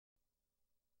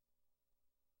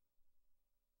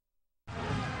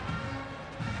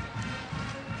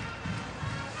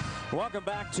Welcome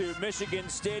back to Michigan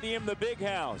Stadium, the Big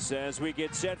House, as we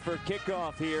get set for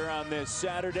kickoff here on this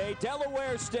Saturday.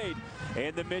 Delaware State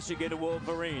and the Michigan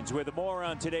Wolverines. With more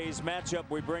on today's matchup,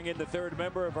 we bring in the third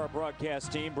member of our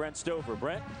broadcast team, Brent Stover.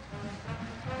 Brent?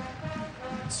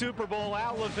 Super Bowl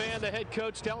Al Levin, the head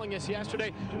coach, telling us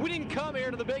yesterday, we didn't come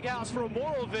here to the Big House for a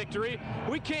moral victory.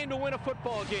 We came to win a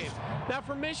football game. Now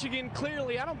for Michigan,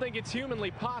 clearly, I don't think it's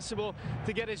humanly possible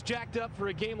to get as jacked up for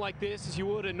a game like this as you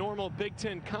would a normal Big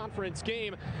Ten conference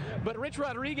game. But Rich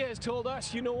Rodriguez told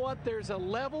us, you know what, there's a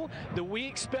level that we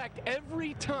expect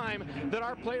every time that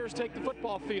our players take the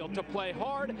football field, to play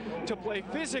hard, to play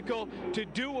physical, to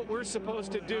do what we're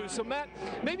supposed to do. So Matt,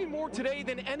 maybe more today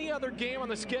than any other game on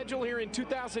the schedule here in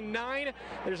 2009.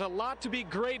 There's a lot to be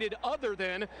graded other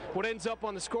than what ends up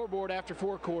on the scoreboard after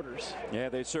 4 quarters. Yeah,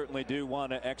 they certainly do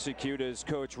want to execute, as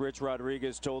Coach Rich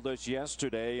Rodriguez told us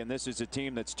yesterday, and this is a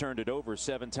team that's turned it over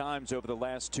 7 times over the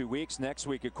last 2 weeks. Next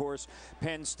week, of course,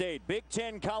 Penn State. Big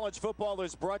Ten college football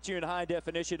is brought to you in high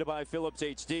definition by Philips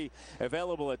HD,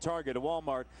 available at Target,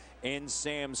 Walmart, and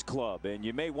Sam's Club. And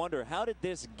you may wonder, how did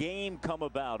this game come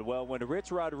about? Well, when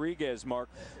Rich Rodriguez, Mark,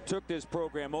 took this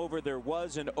program over, there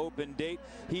was an open date.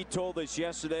 He told us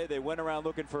yesterday they went around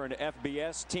looking for an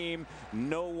FBS team.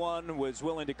 No one was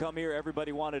willing to come here.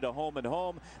 Everybody wanted a home and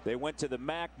home. They went to the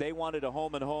MAC. They wanted a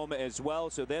home and home as well.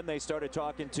 So then they started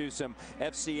talking to some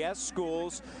FCS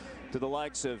schools, to the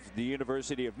likes of the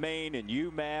University of Maine and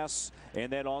UMass, and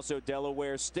then also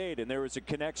Delaware State. And there was a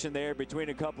connection there between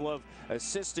a couple of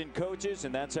assistant coaches,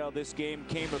 and that's how this game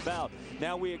came about.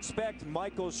 Now we expect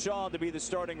Michael Shaw to be the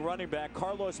starting running back.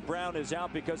 Carlos Brown is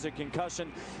out because of concussion.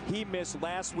 He missed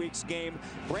last week's game.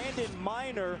 Brandon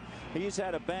Minor, he's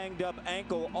had a banged up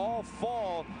ankle all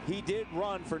fall. He did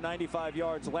run for 95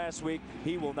 yards last week.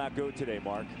 He will not go today,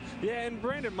 Mark. Yeah, and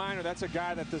Brandon Minor, that's a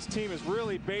guy that this team is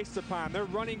really based upon. Their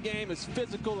running game is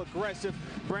physical, aggressive.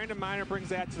 Brandon Minor brings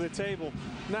that to the table.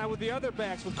 Now with the other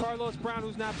backs, with Carlos Brown,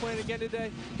 who's not playing again today,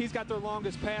 he's got their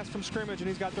longest pass from scrimmage and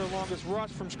he's got their longest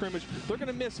rush from scrimmage. They're going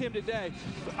to miss him today.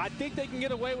 I think they can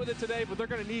get away with it today, but they're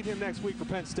going to need him next week for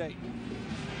Penn State.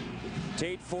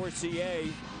 Tate Forcier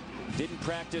didn't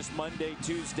practice Monday,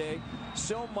 Tuesday.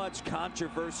 So much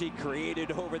controversy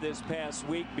created over this past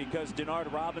week because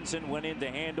Denard Robinson went in to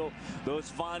handle those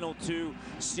final 2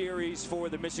 series for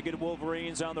the Michigan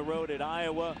Wolverines on the road at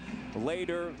Iowa.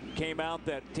 Later came out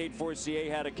that Tate Forcier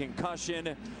had a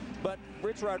concussion. But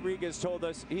Rich Rodriguez told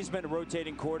us he's been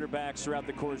rotating quarterbacks throughout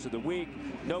the course of the week.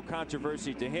 No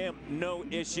controversy to him, no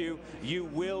issue. You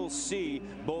will see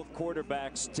both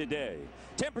quarterbacks today.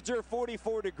 Temperature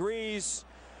 44 degrees.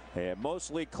 And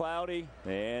mostly cloudy,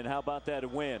 and how about that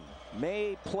wind?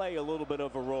 May play a little bit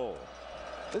of a role.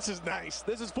 This is nice.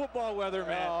 This is football weather,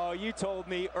 man. Oh, you told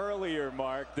me earlier,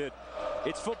 Mark, that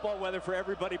it's football weather for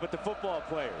everybody but the football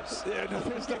players. Yeah, no,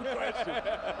 there's no question.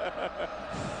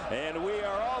 And we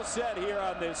are all set here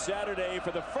on this Saturday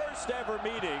for the first ever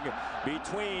meeting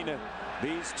between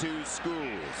these 2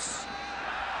 schools.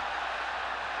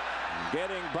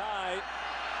 Getting by,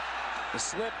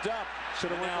 slipped up,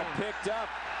 should have now picked up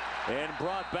and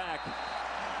brought back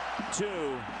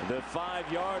to the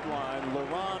 5-yard line.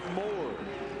 LaRon Moore,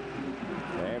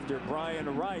 after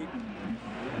Brian Wright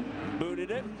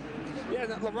booted it. Yeah,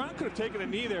 LaRon could have taken a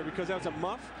knee there because that was a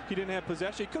muff. He didn't have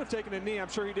possession. He could have taken a knee. I'm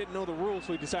sure he didn't know the rules,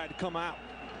 so he decided to come out.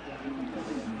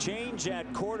 Change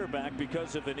at quarterback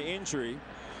because of an injury.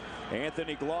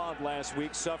 Anthony Glaude last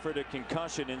week suffered a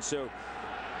concussion, and so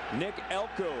Nick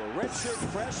Elko, a redshirt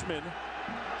freshman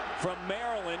from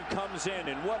Maryland, comes in,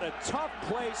 and what a tough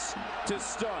place to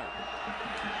start.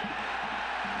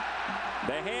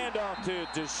 The handoff to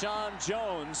Deshaun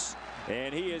Jones,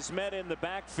 and he is met in the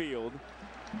backfield.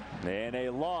 And a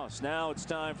loss. Now it's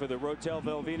time for the Rotel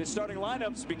Velveeta starting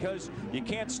lineups, because you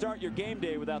can't start your game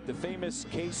day without the famous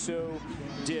queso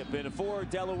dip. And for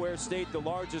Delaware State, the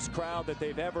largest crowd that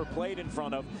they've ever played in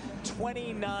front of,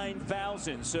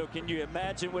 29,000. So can you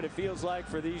imagine what it feels like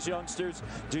for these youngsters?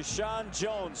 Deshaun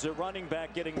Jones, the running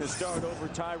back, getting the start over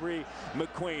Tyree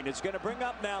McQueen. It's going to bring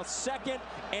up now 2nd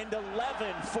and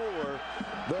 11 for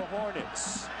the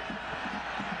Hornets.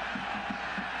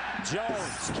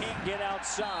 Jones can't get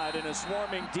outside in a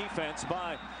swarming defense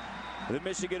by the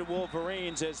Michigan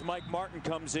Wolverines as Mike Martin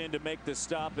comes in to make the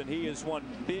stop, and he is one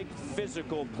big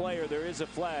physical player. There is a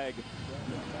flag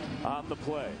on the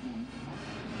play.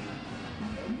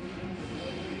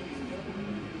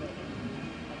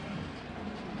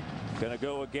 Going to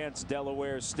go against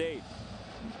Delaware State.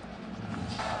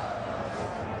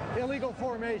 Illegal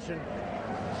formation.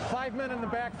 5 men in the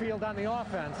backfield on the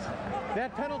offense.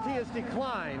 That penalty is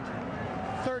declined.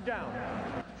 3rd down.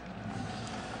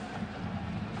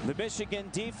 The Michigan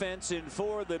defense, and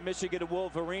for the Michigan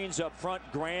Wolverines up front,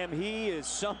 Graham, he is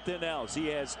something else. He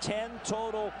has 10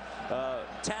 total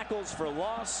tackles for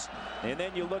loss. And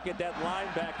then you look at that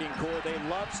linebacking core. They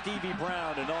love Stevie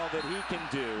Brown and all that he can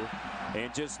do.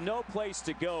 And just no place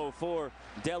to go for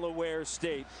Delaware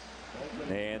State.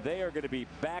 And they are going to be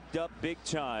backed up big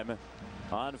time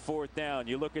on 4th down.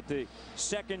 You look at the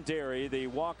secondary, the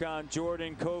walk-on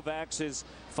Jordan Kovacs. His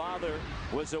father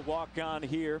was a walk-on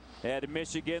here at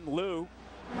Michigan, Lou,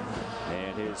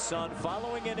 and his son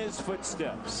following in his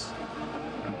footsteps.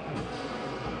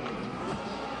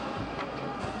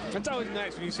 It's always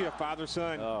nice when you see a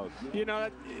father-son. Oh. You know,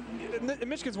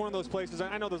 Michigan's one of those places.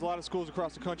 I know there's a lot of schools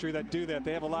across the country that do that.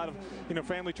 They have a lot of,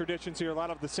 family traditions here. A lot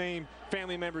of the same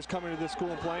family members coming to this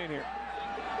school and playing here.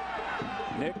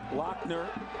 Nick Lochner,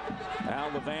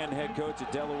 Al Levan, head coach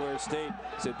at Delaware State,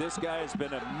 said this guy has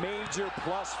been a major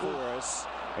plus for us,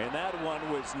 and that one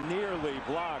was nearly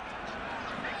blocked.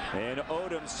 And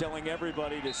Odom's telling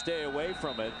everybody to stay away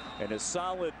from it, and a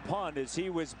solid punt as he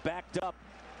was backed up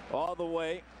all the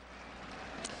way.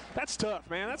 That's tough,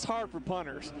 man. That's hard for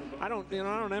punters. I don't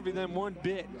envy them one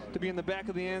bit to be in the back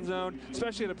of the end zone,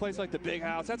 especially at a place like the Big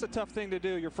House. That's a tough thing to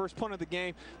do. Your first punt of the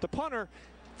game. The punter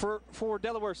for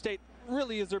Delaware State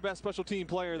really is their best special team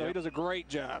player, though. Yep. He does a great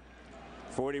job.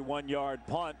 41-yard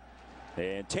punt,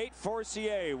 and Tate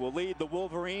Forcier will lead the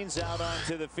Wolverines out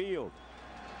onto the field.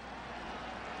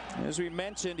 As we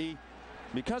mentioned,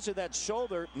 because of that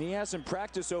shoulder, he hasn't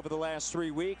practiced over the last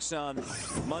 3 weeks on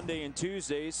Monday and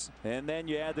Tuesdays, and then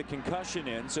you add the concussion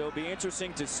in. So it'll be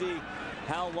interesting to see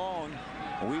how long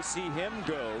we see him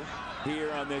go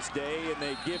here on this day, and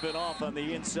they give it off on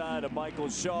the inside of Michael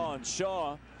Shaw, and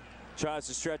Shaw tries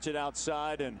to stretch it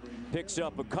outside and picks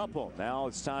up a couple. Now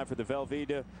it's time for the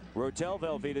Rotel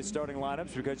Velveeta starting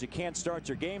lineups, because you can't start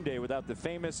your game day without the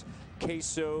famous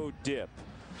queso dip.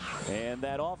 And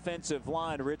that offensive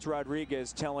line, Rich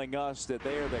Rodriguez telling us that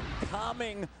they are the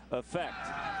calming effect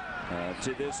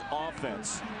to this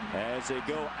offense as they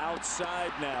go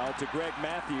outside now to Greg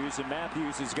Matthews, and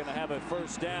Matthews is going to have a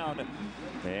first down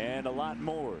and a lot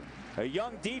more. A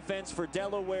young defense for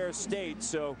Delaware State,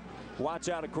 so watch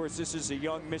out. Of course, this is a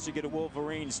young Michigan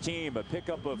Wolverines team. A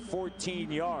pickup of 14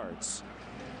 yards.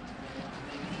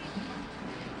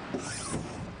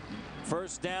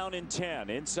 First down and 10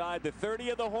 inside the 30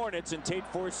 of the Hornets, and Tate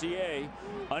Forcier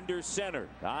under center.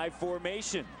 I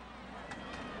formation.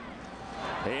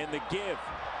 And the give.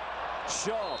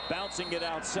 Shaw bouncing it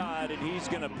outside, and he's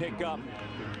going to pick up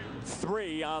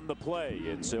 3 on the play.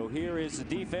 And so here is the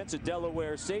defense at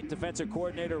Delaware State. Defensive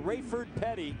coordinator Rayford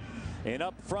Petty. And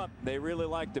up front, they really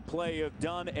like the play of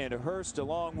Dunn and Hurst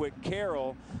along with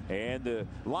Carroll. And the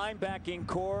linebacking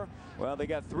core, well, they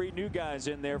got 3 new guys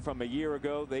in there from a year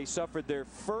ago. They suffered their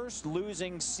first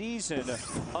losing season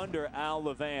under Al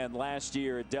Levan last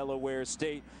year at Delaware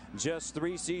State. Just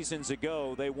 3 seasons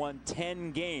ago, they won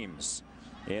 10 games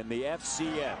in the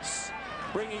FCS.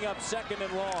 Bringing up second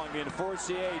and long, in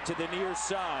Forcier to the near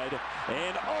side.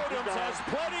 And Odoms has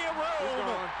plenty of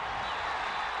room.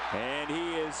 And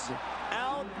he is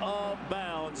out of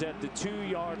bounds at the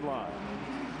 2-yard line.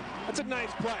 That's a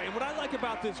nice play. And what I like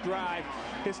about this drive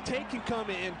is Tate can come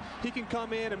in. He can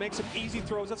come in and make some easy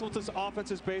throws. That's what this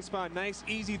offense is based on. Nice,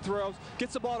 easy throws.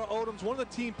 Gets the ball to Odoms, one of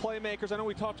the team playmakers. I know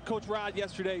we talked to Coach Rod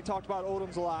yesterday. He talked about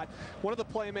Odoms a lot. One of the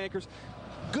playmakers.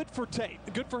 Good for Tate.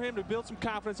 Good for him to build some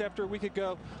confidence after a week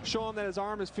ago. Show him that his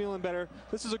arm is feeling better.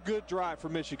 This is a good drive for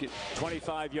Michigan.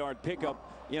 25-yard pickup.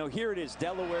 You know, here it is,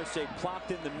 Delaware State plopped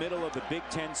in the middle of the Big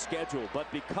Ten schedule. But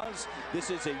because this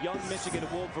is a young Michigan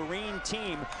Wolverine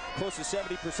team, close to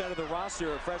 70% of the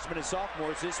roster are freshmen and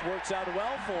sophomores, this works out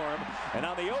well for them. And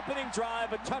on the opening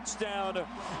drive, a touchdown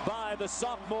by the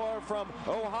sophomore from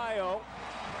Ohio,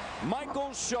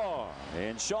 Michael Shaw.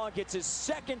 And Shaw gets his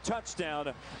 2nd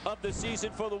touchdown of the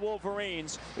season for the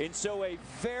Wolverines. And so a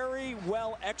very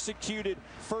well executed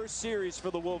first series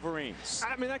for the Wolverines.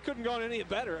 I mean, that couldn't have gone any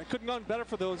better. It couldn't have gone better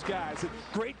for those guys. A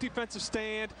great defensive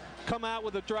stand, come out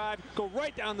with a drive, go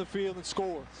right down the field and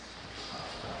score.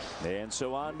 And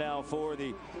so on now for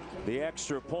the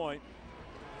extra point.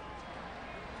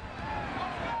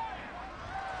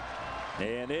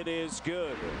 And it is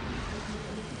good.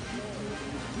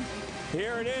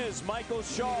 Here it is, Michael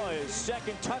Shaw, his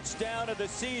 2nd touchdown of the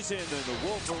season, and the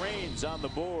Wolverines on the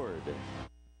board.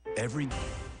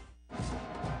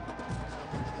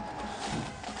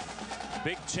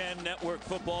 Big Ten Network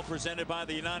football presented by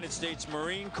the United States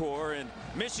Marine Corps, and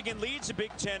Michigan leads the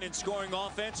Big Ten in scoring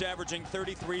offense, averaging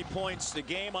 33 points a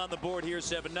game. On the board here,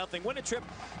 7-0. Win a trip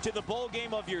to the bowl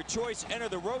game of your choice. Enter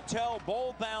the Rotel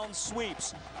Bowl Bound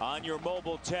Sweeps on your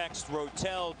mobile text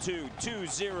Rotel to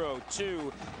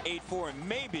 20284, and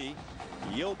maybe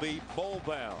you'll be bowl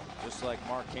bound, just like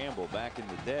Mark Campbell back in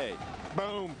the day.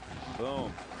 Boom.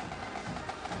 Boom.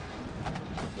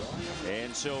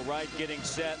 And so Wright getting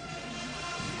set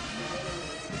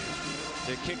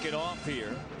to kick it off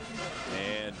here,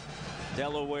 and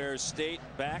Delaware State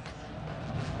back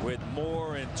with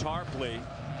Moore and Tarpley.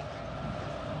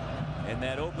 And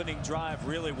that opening drive,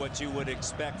 really what you would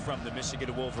expect from the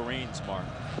Michigan Wolverines, Mark.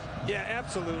 Yeah,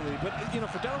 absolutely. But, you know,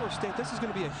 for Delaware State, this is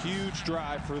going to be a huge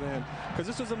drive for them, because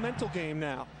this is a mental game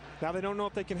now. Now they don't know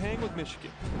if they can hang with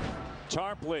Michigan.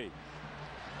 Tarpley.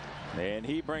 And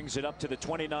he brings it up to the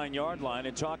 29-yard line,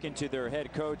 and talking to their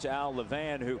head coach, Al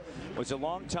Levan, who was a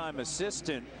longtime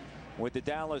assistant with the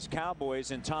Dallas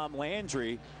Cowboys, and Tom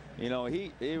Landry. You know,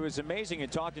 it was amazing in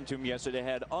talking to him yesterday.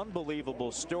 Had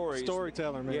unbelievable stories.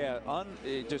 Storyteller, man. Yeah,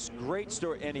 just great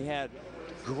story. And he had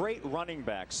great running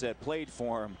backs that played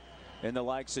for him, in the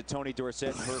likes of Tony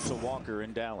Dorsett and Herschel Walker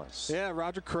in Dallas. Yeah,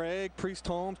 Roger Craig, Priest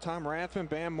Holmes, Tom Rathman,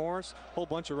 Bam Morris, whole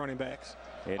bunch of running backs.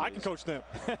 I can coach them.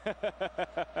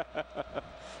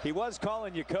 He was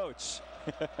calling you coach.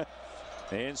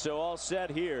 And so all set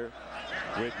here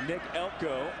with Nick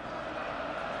Elko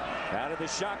out of the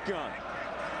shotgun.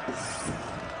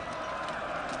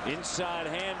 Inside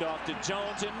handoff to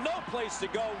Jones, and no place to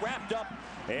go. Wrapped up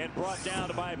and brought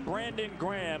down by Brandon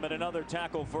Graham, and another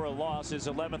tackle for a loss, his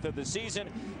 11th of the season,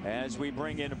 as we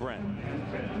bring in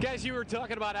Brent. Guys, you were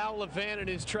talking about Al Levan and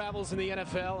his travels in the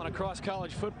NFL and across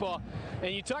college football,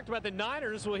 and you talked about the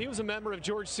Niners. Well, he was a member of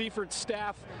George Seifert's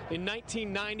staff in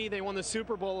 1990. They won the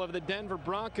Super Bowl over the Denver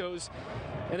Broncos,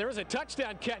 and there was a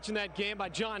touchdown catch in that game by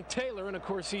John Taylor, and of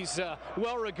course he's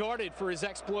well regarded for his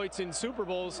exploits in Super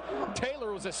Bowls.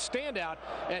 Taylor was a standout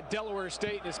at Delaware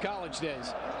State in his college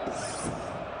days.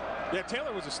 Yeah,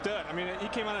 Taylor was a stud. I mean, he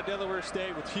came out of Delaware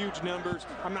State with huge numbers.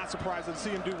 I'm not surprised to see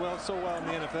him do so well in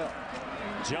the NFL.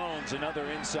 Jones, another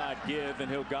inside give,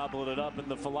 and he'll gobble it up. And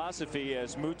the philosophy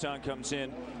as Mouton comes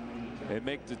in and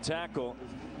make the tackle,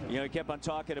 you know, he kept on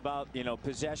talking about, you know,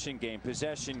 possession game,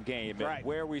 right, and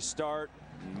where we start,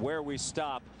 where we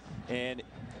stop. And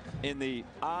in the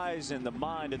eyes and the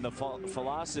mind and the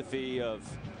philosophy of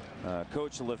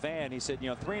Coach Levan, he said, you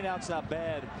know, 3 and out's not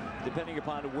bad, depending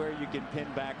upon where you can pin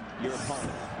back your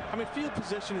opponent. I mean, field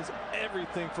position is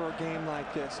everything for a game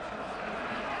like this.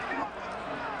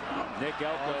 Nick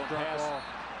Elko pass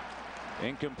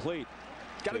incomplete.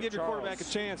 Got to give your quarterback a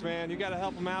chance, man. You got to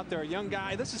help him out there. A young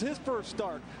guy. This is his first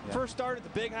start. Yeah. First start at the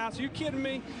big house. Are you kidding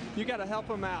me? You got to help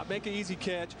him out. Make an easy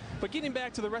catch. But getting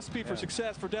back to the recipe for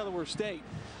success for Delaware State,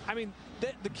 I mean,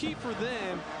 the key for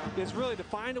them is really to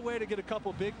find a way to get a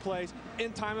couple big plays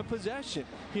in time of possession.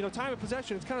 You know, time of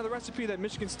possession is kind of the recipe that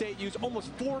Michigan State used. Almost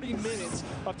 40 minutes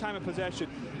of time of possession.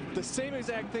 The same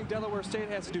exact thing Delaware State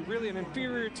has to do. Really an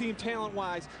inferior team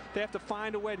talent-wise. They have to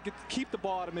find a way to keep the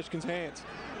ball out of Michigan's hands.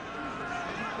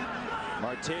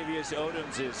 Martavius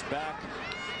Odoms is back.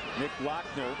 Nick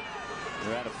Lochner,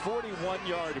 who had a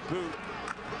 41-yard boot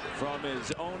from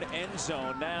his own end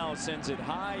zone, now sends it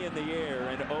high in the air,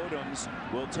 and Odoms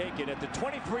will take it at the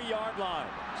 23-yard line.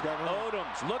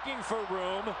 Odoms looking for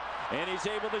room, and he's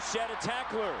able to shed a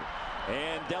tackler.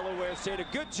 And Delaware State, a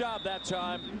good job that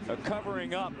time of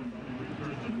covering up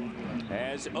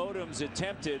as Odoms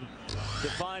attempted to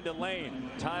find a lane.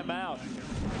 Timeout.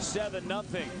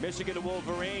 7-0 Michigan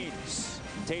Wolverines.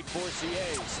 Tate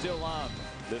Forcier still on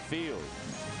the field.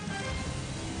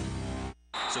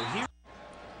 So here.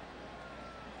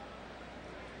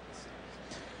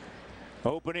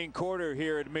 Opening quarter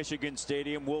here at Michigan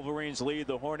Stadium. Wolverines lead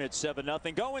the Hornets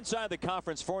 7-0. Go inside the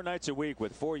conference 4 nights a week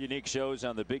with 4 unique shows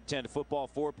on the Big Ten Football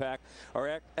 4-pack.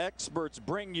 Our experts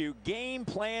bring you game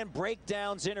plan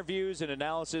breakdowns, interviews, and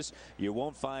analysis you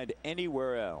won't find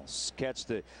anywhere else. Catch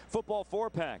the Football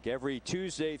 4-pack every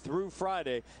Tuesday through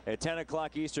Friday at 10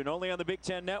 o'clock Eastern, only on the Big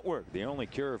Ten Network, the only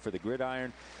cure for the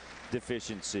gridiron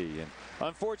deficiency. And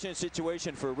unfortunate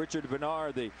situation for Richard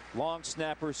Bernard, the long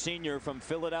snapper senior from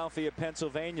Philadelphia,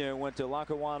 Pennsylvania, went to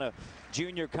Lackawanna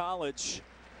Junior College,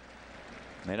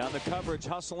 and on the coverage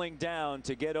hustling down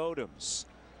to get Odoms.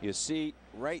 You see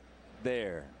right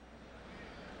there.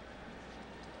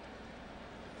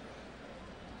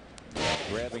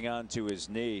 Grabbing onto his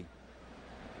knee,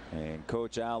 and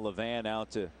Coach Al Levan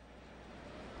out to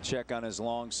check on his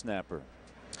long snapper.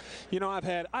 You know, I've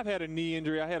had a knee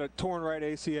injury. I had a torn right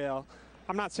ACL.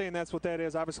 I'm not saying that's what that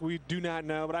is. Obviously, we do not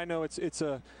know, but I know it's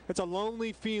a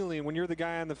lonely feeling when you're the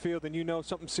guy on the field and you know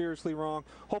something's seriously wrong.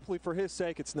 Hopefully, for his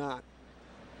sake, it's not.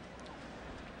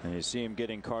 And you see him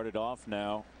getting carted off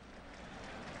now.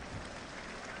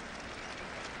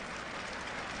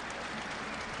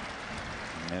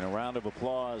 And a round of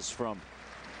applause from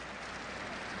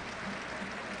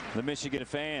the Michigan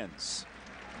fans.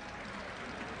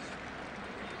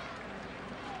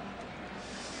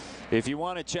 If you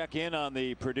want to check in on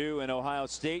the Purdue and Ohio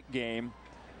State game,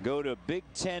 go to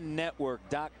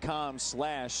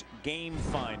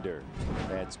BigTenNetwork.com/GameFinder.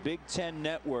 That's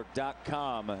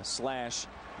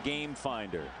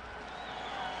BigTenNetwork.com/GameFinder.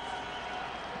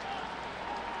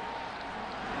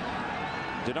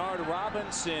 Denard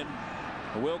Robinson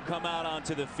will come out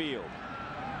onto the field.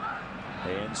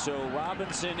 And so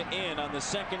Robinson in on the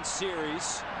second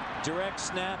series. Direct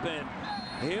snap, and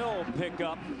he'll pick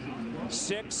up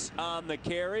 6 on the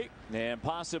carry and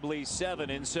possibly 7.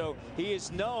 And so he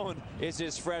is known as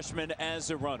his freshman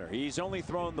as a runner. He's only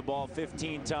thrown the ball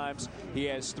 15 times. He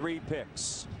has 3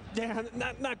 picks. Yeah,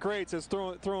 not great, says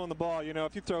throwing the ball. You know,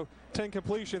 if you throw 10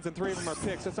 completions and 3 of them are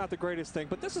picks, that's not the greatest thing.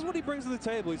 But this is what he brings to the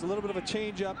table. He's a little bit of a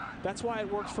change-up. That's why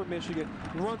it works for Michigan.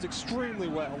 He runs extremely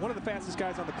well. One of the fastest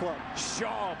guys on the club.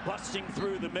 Shaw busting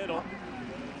through the middle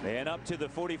and up to the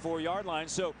 44-yard line.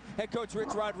 So head coach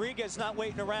Rich Rodriguez not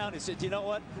waiting around. He said, you know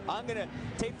what, I'm going to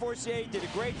Tate Forcier did a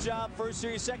great job first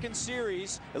series, second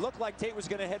series. It looked like Tate was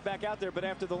going to head back out there, but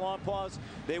after the long pause,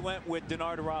 they went with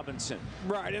Denard Robinson.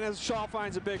 Right, and as Shaw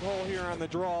finds a big hole here on the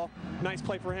draw, nice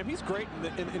play for him. He's great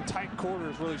in tight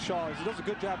quarters, really, Shaw. He does a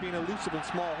good job being elusive in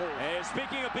small holes. And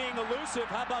speaking of being elusive,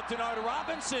 how about Denard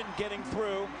Robinson getting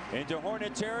through into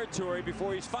Hornet territory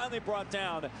before he's finally brought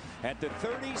down at the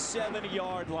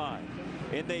 37-yard line.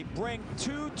 And they bring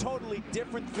 2 totally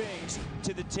different things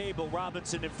to the table,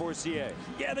 Robinson and Forcier.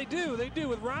 Yeah, they do. They do.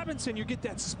 With Robinson, you get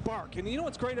that spark. And you know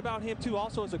what's great about him, too,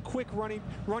 also as a quick running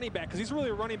back, because he's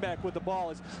really a running back with the ball,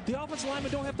 is the offensive linemen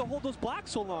don't have to hold those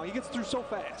blocks so long. He gets through so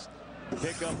fast.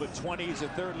 Pick up with 20. He's a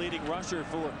 3rd leading rusher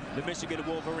for the Michigan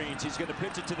Wolverines. He's going to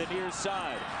pitch it to the near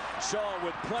side. Shaw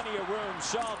with plenty of room.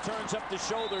 Shaw turns up the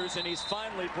shoulders, and he's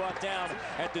finally brought down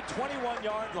at the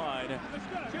 21-yard line.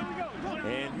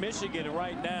 And Michigan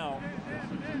right now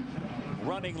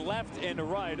running left and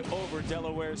right over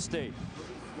Delaware State.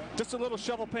 Just a little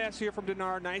shovel pass here from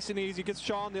Denard, nice and easy. Gets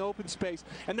Shaw in the open space,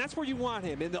 and that's where you want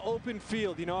him, in the open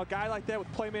field. You know, a guy like that with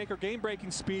playmaker,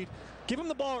 game-breaking speed. Give him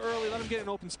the ball early, let him get an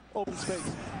open space.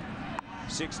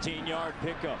 16-yard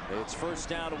pickup. It's first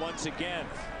down once again.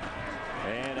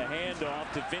 And a handoff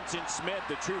to Vincent Smith,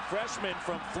 the true freshman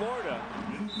from Florida.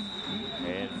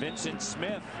 And Vincent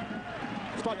Smith.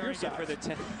 It's about your size. For the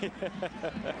 10.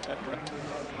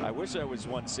 I wish I was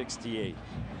 168.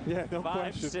 Yeah, no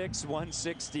question. 5'6",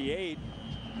 168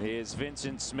 is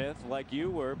Vincent Smith, like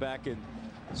you were back in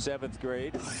 7th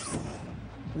grade.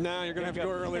 No, you're going to have to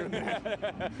go earlier than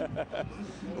that.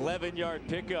 11-yard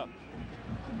pickup.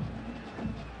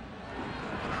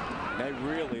 I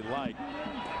really like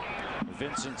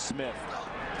Vincent Smith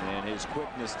and his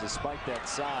quickness despite that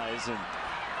size. And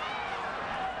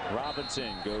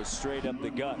Robinson goes straight up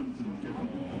the gut.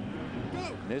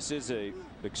 This is a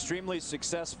extremely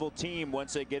successful team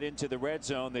once they get into the red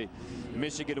zone, the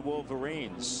Michigan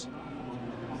Wolverines.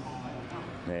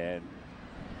 And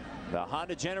the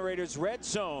Honda Generators red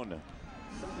zone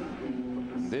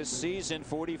this season,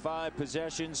 45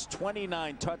 possessions,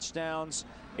 29 touchdowns,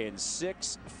 and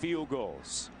 6 field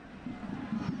goals.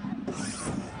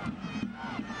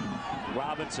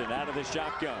 Robinson out of the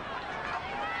shotgun.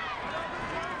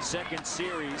 Second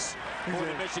series for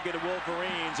the Michigan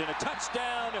Wolverines, and a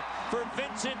touchdown for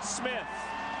Vincent Smith.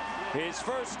 His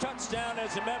first touchdown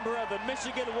as a member of the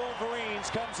Michigan Wolverines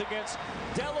comes against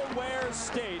Delaware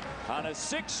State on a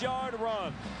 6-yard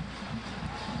run.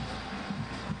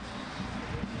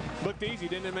 Looked easy,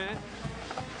 didn't it, Matt?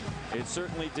 It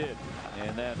certainly did.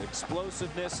 And that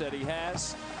explosiveness that he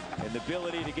has and the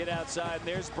ability to get outside. And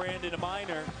there's Brandon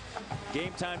Miner.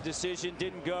 Game time decision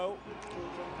didn't go.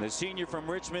 The senior from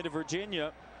Richmond,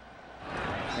 Virginia,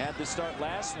 had to start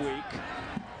last week.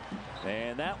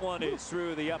 And that one is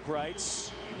through the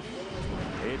uprights.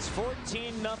 It's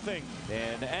 14-0.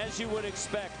 And as you would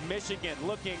expect, Michigan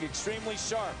looking extremely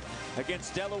sharp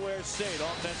against Delaware State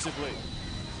offensively.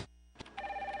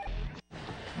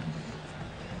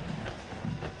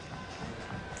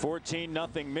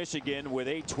 (14-0) Michigan with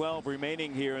 8:12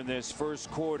 remaining here in this first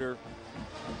quarter.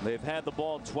 They've had the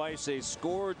ball twice. They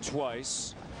scored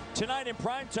twice. Tonight in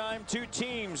primetime, 2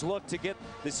 teams look to get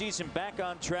the season back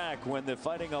on track when the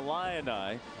Fighting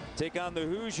Illini take on the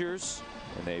Hoosiers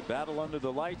And they battle under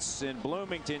the lights in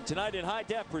Bloomington tonight in high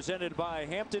def, presented by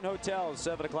Hampton Hotels,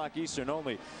 7 o'clock Eastern,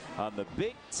 only on the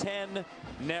Big Ten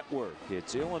Network.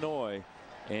 It's Illinois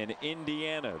and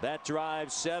Indiana. That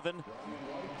drive 7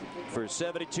 for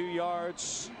 72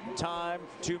 yards. Time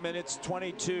 2 minutes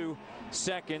 22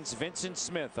 seconds. Vincent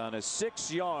Smith on a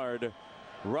 6-yard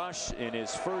rush in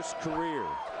his first career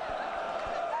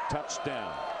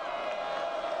touchdown.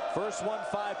 First one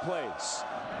 5 plays.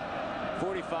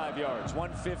 45 yards,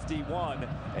 151,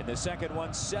 and the second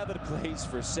one 7 plays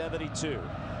for 72.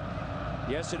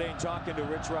 Yesterday, talking to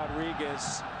Rich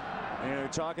Rodriguez,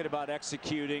 talking about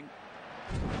executing,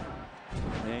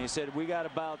 and he said we got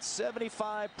about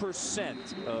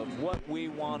 75% of what we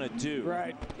want to do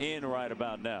right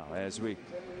about now as we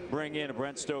bring in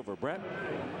Brent Stover. Brent?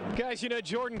 Guys,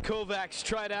 Jordan Kovacs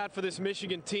tried out for this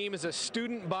Michigan team as a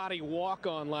student body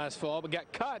walk-on last fall, but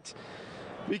got cut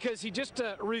because he just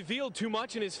revealed too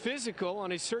much in his physical on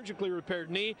his surgically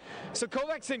repaired knee. So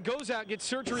Kovacs then goes out, gets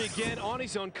surgery again on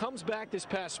his own, comes back this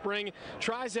past spring,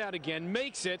 tries out again,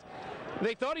 makes it.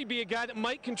 They thought he'd be a guy that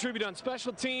might contribute on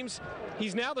special teams.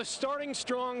 He's now the starting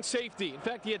strong safety. In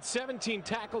fact, he had 17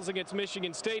 tackles against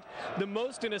Michigan State, the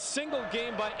most in a single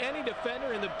game by any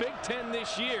defender in the Big Ten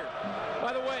this year.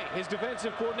 By the way, his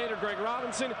defensive coordinator, Greg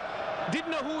Robinson,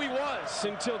 didn't know who he was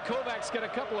until Kovacs got a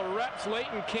couple of reps late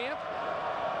in camp.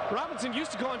 Robinson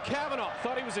used to call him Kavanaugh,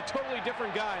 thought he was a totally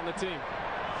different guy on the team.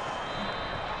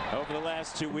 Over the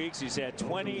last 2 weeks, he's had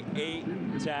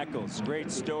 28 tackles. Great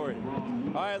story.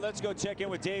 All right, let's go check in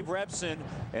with Dave Rebson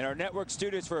in our network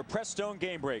studios for a Prestone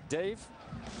game break. Dave?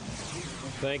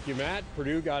 Thank you, Matt.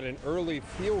 Purdue got an early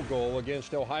field goal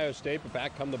against Ohio State, but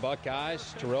back come the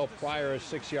Buckeyes. Terrell Pryor, a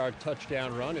 6-yard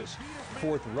touchdown run, his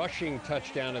 4th rushing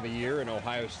touchdown of the year, and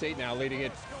Ohio State now leading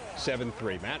it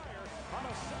 7-3. Matt?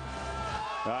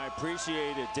 I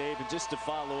appreciate it, Dave. And just to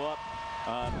follow up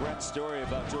on Brent's story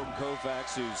about Jordan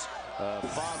Kovacs, whose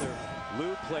father,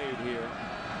 Lou, played here.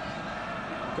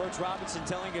 Coach Robinson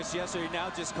telling us yesterday he now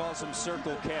just calls him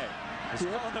Circle K. He's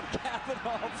calling him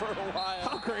Kavanaugh for a while.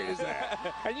 How great is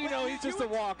that? And he's just a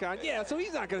walk-on. Yeah, so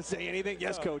he's not going to say anything.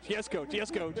 Yes, coach. Yes, coach.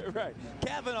 Yes, coach. Right.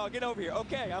 Kavanaugh, get over here.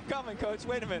 Okay, I'm coming, coach.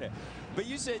 Wait a minute. But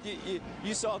you said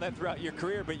you saw that throughout your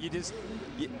career, but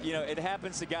it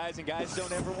happens to guys, and guys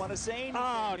don't ever want to say anything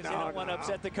because they don't want to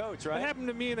upset the coach, right? It happened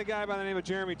to me and a guy by the name of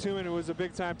Jeremy Tooman, who was a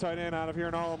big-time tight end out of here,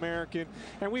 an All-American.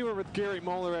 And we were with Gary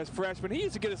Moeller as freshmen. He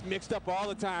used to get us mixed up all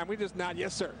the time. We just nod,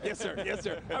 yes, sir. Yes, sir. Yes,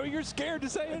 sir. I mean, you're scared to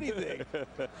say anything.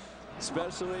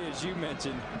 Especially, as you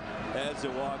mentioned, as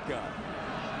a walk-on.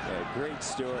 Great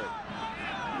story.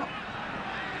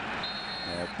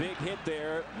 A big hit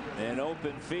there in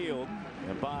open field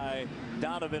by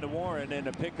Donovan Warren, and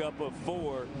a pickup of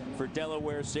 4 for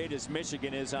Delaware State as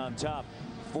Michigan is on top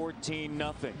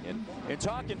 14-0. And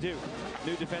talking to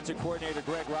new defensive coordinator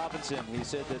Greg Robinson, he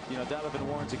said that Donovan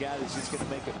Warren's a guy that's just going to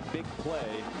make a big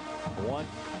play.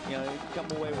 Come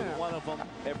away with one of them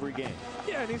every game.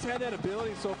 Yeah, and he's had that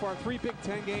ability so far. 3 Big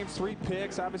Ten games, 3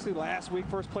 picks. Obviously last week,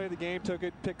 first play of the game, took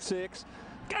it, pick 6.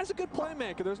 Guy's a good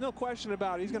playmaker. There's no question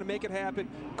about it. He's going to make it happen.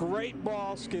 Great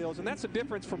ball skills, and that's the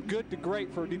difference from good to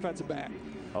great for a defensive back.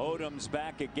 Odom's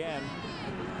back again.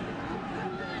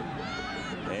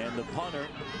 And the punter,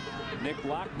 Nick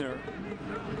Lochner,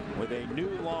 with a new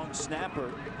long snapper.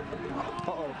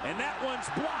 And that one's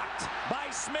blocked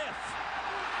by Smith.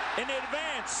 And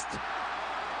advanced.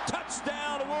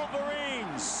 Touchdown,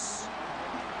 Wolverines.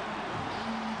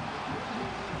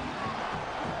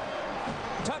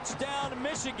 Touchdown,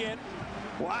 Michigan.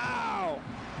 Wow.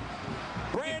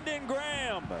 Brandon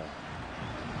Graham.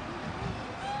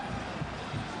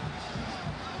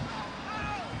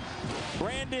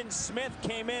 Brandon Smith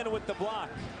came in with the block.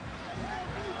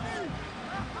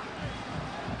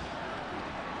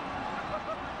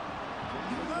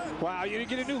 Wow, you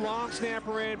get a new long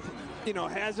snapper in,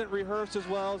 hasn't rehearsed as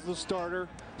well as the starter.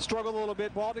 Struggled a little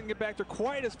bit. Ball didn't get back there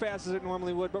quite as fast as it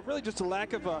normally would, but really just a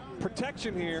lack of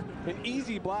protection here. An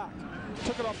easy block.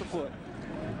 Took it off the foot.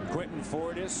 Quentin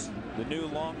Fortis, the new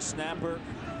long snapper,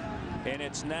 and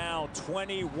it's now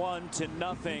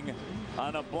 21-0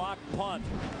 on a block punt.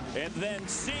 And then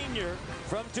senior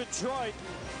from Detroit,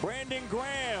 Brandon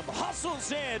Graham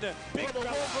hustles in for the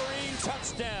Wolverine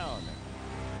touchdown.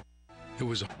 It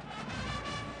was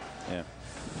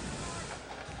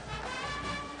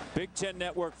Big Ten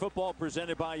Network football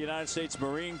presented by United States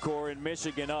Marine Corps in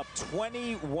Michigan, up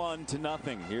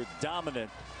 21-0. You're dominant,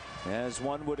 as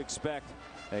one would expect,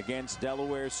 against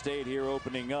Delaware State here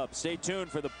opening up. Stay tuned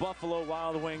for the Buffalo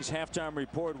Wild Wings halftime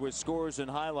report with scores and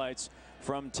highlights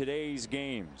from today's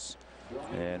games.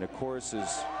 And of course,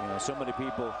 as so many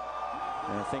people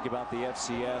And think about the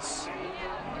FCS,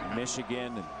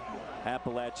 Michigan, and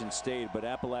Appalachian State, but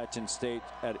Appalachian State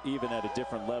even at a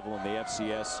different level in the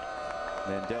FCS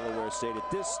than Delaware State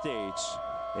at this stage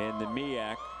in the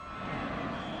MEAC.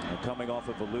 Coming off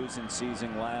of a losing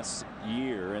season last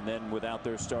year, and then without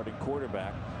their starting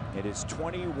quarterback, it is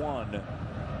 21-0.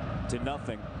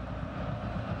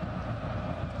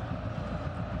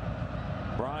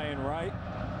 Brian Wright,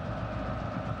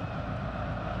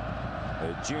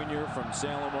 a junior from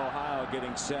Salem, Ohio,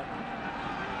 getting set.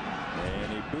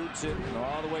 And he boots it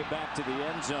all the way back to the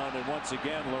end zone. And once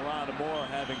again, LaRon Moore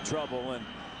having trouble, and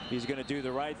he's going to do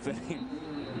the right thing.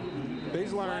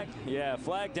 He's learned.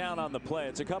 Flag down on the play.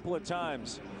 It's a couple of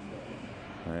times.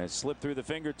 It slipped through the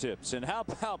fingertips. And how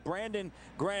about Brandon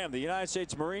Graham? The United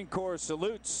States Marine Corps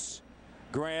salutes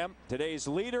Graham, today's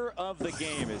leader of the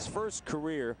game. His first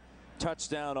career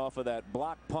touchdown off of that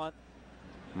block punt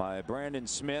by Brandon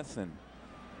Smith. And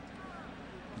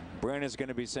Brandon's going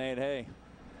to be saying, hey,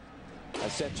 I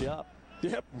set you up.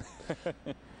 Yep.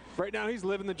 Right now he's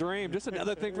living the dream. Just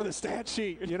another thing for the stat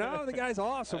sheet. You know, the guy's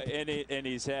awesome. And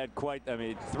he's had quite,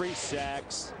 3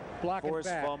 sacks, forced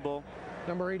fumble.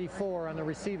 Number 84 on the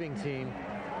receiving team.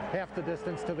 Half the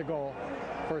distance to the goal.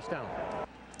 First down.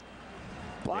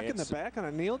 Blocking the back on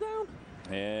a kneel down?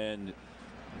 And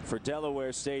for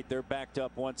Delaware State, they're backed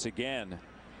up once again.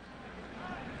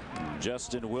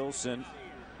 Justin Wilson.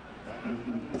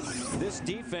 This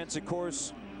defense, of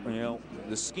course,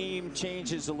 the scheme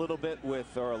changes a little bit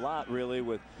with, or a lot really,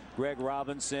 with Greg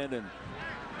Robinson,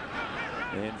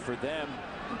 and for them,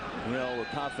 a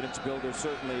confidence builder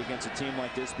certainly against a team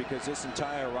like this, because this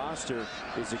entire roster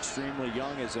is extremely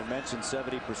young. As I mentioned,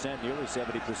 70%, nearly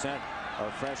 70%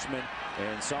 are freshmen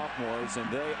and sophomores,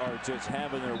 and they are just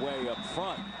having their way up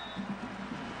front.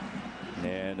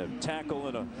 And a tackle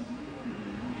and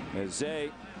a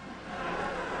Zay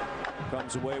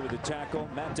comes away with a tackle.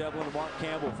 Matt Devlin and Mark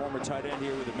Campbell, former tight end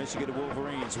here with the Michigan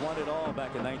Wolverines, won it all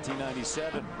back in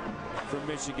 1997 from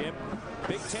Michigan.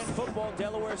 Big Ten football,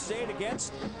 Delaware State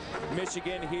against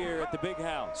Michigan here at the Big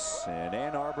House in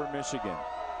Ann Arbor, Michigan.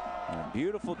 A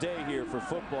beautiful day here for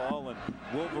football, and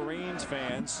Wolverines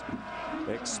fans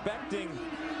expecting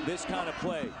this kind of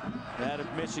play out of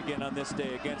Michigan on this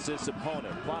day against this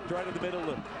opponent. Plopped right in the middle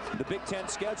of the Big Ten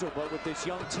schedule, but with this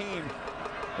young team,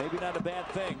 maybe not a bad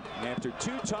thing after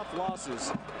 2 tough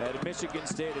losses at Michigan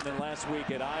State and then last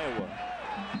week at Iowa.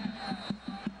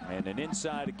 And an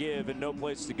inside give and no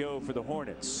place to go for the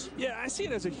Hornets. Yeah, I see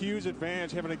it as a huge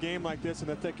advantage having a game like this in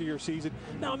the thick of your season.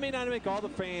 Now, it may not make all the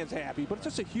fans happy, but it's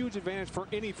just a huge advantage for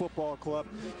any football club.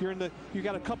 You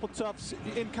got a couple tough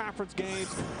in-conference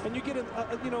games, and you get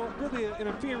really an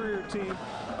inferior team.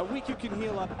 A week you can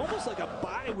heal up, almost like a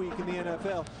bye week in the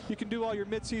NFL. You can do all your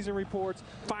midseason reports,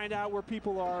 find out where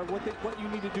people are, what you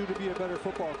need to do to be a better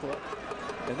football club.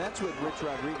 And that's what Rich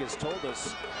Rodriguez told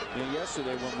us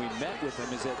yesterday when we met with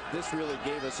him, is that this really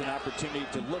gave us an opportunity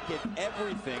to look at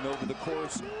everything over the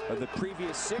course of the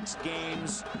previous 6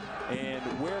 games and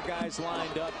where guys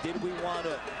lined up. Did we want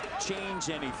to change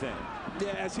anything? Yeah,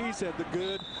 as he said, the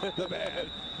good, the bad,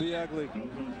 the ugly.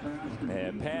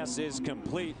 And pass is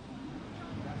complete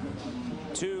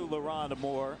to LaRon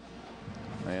Moore.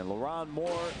 And LaRon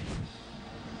Moore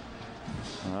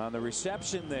on the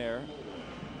reception there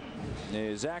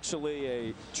is actually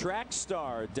a track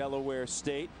star at Delaware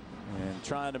State, and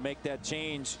trying to make that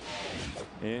change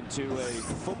into a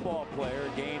football player.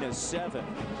 Gain is 7,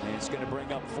 and it's going to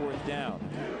bring up 4th down.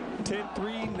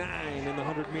 10-3-9 in the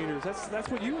 100 meters. That's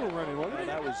what you were running, wasn't it?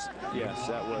 That was, yes,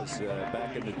 that was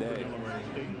back in the day.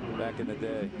 Back in the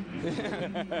day.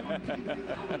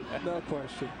 No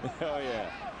question. Oh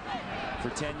yeah. For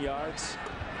 10 yards,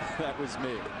 that was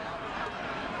me.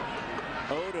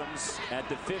 Odoms at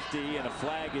the 50, and a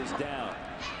flag is down.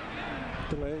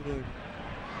 Delay of game.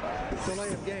 Delay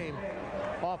of game.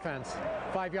 Offense.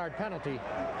 5-yard penalty.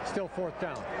 Still 4th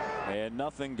down. And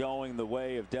nothing going the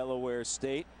way of Delaware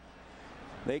State.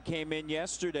 They came in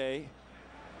yesterday,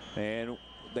 and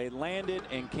they landed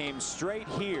and came straight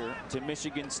here to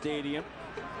Michigan Stadium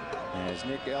as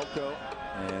Nick Elko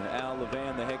and Al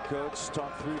Levan, the head coach,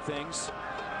 talked through things.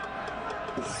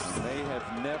 They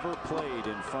have never played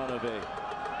in front of a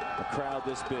crowd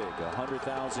this big,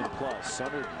 100,000 plus,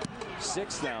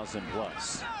 106,000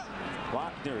 plus.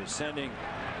 Lochner sending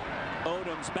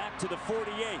Odoms back to the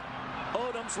 48.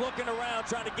 Odoms looking around,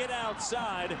 trying to get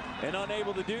outside, and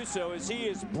unable to do so as he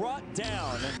is brought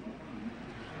down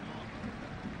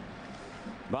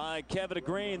by Kevin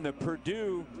Green, the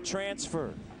Purdue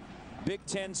transfer. Big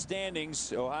Ten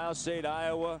standings, Ohio State,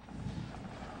 Iowa,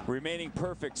 remaining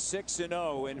perfect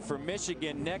 6-0. And for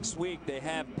Michigan next week they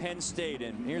have Penn State,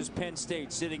 and here's Penn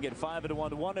State sitting at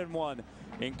 5-1, 1-1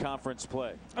 in conference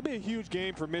play. That'd be a huge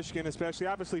game for Michigan, especially.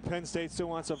 Obviously Penn State still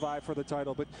wants to vie for the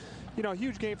title, but you know, a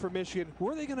huge game for Michigan.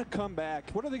 Where are they going to come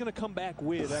back? What are they going to come back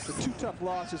with after 2 tough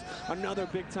losses? Another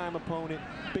big time opponent.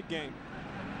 Big game.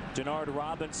 Denard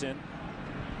Robinson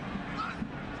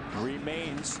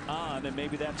remains on, and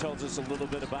maybe that tells us a little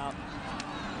bit about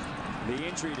the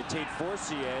injury to Tate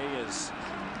Forcier as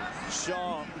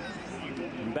Shaw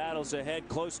battles ahead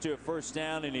close to a first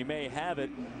down, and he may have it.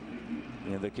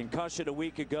 You know, the concussion a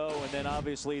week ago, and then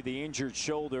obviously the injured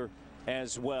shoulder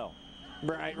as well.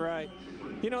 Right.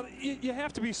 You know, you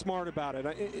have to be smart about it.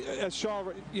 As Shaw,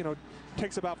 you know,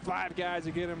 takes about 5 guys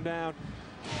to get him down.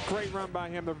 Great run by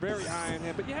him. They're very high on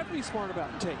him, but you have to be smart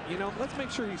about Tate. You know, let's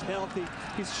make sure he's healthy.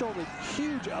 He's shown a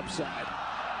huge upside.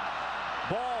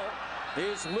 Ball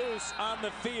is loose on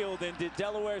the field, and did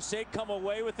Delaware State come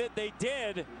away with it? They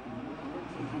did.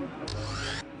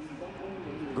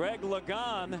 Greg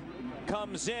Lagan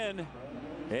comes in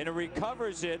and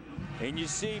recovers it, and you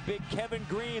see big Kevin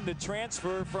Green, the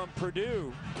transfer from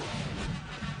Purdue.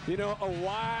 You know, a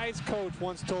wise coach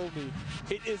once told me,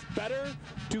 it is better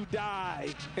to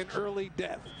die an early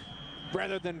death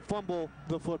rather than fumble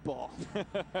the football.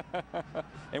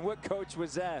 And what coach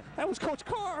was that? That was Coach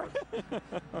Carr.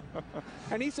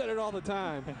 And he said it all the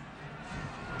time.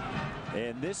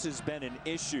 And this has been an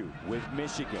issue with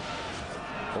Michigan.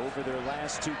 Over their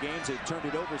last 2 games, they've turned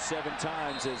it over 7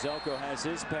 times as Elko has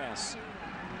his pass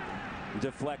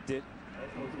deflected.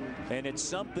 And it's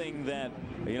something that,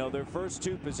 you know, their first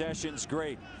 2 possessions,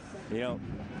 great. You know,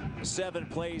 7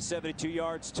 plays, 72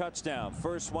 yards, touchdown.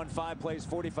 First one, 5 plays,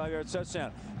 45 yards,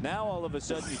 touchdown. Now all of a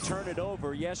sudden you turn it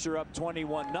over. Yes, you're up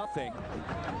 21-0.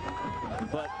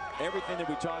 But everything that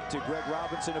we talked to Greg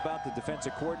Robinson about, the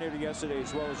defensive coordinator yesterday,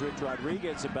 as well as Rich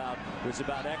Rodriguez about, was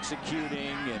about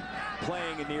executing and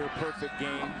playing a near perfect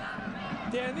game.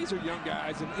 Yeah, and these are young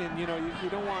guys, and you know, you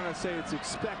don't want to say it's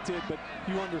expected, but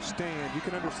you understand. You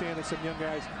can understand that some young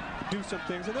guys do some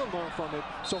things, and they'll learn from it.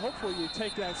 So hopefully you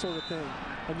take that sort of thing,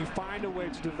 and you find a way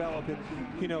to develop it.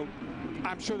 You know,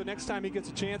 I'm sure the next time he gets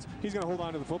a chance, he's going to hold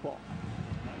on to the football.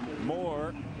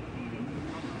 Moore,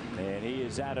 and he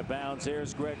is out of bounds.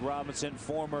 There's Greg Robinson,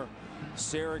 former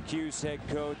Syracuse head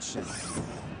coach,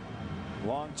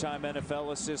 longtime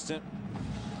NFL assistant,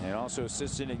 and also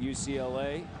assistant at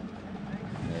UCLA.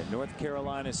 And North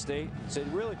Carolina State. So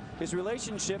really, his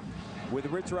relationship with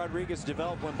Rich Rodriguez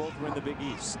developed when both were in the Big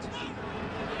East.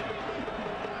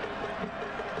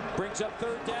 Brings up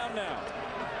 3rd down now.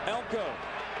 Elko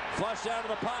flushed out of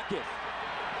the pocket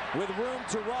with room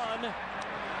to run,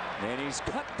 and he's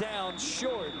cut down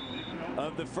short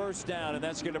of the first down, and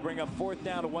that's going to bring up 4th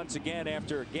down once again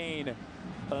after a gain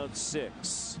of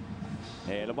 6.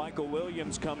 And Michael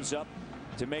Williams comes up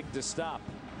to make the stop.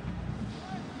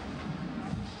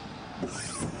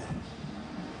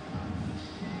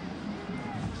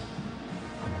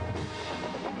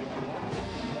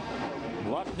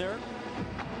 Luckner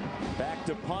back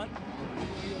to punt,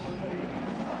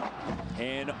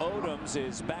 and Odoms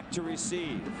is back to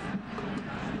receive.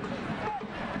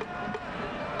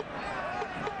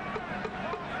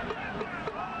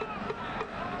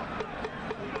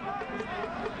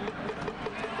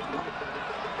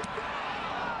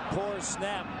 Poor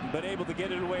snap, but able to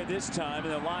get it away this time,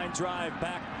 and the line drive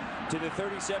back to the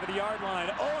 37-yard line.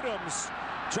 Odoms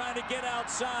trying to get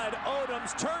outside.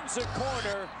 Odoms turns the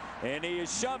corner, and he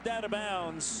is shoved out of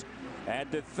bounds at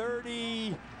the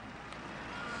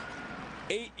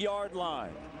 38-yard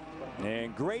line.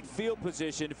 And great field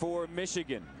position for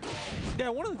Michigan. Yeah,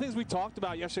 one of the things we talked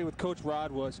about yesterday with Coach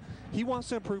Rod was he wants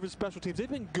to improve his special teams. They've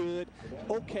been good,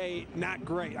 okay, not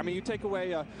great. I mean, you take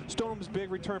away Stoneham's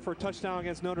big return for a touchdown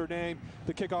against Notre Dame,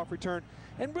 the kickoff return,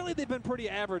 and really they've been pretty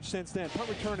average since then. Punt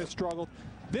return has struggled.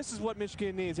 This is what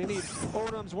Michigan needs. They need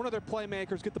Odoms, one of their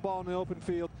playmakers, get the ball in the open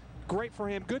field. Great for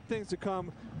him. Good things to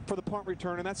come for the punt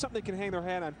return, and that's something they can hang their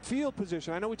hat on. Field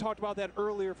position. I know we talked about that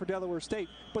earlier for Delaware State,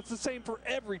 but it's the same for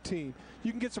every team.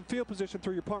 You can get some field position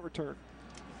through your punt return.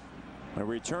 A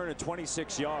return of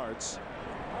 26 yards.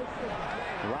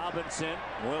 Robinson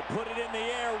will put it in the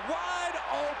air, wide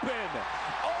open,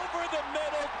 over the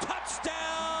middle,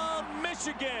 touchdown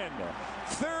Michigan.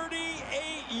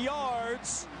 38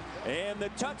 yards, and the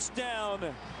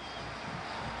touchdown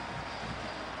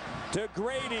to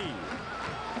Grady.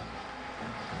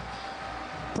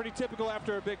 Pretty typical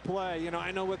after a big play. You know,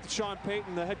 I know with Sean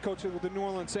Payton, the head coach of the New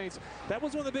Orleans Saints, that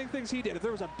was one of the big things he did. If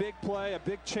there was a big play, a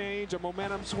big change, a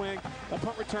momentum swing, a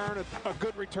punt return, a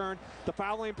good return, the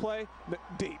foul lane play,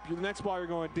 deep. The next ball, you're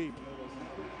going deep.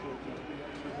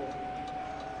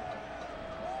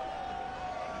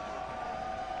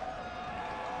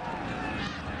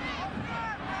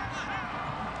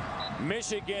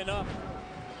 Michigan up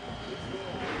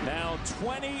now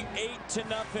 28-0.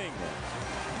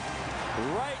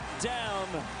 Right down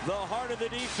the heart of the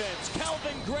defense.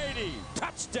 Calvin Grady,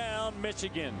 touchdown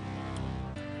Michigan.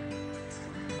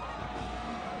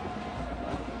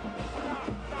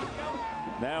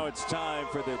 Now it's time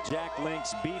for the Jack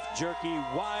Link's Beef Jerky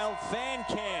Wild Fan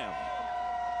Cam.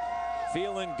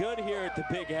 Feeling good here at the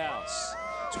Big House.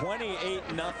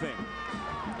 28-0.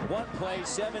 One play,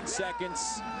 7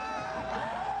 seconds.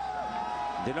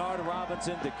 Denard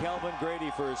Robinson to Calvin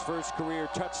Grady for his first career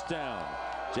touchdown.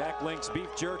 Jack Link's Beef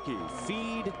Jerky.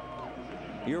 Feed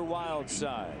your wild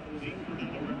side.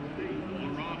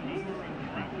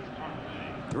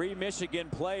 3 Michigan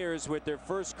players with their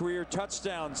first career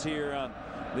touchdowns here on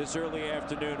this early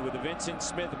afternoon with a Vincent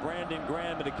Smith, Brandon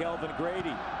Graham, and a Calvin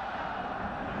Grady.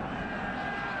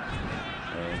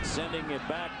 And sending it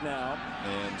back now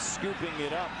and scooping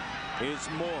it up is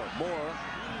Moore. Moore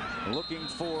looking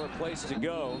for a place to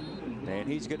go, and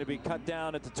he's going to be cut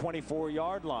down at the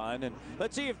 24-yard line. And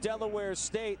let's see if Delaware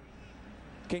State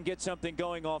can get something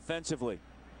going offensively.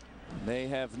 They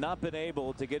have not been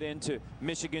able to get into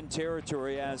Michigan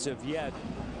territory as of yet.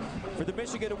 For the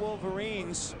Michigan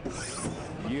Wolverines,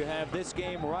 you have this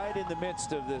game right in the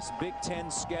midst of this Big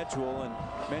Ten schedule, and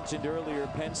mentioned earlier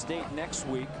Penn State next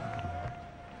week.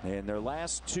 And their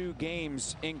last 2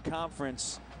 games in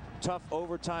conference, tough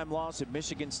overtime loss at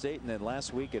Michigan State and then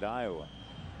last week at Iowa.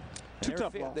 2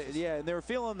 tough losses. Yeah, and they were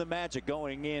feeling the magic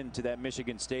going into that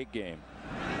Michigan State game.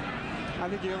 I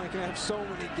think you only can have so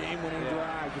many game-winning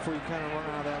drives before you kind of run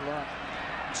out of that luck.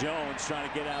 Jones trying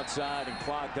to get outside and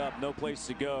clogged up, no place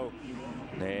to go,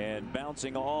 and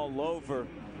bouncing all over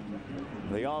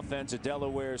the offense at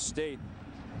Delaware State.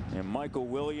 And Michael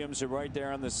Williams are right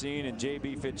there on the scene, and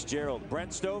J.B. Fitzgerald.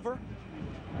 Brent Stover.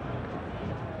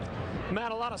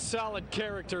 Matt, a lot of solid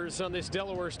characters on this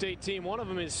Delaware State team. One of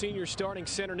them is senior starting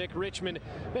center Nick Richmond,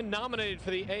 been nominated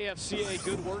for the AFCA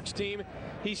Good Works team.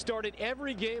 He started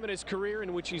every game in his career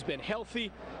in which he's been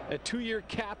healthy, a 2-year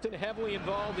captain, heavily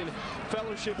involved in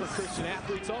fellowship with Christian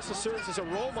athletes, also serves as a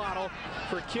role model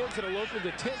for kids at a local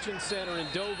detention center in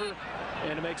Dover,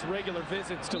 and makes regular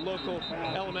visits to local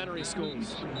elementary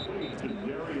schools.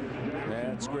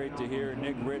 That's great to hear.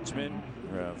 Nick Richmond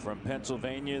from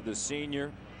Pennsylvania, the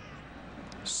senior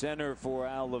center for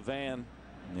Al Levan.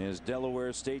 His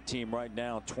Delaware State team right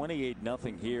now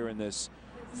 28-0 here in this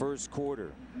first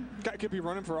quarter. Guy could be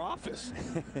running for office.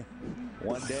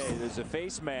 One day there's a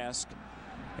face mask,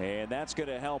 and that's going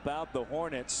to help out the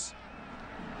Hornets.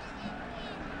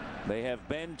 They have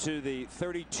been to the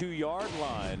 32-yard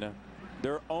line,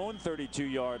 their own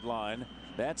 32-yard line.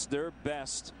 That's their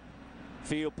best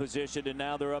field position, and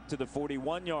now they're up to the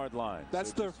 41-yard line.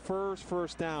 That's their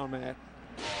first down, Matt.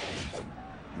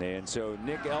 And so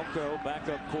Nick Elko,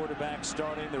 backup quarterback,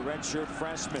 starting, the redshirt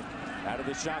freshman out of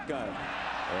the shotgun.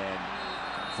 And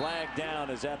flagged down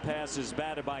as that pass is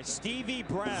batted by Stevie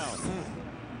Brown.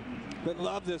 They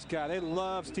love this guy. They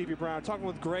love Stevie Brown. Talking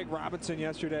with Greg Robinson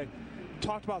yesterday,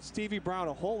 talked about Stevie Brown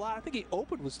a whole lot. I think he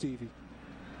opened with Stevie.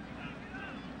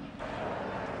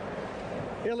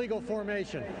 Illegal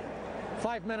formation.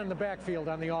 5 men in the backfield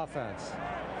on the offense.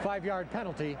 5-yard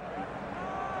penalty.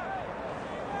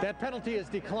 That penalty is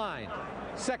declined.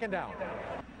 Second down.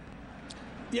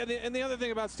 Yeah, and the other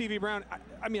thing about Stevie Brown,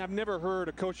 I mean, I've never heard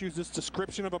a coach use this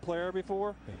description of a player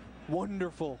before.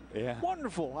 Wonderful. Yeah.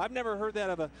 Wonderful. I've never heard that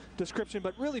of a description,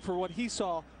 but really for what he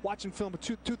saw watching film in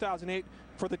 2008,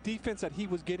 for the defense that he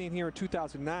was getting here in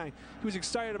 2009, he was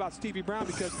excited about Stevie Brown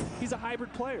because he's a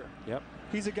hybrid player. Yep.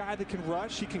 He's a guy that can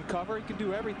rush, he can cover, he can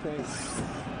do everything.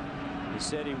 He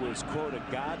said he was, quote, a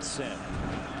godsend.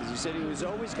 Because he said he was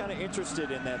always kind of interested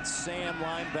in that Sam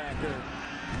linebacker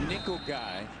nickel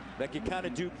guy that could kind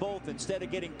of do both instead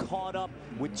of getting caught up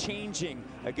with changing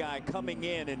a guy coming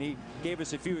in. And he gave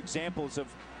us a few examples of,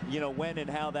 you know, when and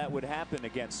how that would happen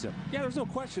against him. Yeah, there's no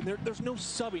question. There's no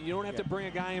subbing. You don't have to bring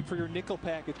a guy in for your nickel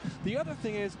package. The other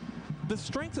thing is, the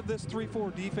strength of this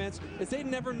 3-4 defense is they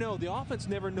never know. The offense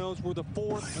never knows where the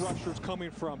fourth rusher's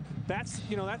coming from. That's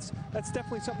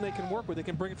definitely something they can work with. They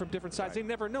can bring it from different sides. They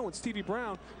never know. And Stevie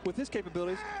Brown, with his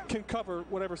capabilities, can cover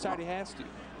whatever side he has to.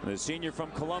 The senior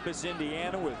from Columbus,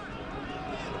 Indiana, with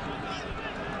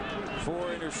 4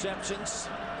 interceptions.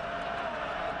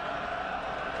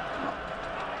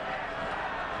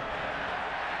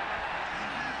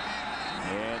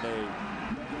 And a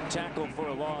tackle for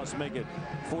a loss, make it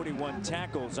 41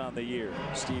 tackles on the year.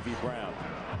 Stevie Brown.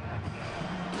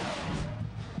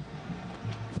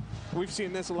 We've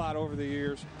seen this a lot over the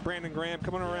years. Brandon Graham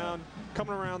coming around,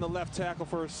 coming around the left tackle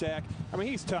for a sack. I mean,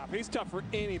 he's tough. He's tough for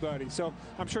anybody. So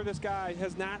I'm sure this guy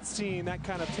has not seen that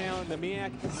kind of talent in the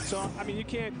MEAC. So, I mean, you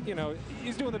can't, you know,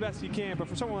 he's doing the best he can, but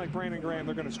for someone like Brandon Graham,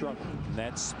 they're going to struggle. And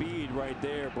that speed right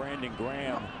there, Brandon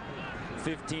Graham,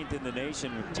 15th in the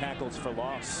nation with tackles for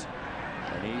loss.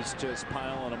 And he's just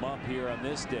piling them up here on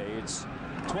this day. It's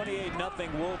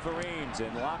 28-0 Wolverines,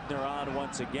 and Lochner on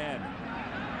once again.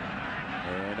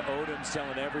 And Odom's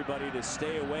telling everybody to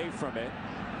stay away from it.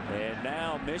 And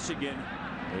now Michigan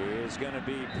is going to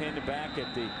be pinned back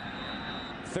at the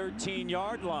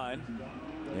 13-yard line.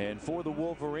 And for the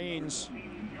Wolverines,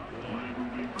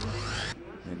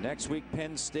 and next week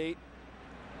Penn State,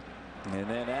 and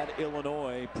then at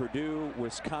Illinois, Purdue,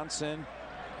 Wisconsin,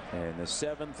 and the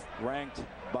 7th ranked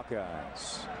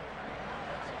Buckeyes.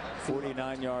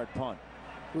 49-yard punt.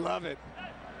 Love it.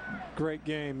 Great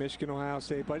game, Michigan, Ohio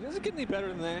State. But does it get any better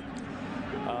than that?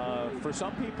 For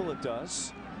some people it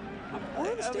does.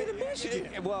 We're in the state of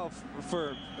Michigan. Well,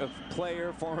 for a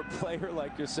player, former player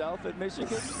like yourself at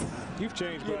Michigan, you've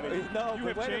changed, buddy. No, you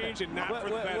have changed, and not for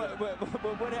the better.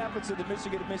 What happens to the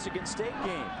Michigan State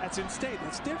game? That's in state.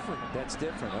 That's different. That's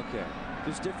different. Okay.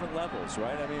 There's different levels,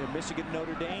 right? I mean, Michigan,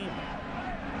 Notre Dame.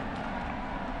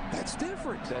 That's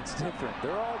different. That's different.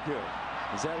 They're all good.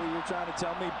 Is that what you're trying to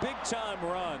tell me? Big time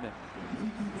run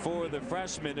for the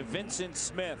freshman, Vincent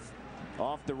Smith,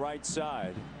 off the right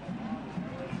side.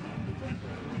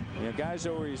 You know, guys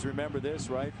always remember this,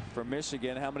 right? From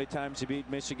Michigan, how many times you beat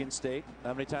Michigan State?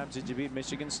 How many times did you beat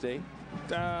Michigan State?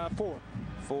 4.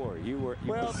 4. You were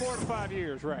well, 4 to 5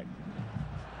 years, right?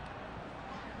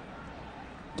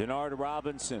 Denard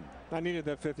Robinson. I needed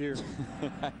that 5th year.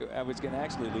 I was going to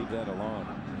actually leave that alone.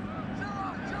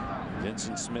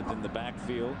 Vincent Smith in the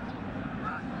backfield.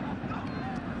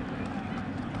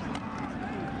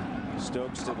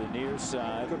 Stokes to the near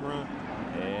side. Good run.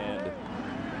 And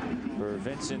for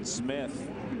Vincent Smith,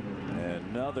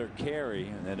 another carry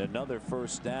and then another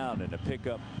first down and a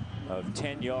pickup of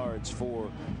 10 yards for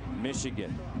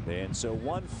Michigan. And so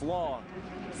one flaw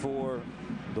for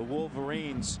the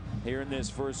Wolverines here in this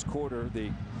first quarter,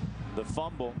 the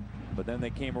fumble, but then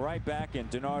they came right back, and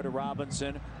Denard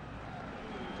Robinson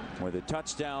with a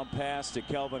touchdown pass to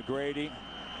Kelvin Grady.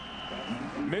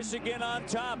 Michigan on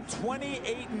top,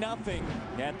 28-0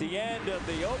 at the end of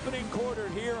the opening quarter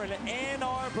here in Ann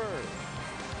Arbor.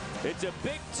 It's a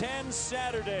Big Ten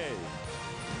Saturday.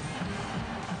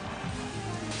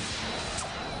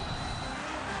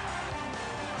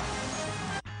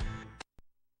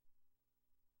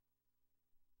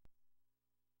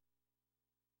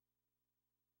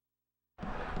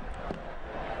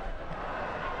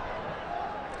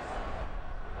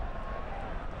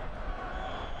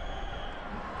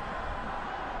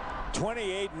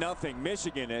 Nothing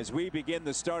Michigan as we begin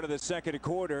the start of the second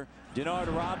quarter.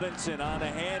 Denard Robinson on a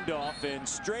handoff, and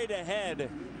straight ahead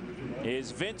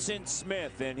is Vincent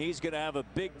Smith, and he's going to have a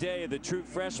big day, the true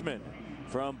freshman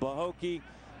from Pahokee,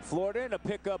 Florida, and a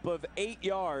pickup of 8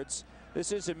 yards.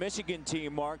 This is a Michigan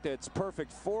team, Mark, that's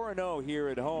perfect 4-0 here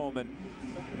at home. And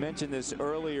I mentioned this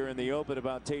earlier in the open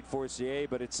about Tate Forcier,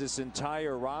 but it's this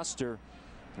entire roster.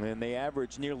 And they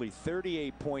average nearly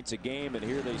 38 points a game, and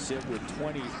here they sit with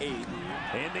 28.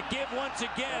 And the give once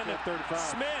again, 35.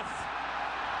 Smith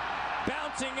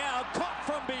bouncing out, caught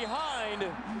from behind,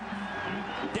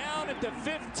 down at the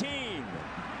 15.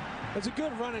 It's a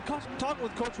good run. And talking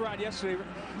with Coach Rod yesterday,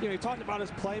 you know, he talked about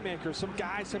his playmakers,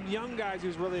 some young guys he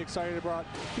was really excited about.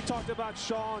 He talked about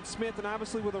Shaw and Smith, and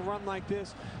obviously with a run like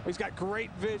this, he's got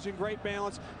great vision, great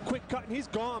balance, quick cut, and he's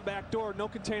gone back door, no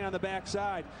contain on the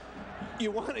backside.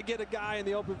 You want to get a guy in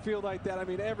the open field like that. I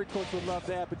mean, every coach would love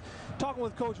that. But talking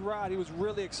with Coach Rod, he was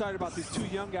really excited about these 2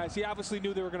 young guys. He obviously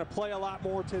knew they were going to play a lot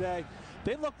more today.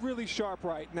 They look really sharp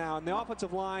right now. And the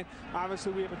offensive line,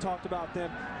 obviously we haven't talked about them.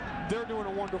 They're doing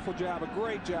a wonderful job, a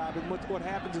great job. And what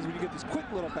happens is when you get these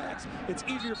quick little backs, it's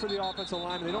easier for the offensive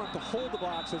line. They don't have to hold the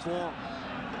box as long.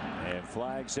 And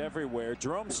flags everywhere.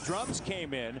 Jerome Strums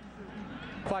came in.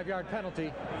 5-yard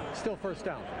penalty, still first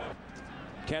down.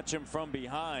 Catch him from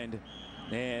behind.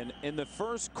 And in the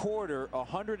first quarter,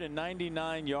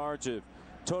 199 yards of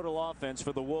total offense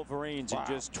for the Wolverines. Wow. And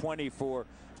just 20 for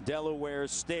Delaware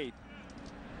State.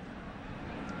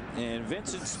 And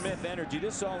Vincent Smith entered. You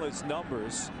just saw his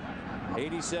numbers.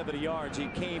 87 yards. He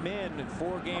came in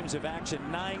 4 games of action,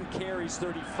 9 carries,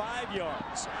 35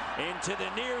 yards. Into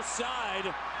the near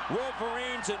side.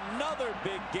 Wolverines, another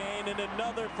big gain and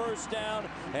another first down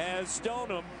as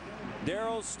Stoneham,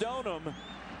 Daryl Stoneham,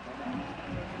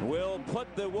 will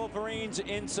put the Wolverines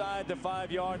inside the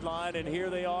 5-yard line. And here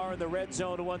they are in the red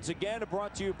zone once again,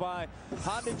 brought to you by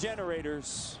Honda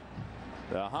Generators.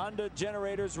 The Honda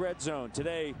Generators red zone.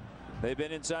 Today, they've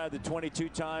been inside the 22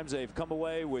 times. They've come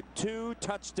away with 2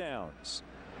 touchdowns.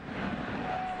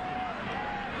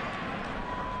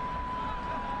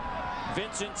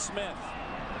 Vincent Smith.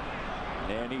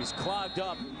 And he's clogged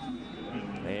up.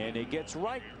 And he gets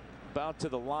right about to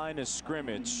the line of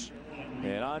scrimmage.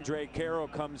 And Andre Carroll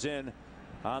comes in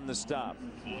on the stop.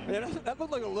 Yeah, that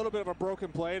looked like a little bit of a broken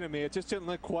play to me. It just didn't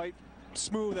look quite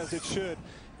smooth as it should.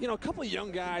 You know, a couple of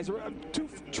young guys, 2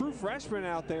 true freshmen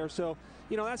out there, so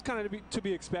you know that's kind of to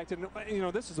be expected. And, you know,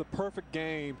 this is a perfect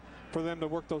game for them to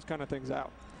work those kind of things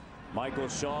out. Michael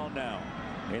Shaw now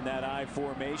in that I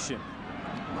formation.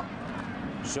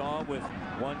 Shaw with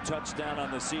 1 touchdown on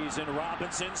the season.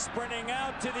 Robinson sprinting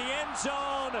out to the end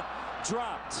zone,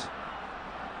 dropped.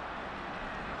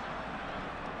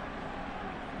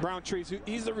 Brown-Trees,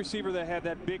 he's the receiver that had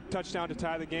that big touchdown to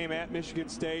tie the game at Michigan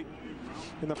State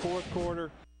in the 4th quarter.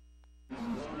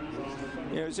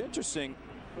 Yeah, it was interesting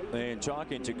in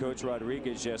talking to Coach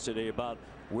Rodriguez yesterday about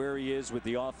where he is with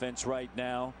the offense right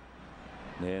now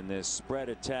in this spread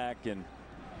attack, and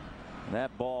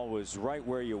that ball was right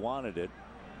where you wanted it.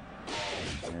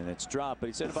 And it's dropped, but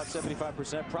he said about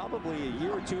 75%, probably a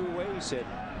year or 2 away, he said,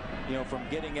 you know, from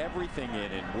getting everything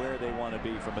in and where they want to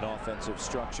be from an offensive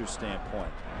structure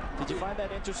standpoint. Did you find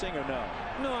that interesting or no?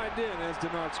 No, I did, as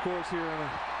Denard scores here on a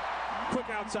quick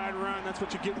outside run. That's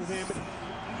what you get with him. But,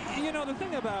 you know, the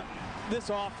thing about this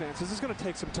offense is it's going to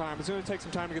take some time. It's going to take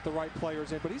some time to get the right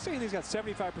players in. But he's saying he's got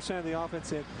 75% of the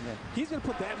offense in. Yeah. He's going to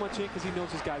put that much in because he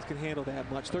knows his guys can handle that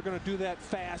much. They're going to do that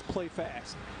fast, play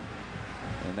fast.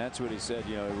 And that's what he said,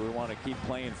 you know, we want to keep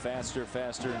playing faster,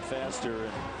 faster, and faster.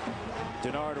 And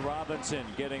Denard Robinson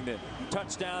getting the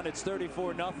touchdown. It's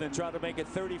 34-0. Try to make it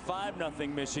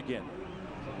 35-0 Michigan.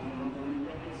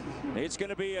 It's going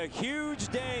to be a huge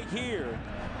day here,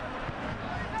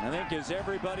 I think, as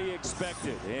everybody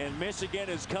expected. And Michigan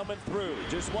is coming through.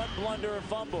 Just 1 blunder or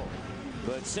fumble.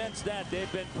 But since that,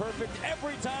 they've been perfect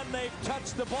every time they've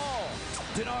touched the ball.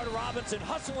 Denard Robinson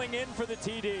hustling in for the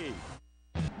TD.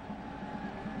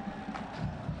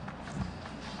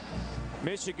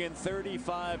 Michigan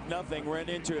 35-0. Ran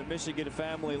into a Michigan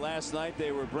family last night.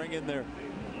 They were bringing their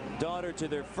daughter to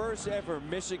their first ever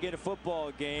Michigan football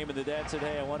game, and the dad said,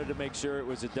 hey, I wanted to make sure it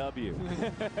was a W.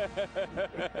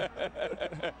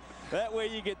 That way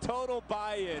you get total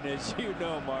buy-in, as you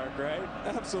know, Mark, right?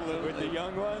 Absolutely. With the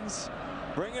young ones,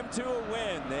 bring them to a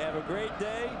win. They have a great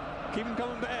day. Keep them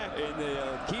coming back. And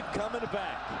they'll keep coming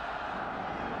back.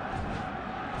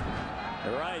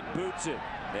 All right, boots it.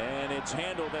 And it's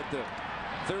handled at the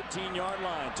 13-yard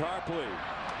line. Tarpley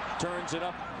turns it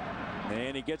up,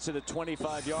 and he gets to the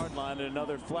 25-yard line, and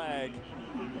another flag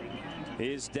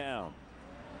is down.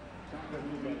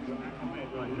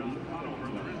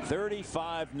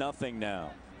 35-0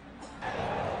 now.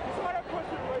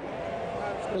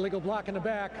 Illegal block in the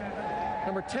back.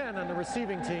 Number 10 on the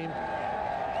receiving team.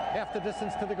 Half the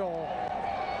distance to the goal.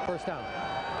 First down.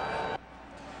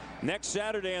 Next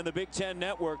Saturday on the Big Ten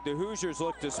Network, the Hoosiers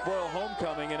look to spoil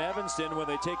homecoming in Evanston when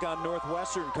they take on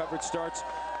Northwestern. Coverage starts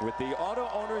with the Auto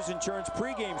Owners Insurance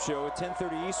pregame show at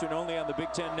 10:30 Eastern, only on the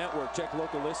Big Ten Network. Check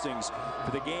local listings for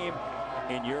the game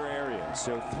in your area.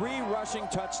 So 3 rushing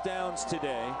touchdowns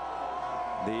today.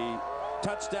 The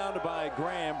touchdown by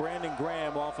Brandon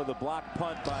Graham off of the block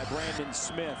punt by Brandon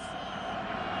Smith.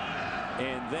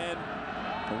 And then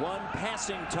 1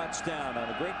 passing touchdown on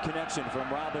a great connection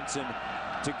from Robinson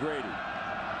to Grady.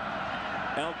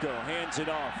 Elko hands it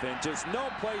off, and just no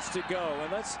place to go.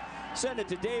 And let's send it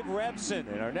to Dave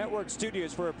Rebson in our network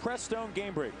studios for a Prestone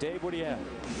game break. Dave, what do you have?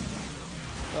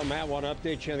 Well, Matt, want to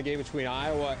update you on the game between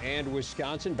Iowa and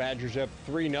Wisconsin. Badgers up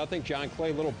 3-0. John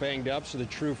Clay a little banged up, so the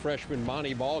true freshman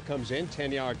Monty Ball comes in.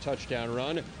 10-yard touchdown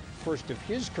run. First of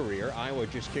his career. Iowa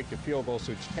just kicked a field goal,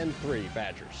 so it's 10-3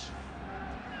 Badgers.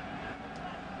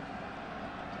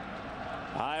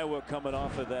 Iowa coming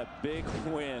off of that big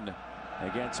win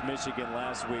against Michigan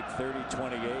last week,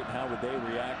 30-28. How would they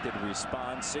react and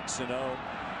respond? 6-0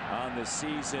 on the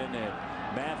season. And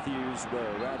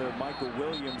Michael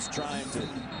Williams trying to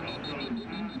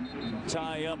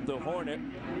tie up the Hornet.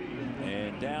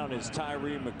 And down is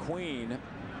Tyree McQueen.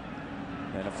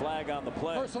 And a flag on the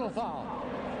play. Personal foul.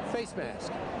 Face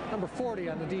mask. Number 40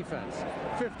 on the defense.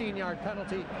 15-yard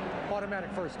penalty. Automatic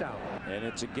first down. And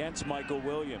it's against Michael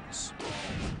Williams.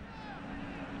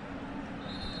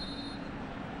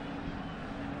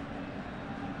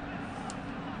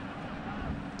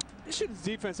 Michigan's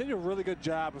defense, they did a really good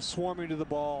job of swarming to the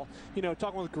ball. You know,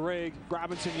 talking with Greg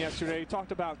Robinson yesterday, he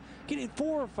talked about getting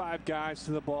 4 or 5 guys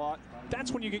to the ball.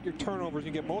 That's when you get your turnovers.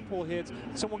 You get multiple hits.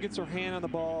 Someone gets their hand on the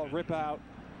ball, rip out.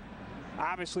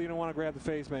 obviously you don't want to grab the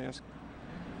face mask.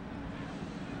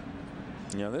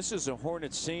 You know, this is a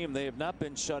Hornets team. They have not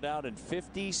been shut out in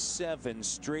 57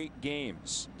 straight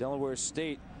games. Delaware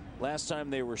State, last time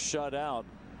they were shut out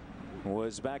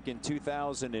was back in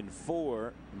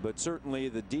 2004, but certainly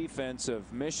the defense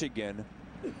of Michigan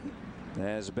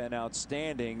has been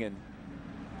outstanding, and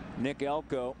Nick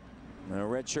Elko, a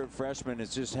redshirt freshman,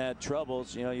 has just had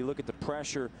troubles. You know, you look at the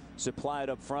pressure supplied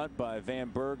up front by Van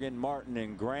Bergen, Martin,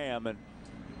 and Graham, and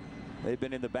they've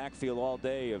been in the backfield all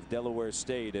day of Delaware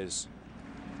State as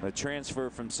a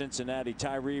transfer from Cincinnati,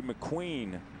 Tyree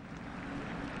McQueen,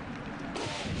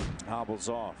 hobbles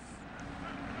off.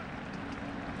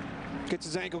 Gets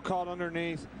his ankle caught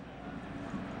underneath.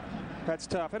 That's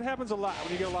tough. It happens a lot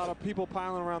when you get a lot of people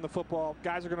piling around the football.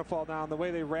 Guys are going to fall down. The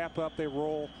way they wrap up, they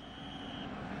roll.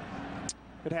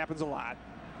 It happens a lot.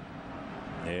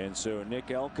 And so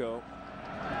Nick Elko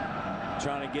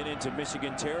trying to get into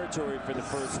Michigan territory for the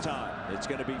first time. It's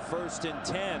going to be 1st and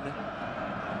 10.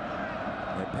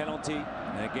 A penalty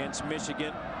against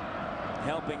Michigan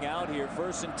helping out here.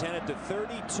 1st and 10 at the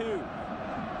 32.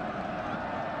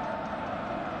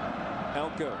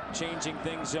 Elko changing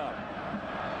things up.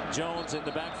 Jones in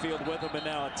the backfield with him, and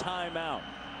now a timeout.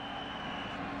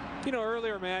 You know,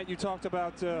 earlier, Matt, you talked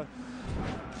about the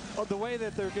way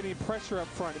that they're getting pressure up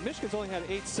front. And Michigan's only had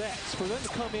 8 sacks. For them to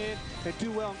come in and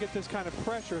do well and get this kind of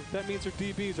pressure, that means their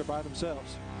DBs are by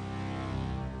themselves.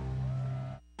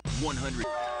 100.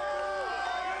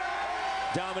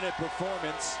 Dominant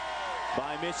performance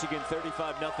by Michigan,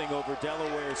 35-0 over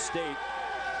Delaware State.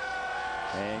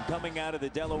 And coming out of the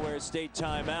Delaware State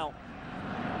timeout,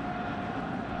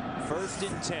 1st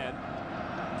and 10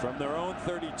 from their own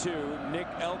 32. Nick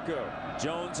Elko.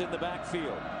 Jones in the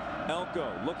backfield.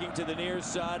 Elko looking to the near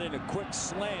side and a quick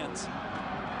slant.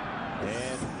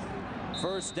 And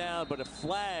first down, but a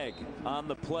flag on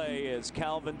the play as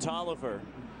Calvin Tolliver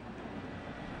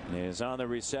is on the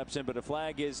reception, but a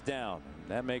flag is down.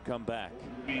 That may come back.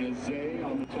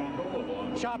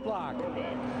 Shot block.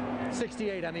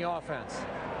 68 on the offense.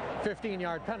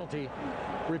 15-yard penalty.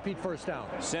 Repeat first down.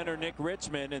 Center Nick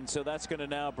Richmond, and so that's going to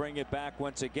now bring it back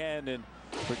once again. And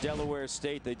for Delaware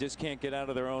State, they just can't get out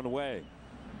of their own way.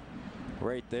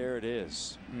 Right there it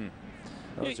is.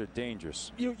 Those are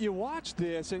dangerous. You watch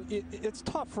this, and it's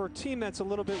tough for a team that's a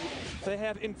little bit, they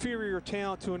have inferior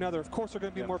talent to another. Of course, there are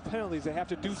going to be more penalties. They have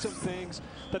to do some things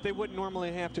that they wouldn't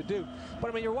normally have to do.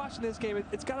 But, I mean, you're watching this game,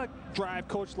 it's got to drive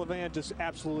Coach Levan just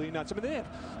absolutely nuts. I mean,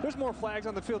 there's more flags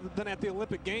on the field than at the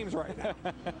Olympic Games right now.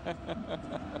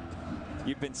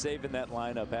 You've been saving that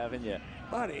lineup, haven't you?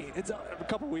 Buddy, it's a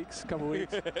couple weeks.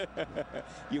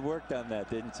 You worked on that,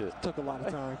 didn't you? Took a lot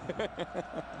of time.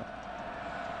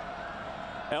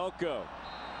 Elko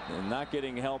and not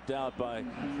getting helped out by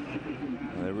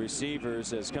the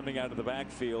receivers as coming out of the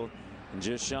backfield, and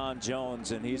just Sean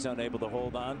Jones, and he's unable to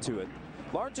hold on to it.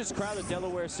 Largest crowd that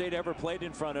Delaware State ever played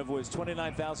in front of was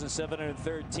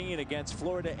 29,713 against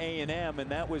Florida A&M, and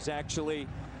that was actually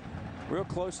real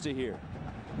close to here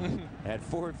at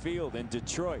Ford Field in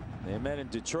Detroit. They met in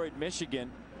Detroit,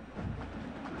 Michigan.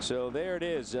 So there it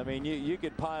is. I mean, you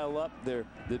could pile up the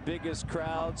biggest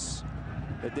crowds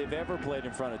that they've ever played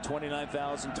in front of.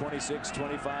 29,000, 26,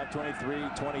 25, 23,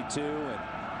 22, and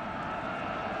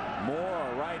more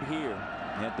are right here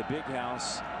at the Big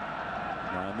House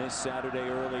on this Saturday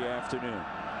early afternoon.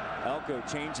 Elko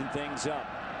changing things up,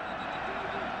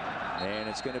 and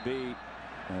it's going to be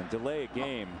a delay a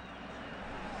game.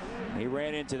 He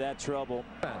ran into that trouble.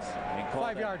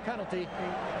 5-yard penalty.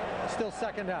 Still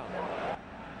 2nd down.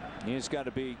 You just got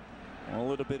to be a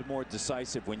little bit more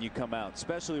decisive when you come out,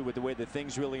 especially with the way that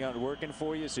things really aren't working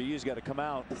for you. So you just got to come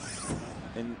out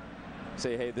and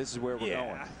say, hey, this is where we're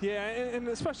going. Yeah, and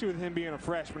especially with him being a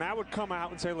freshman, I would come out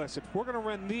and say, listen, we're going to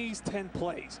run these 10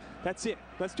 plays. That's it.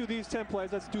 Let's do these 10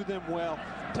 plays. Let's do them well.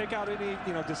 Take out any,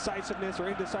 decisiveness or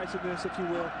indecisiveness, if you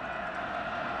will.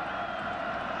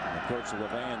 And Coach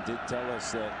Levan did tell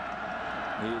us that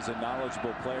he's a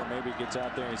knowledgeable player. Maybe he gets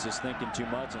out there and he's just thinking too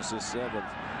much, and instead of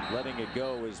letting it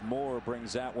go as Moore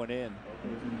brings that one in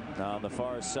on the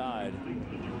far side.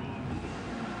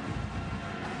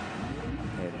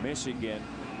 And Michigan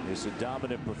is a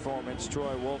dominant performance.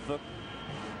 Troy Wolfuk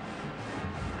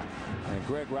and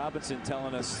Greg Robinson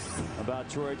telling us about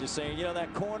Troy, just saying,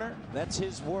 that corner, that's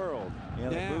his world.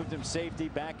 They moved him safety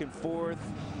back and forth,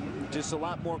 just a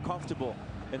lot more comfortable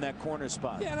in that corner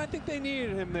spot. Yeah, and I think they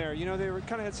needed him there. They were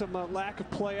kind of had some lack of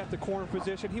play at the corner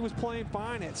position. He was playing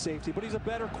fine at safety, but he's a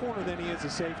better corner than he is a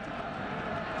safety.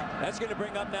 That's going to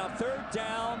bring up now 3rd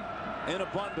down in a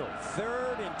bundle.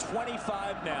 3rd and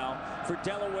 25 now for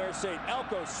Delaware State.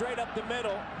 Elko straight up the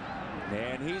middle,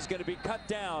 And he's going to be cut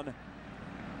down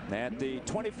at the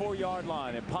 24-yard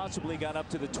line and possibly got up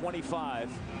to the 25.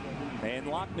 And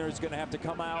Lochner is going to have to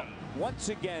come out once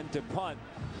again to punt.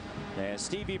 And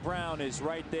Stevie Brown is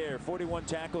right there. 41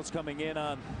 tackles coming in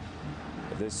on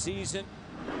the season.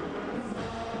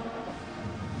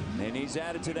 And he's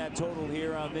added to that total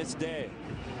here on this day.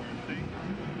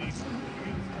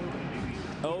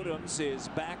 Odoms is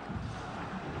back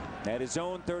at his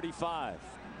own 35.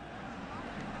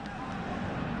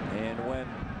 And when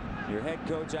your head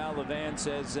coach Al Levan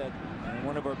says that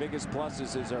one of our biggest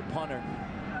pluses is our punter,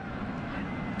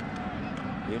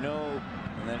 you know,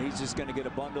 and then he's just going to get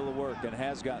a bundle of work, and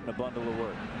has gotten a bundle of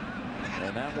work.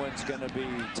 And that one's going to be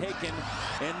taken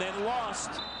and then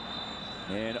lost.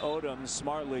 And Odom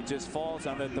smartly just falls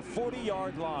on at the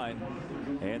 40-yard line,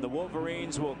 and the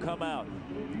Wolverines will come out.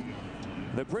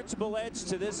 The principal edge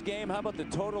to this game, how about the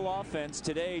total offense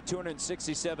today?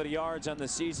 267 yards on the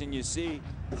season. You see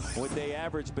what they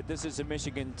average, but this is a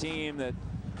Michigan team that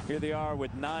here they are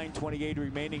with 9:28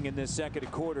 remaining in this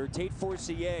second quarter. Tate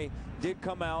Forcier did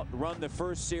come out, run the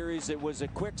first series. It was a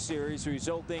quick series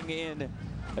resulting in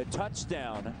a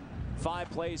touchdown.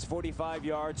 5 plays, 45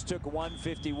 yards, took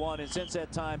 151, and since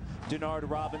that time, Denard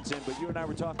Robinson. But you and I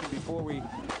were talking before we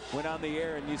went on the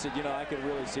air, and you said, you know, I can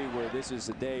really see where this is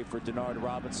the day for Denard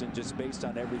Robinson, just based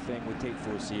on everything with Tate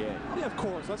Forcier. Yeah, of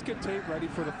course. Let's get Tate ready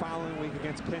for the following week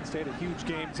against Penn State. A huge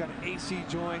game. He's got an AC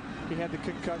joint. He had the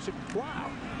concussion. Wow.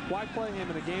 Why play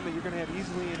him in a game that you're going to have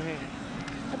easily in hand?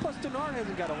 And plus, Denard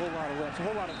hasn't got a whole lot of reps, a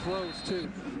whole lot of throws,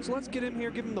 too. So let's get him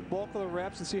here, give him the bulk of the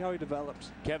reps, and see how he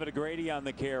develops. Kevin Grady on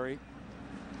the carry.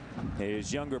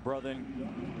 His younger brother,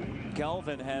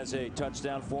 Kelvin, has a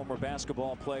touchdown, former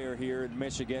basketball player here in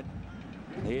Michigan.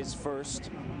 His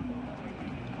first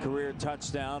career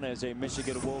touchdown as a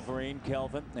Michigan Wolverine,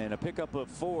 Kelvin, and a pickup of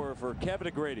 4 for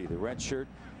Kevin Grady, the redshirt,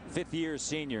 5th-year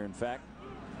senior, in fact.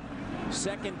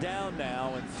 Second down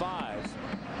now and 5.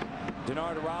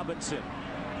 Denard Robinson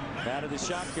out of the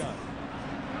shotgun.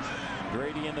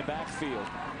 Grady in the backfield.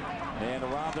 And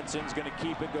Robinson's going to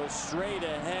keep it, go straight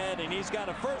ahead, and he's got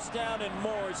a first down and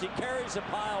more as he carries a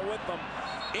pile with them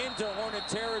into Hornet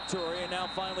territory, and now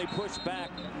finally pushed back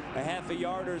a half a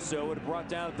yard or so. It brought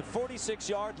down at the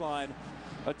 46-yard line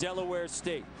of Delaware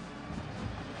State.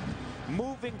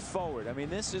 Moving forward, I mean,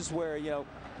 this is where, you know,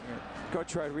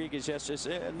 Coach Rodriguez yesterday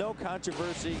said, no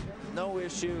controversy, no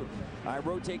issue. I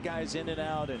rotate guys in and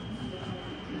out, and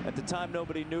at the time,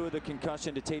 nobody knew of the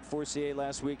concussion to Tate Forcier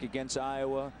last week against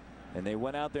Iowa. And they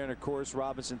went out there, and of course,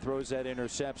 Robinson throws that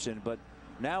interception. But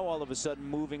now, all of a sudden,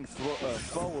 moving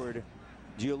forward,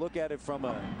 do you look at it from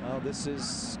a, oh, this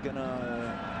is going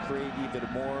to create even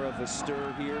more of a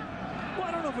stir here? Well,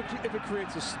 I don't know if it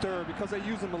creates a stir, because they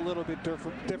use him a little bit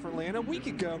differently. And a week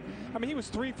ago, I mean, he was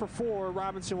 3 for 4.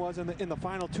 Robinson was in the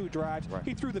final 2 drives. Right.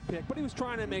 He threw the pick, but he was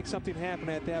trying to make something happen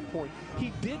at that point.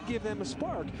 He did give them a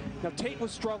spark. Now, Tate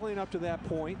was struggling up to that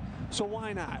point, so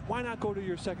why not? Why not go to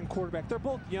your second quarterback? They're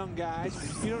both young guys.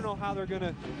 You don't know how they're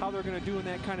gonna do in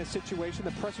that kind of situation,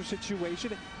 the pressure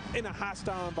situation, in a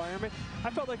hostile environment. I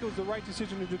felt like it was the right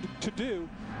decision to do,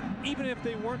 even if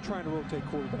they weren't trying to rotate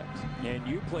quarterbacks. And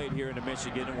you played here in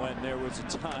Michigan when there was a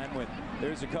time when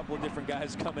there's a couple of different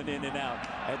guys coming in and out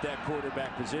at that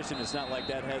quarterback position. It's not like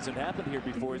that hasn't happened here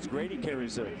before as Grady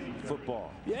carries a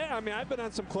football. Yeah, I mean, I've been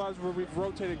on some clubs where we've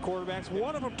rotated quarterbacks.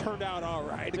 One of them turned out all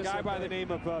right. A guy by the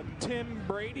name of Tim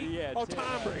Brady. Yeah, oh,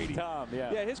 Tom Brady. Tom,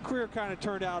 yeah. Yeah, his career kind of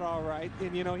turned out all right.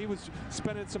 And, you know, he was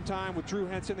spending some time with Drew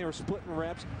Henson. They were splitting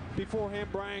reps. Before him,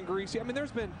 Brian Greasy. I mean,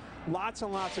 there's been lots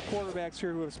and lots of quarterbacks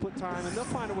here who have split time, and they'll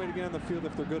find a way to get on the field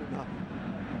if they're good enough.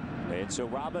 And so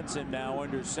Robinson now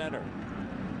under center.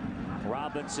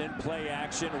 Robinson, play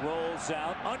action, rolls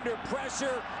out, under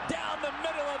pressure, down the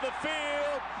middle of the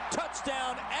field.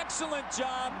 Touchdown, excellent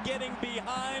job getting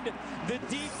behind the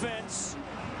defense.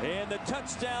 And the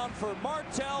touchdown for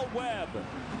Martell Webb.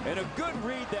 And a good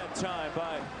read that time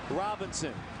by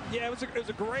Robinson. Yeah, it was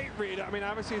a great read. I mean,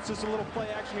 obviously, it's just a little play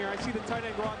action here. I see the tight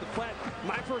end go out the flat.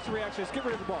 My first reaction is get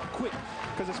rid of the ball quick,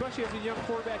 because especially as a young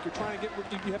quarterback, you're trying to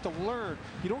you have to learn.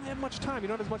 You don't have much time. You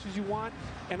don't have as much as you want.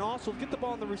 And also, get the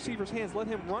ball in the receiver's hands. Let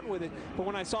him run with it. But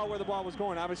when I saw where the ball was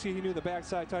going, obviously, he knew the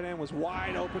backside tight end was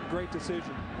wide open. Great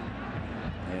decision.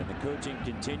 And the coaching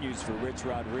continues for Rich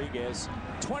Rodriguez.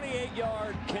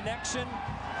 28-yard connection.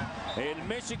 And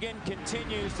Michigan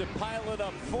continues to pile it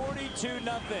up 42-0.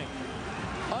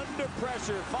 Under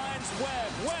pressure, finds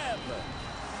Webb. Webb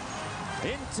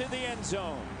into the end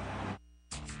zone.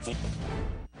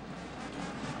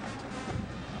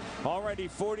 Already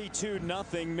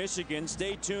 42-0 Michigan.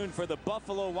 Stay tuned for the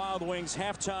Buffalo Wild Wings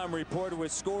halftime report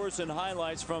with scores and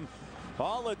highlights from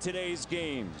All of today's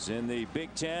games in the Big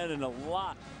Ten, and a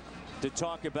lot to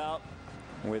talk about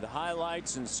with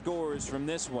highlights and scores from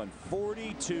this one.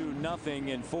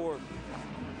 42-0, and for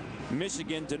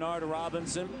Michigan, Denard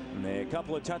Robinson, a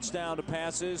couple of touchdown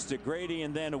passes to Grady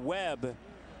and then Webb.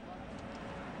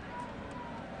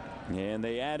 And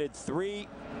they added 3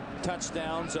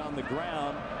 touchdowns on the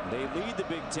ground. They lead the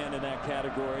Big Ten in that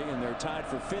category, and they're tied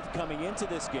for 5th coming into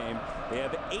this game. They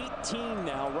have 18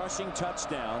 now rushing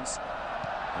touchdowns.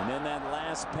 And then that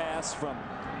last pass from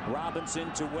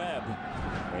Robinson to Webb.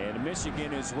 And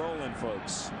Michigan is rolling,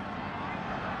 folks.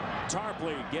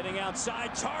 Tarpley getting outside.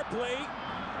 Tarpley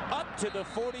up to the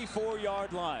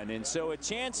 44-yard line. And so a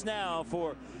chance now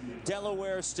for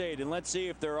Delaware State. And let's see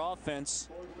if their offense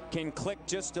can click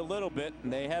just a little bit.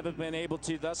 And they haven't been able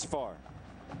to thus far.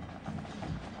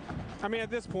 I mean,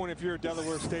 at this point, if you're a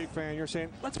Delaware State fan, you're saying,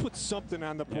 let's put something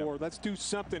on the board. Let's do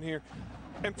something here.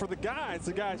 And for the guys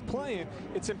playing,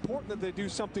 it's important that they do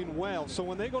something well. So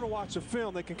when they go to watch the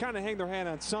film, they can kind of hang their hat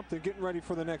on something, getting ready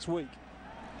for the next week.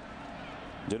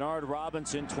 Denard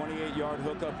Robinson, 28-yard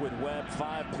hookup with Webb,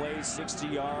 5 plays, 60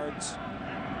 yards,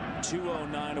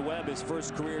 209 to Webb, his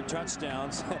first career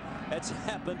touchdowns. That's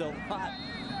happened a lot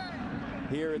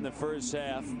here in the first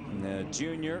half.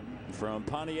 Junior from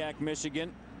Pontiac,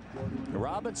 Michigan.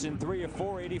 Robinson 3 of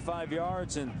 4, 85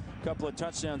 yards and a couple of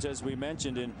touchdowns, as we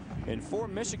mentioned, and 4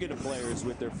 Michigan players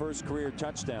with their first career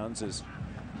touchdowns, as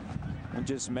I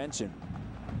just mentioned.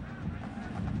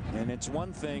 And it's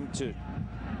one thing to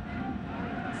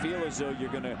feel as though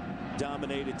you're going to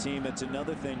dominate a team. It's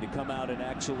another thing to come out and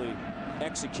actually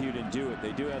execute and do it.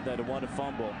 They do have that one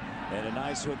fumble and a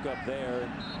nice hookup there,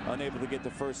 and unable to get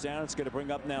the first down. It's going to bring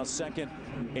up now 2nd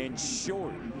and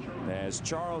short as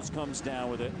Charles comes down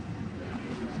with it,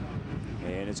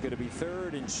 and it's going to be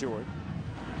 3rd and short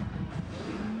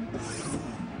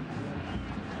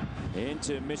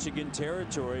into Michigan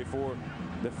territory for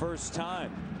the first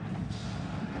time.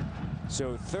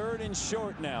 So 3rd and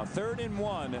short now, 3rd and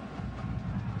 1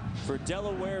 for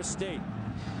Delaware State.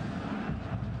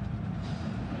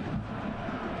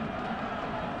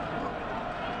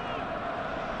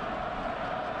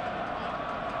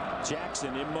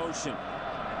 Jackson in motion.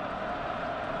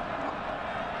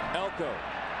 Elko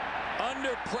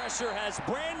under pressure, has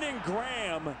Brandon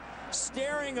Graham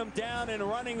staring him down and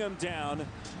running him down,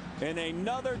 and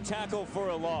another tackle for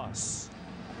a loss.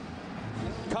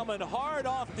 Coming hard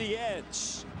off the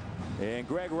edge, and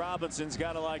Greg Robinson's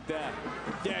got to like that.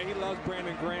 Yeah, he loves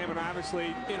Brandon Graham, and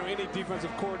obviously, you know, any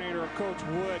defensive coordinator or coach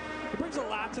would. He brings a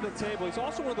lot to the table. He's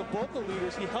also one of the vocal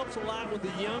leaders. He helps a lot with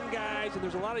the young guys, and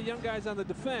there's a lot of young guys on the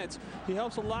defense. He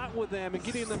helps a lot with them and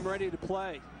getting them ready to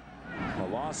play. A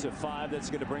loss of 5. That's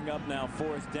going to bring up now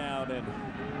 4th down, and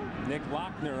Nick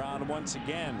Lochner on once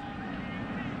again,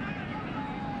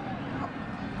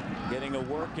 getting a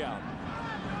workout.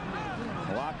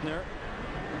 Lochner,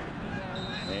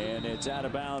 and it's out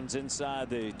of bounds inside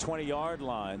the 20-yard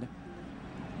line,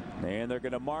 and they're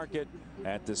going to mark it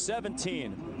at the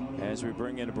 17 as we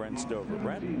bring in Brent Stover.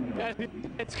 Brent?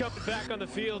 It's coming back on the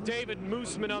field. David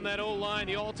Mooseman on that O-line,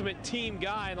 the ultimate team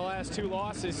guy in the last 2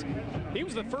 losses. He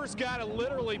was the first guy to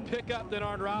literally pick up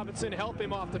Denard Robinson, help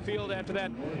him off the field after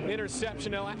that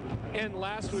interception in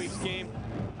last week's game.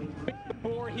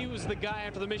 He was the guy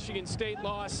after the Michigan State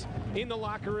loss in the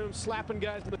locker room, slapping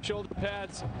guys on the shoulder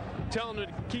pads, telling them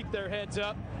to keep their heads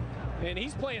up. And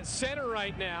he's playing center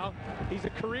right now. He's a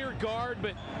career guard,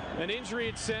 but an injury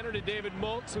at center to David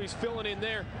Moulton, so he's filling in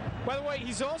there. By the way,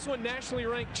 he's also a nationally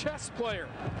ranked chess player,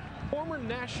 former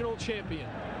national champion.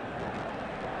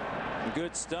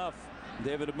 Good stuff.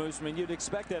 David Mooseman, you'd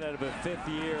expect that out of a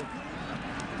 5th-year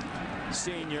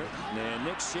senior. And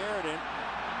Nick Sheridan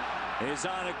is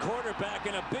on a quarterback,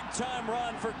 and a big-time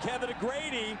run for Kevin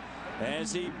Grady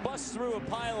as he busts through a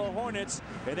pile of Hornets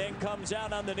and then comes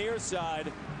out on the near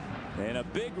side. And a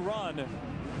big run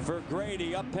for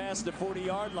Grady up past the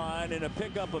 40-yard line, and a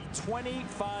pickup of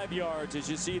 25 yards as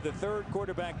you see the 3rd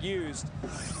quarterback used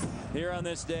here on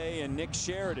this day, and Nick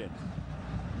Sheridan.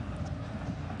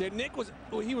 Yeah, Nick was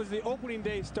the opening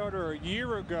day starter a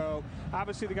year ago.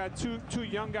 Obviously, they got two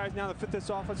young guys now that fit this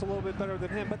offense a little bit better than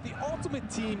him, but the ultimate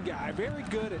team guy, very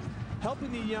good at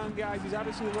helping the young guys. He's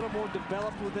obviously a little more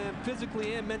developed with them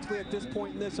physically and mentally at this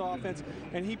point in this offense,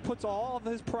 and he puts all of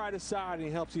his pride aside and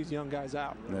he helps these young guys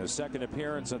out. The 2nd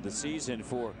appearance of the season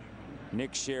for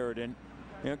Nick Sheridan.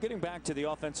 You know, getting back to the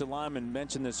offensive lineman,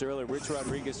 mentioned this earlier, Rich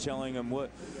Rodriguez telling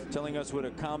us what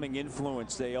a calming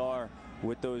influence they are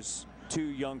with those 2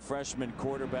 young freshman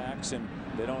quarterbacks, and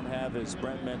they don't have, as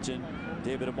Brent mentioned,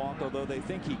 David Amalk, although they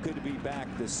think he could be back,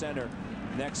 the center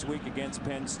next week against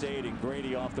Penn State, and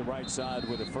Grady off the right side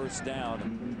with a first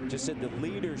down. Just said the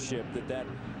leadership that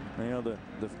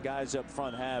the guys up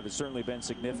front have has certainly been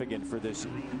significant for this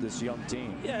young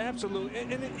team. Yeah, absolutely.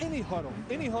 And in any huddle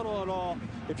at all,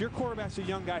 if your quarterback's a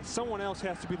young guy, someone else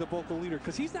has to be the vocal leader,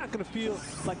 because he's not going to feel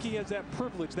like he has that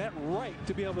privilege, that right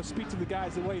to be able to speak to the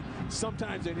guys the way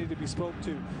sometimes they need to be spoke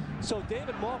to. So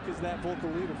David Malk is that vocal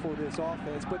leader for this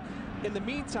offense. But in the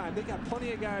meantime, they got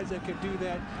plenty of guys that can do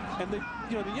that. And the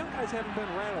young guys haven't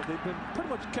been rattled. They've been pretty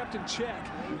much kept in check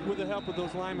with the help of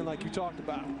those linemen like you talked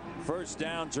about. First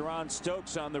down, Jerron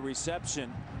Stokes on the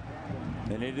reception.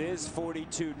 And it is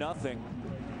 42-0.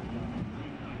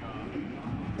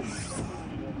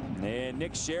 And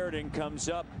Nick Sheridan comes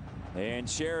up. And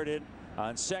Sheridan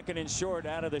on 2nd and short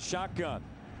out of the shotgun.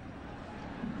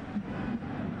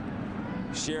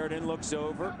 Sheridan looks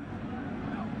over.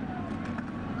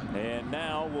 And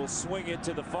now we'll swing it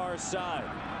to the far side.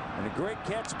 And a great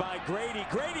catch by Grady.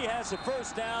 Grady has a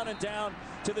first down and down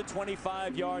to the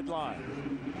 25-yard line.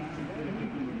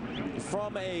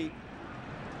 From a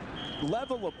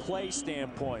level of play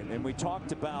standpoint, and we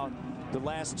talked about the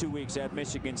last 2 weeks at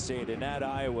Michigan State and at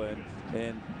Iowa,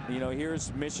 and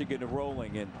here's Michigan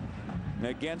rolling and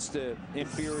against an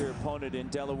inferior opponent in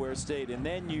Delaware State, and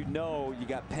then you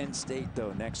got Penn State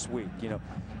though next week.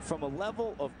 From a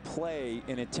level of play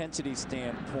and intensity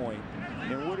standpoint,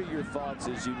 and what are your thoughts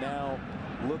as you now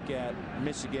look at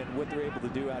Michigan, what they're able to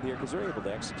do out here, because they're able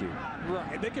to execute?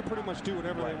 Right, they can pretty much do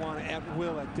whatever they want at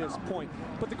will at this point.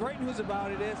 But the great news about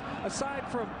it is, aside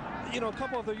from a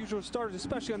couple of their usual starters,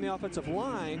 especially on the offensive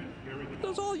line,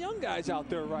 there's all young guys out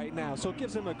there right now. So it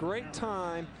gives them a great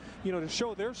time, to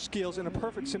show their skills in a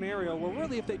perfect scenario where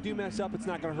really if they do mess up, it's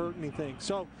not going to hurt anything.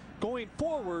 So going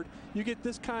forward, you get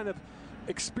this kind of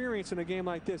experience in a game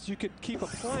like this. You could keep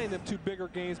applying them to bigger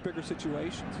games, bigger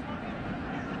situations.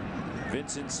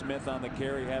 Vincent Smith on the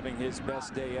carry, having his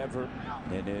best day ever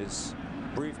in his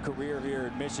brief career here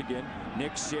in Michigan.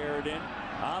 Nick Sheridan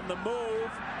on the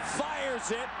move, fires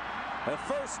it. A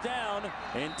first down,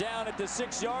 and down at the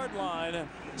 6-yard line,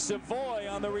 Savoy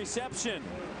on the reception.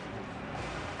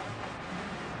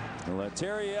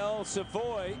 Lateriel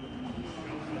Savoy.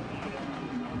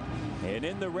 And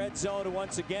in the red zone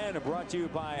once again, brought to you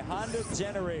by Honda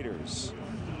Generators.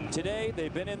 Today,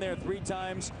 they've been in there 3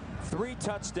 times, 3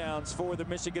 touchdowns for the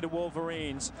Michigan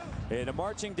Wolverines. And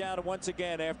marching down once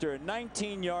again after a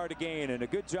 19-yard gain, and a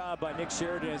good job by Nick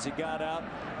Sheridan as he got out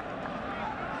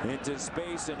into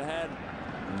space and had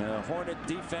Hornet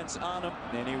defense on him,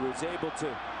 and he was able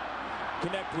to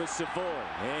connect with Savoy.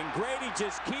 And Grady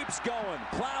just keeps going,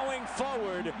 plowing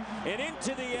forward and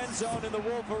into the end zone, and the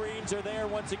Wolverines are there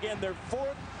once again, their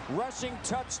 4th rushing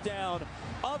touchdown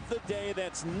of the day.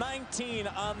 That's 19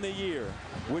 on the year,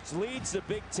 which leads the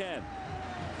Big Ten.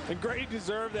 And Grady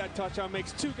deserved that touchdown.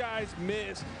 Makes 2 guys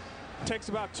miss. Takes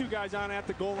about 2 guys on at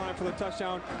the goal line for the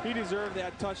touchdown. He deserved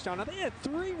that touchdown. Now, they had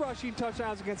 3 rushing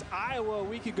touchdowns against Iowa a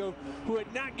week ago, who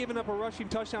had not given up a rushing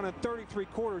touchdown in 33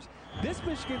 quarters. This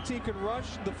Michigan team can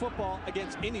rush the football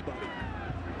against anybody.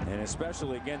 And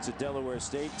especially against a Delaware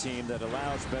State team that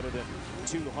allows better than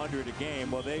 200 a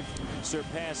game. Well, they've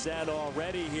surpassed that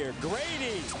already here.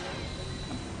 Grady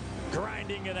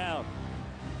grinding it out.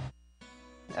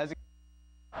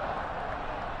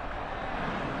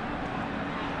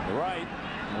 Right,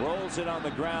 rolls it on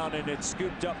the ground, and it's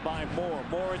scooped up by Moore.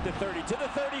 Moore at the 30, to the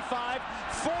 35,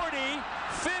 40,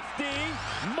 50,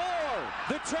 Moore.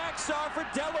 The track star for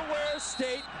Delaware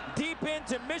State, deep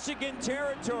into Michigan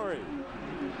territory.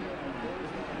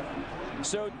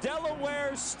 So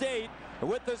Delaware State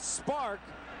with the spark,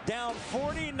 down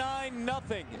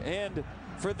 49-0. And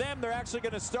for them, they're actually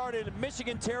going to start in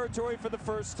Michigan territory for the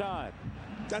first time.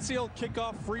 That's the old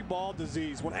kickoff free ball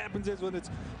disease. What happens is when it's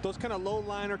those kind of low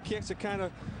liner kicks that kind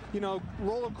of,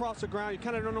 roll across the ground, you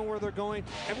kind of don't know where they're going.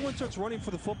 Everyone starts running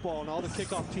for the football, and all the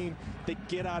kickoff team, they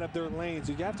get out of their lanes.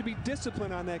 You have to be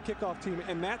disciplined on that kickoff team,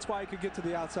 and that's why you could get to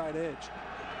the outside edge.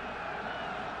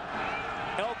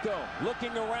 Elko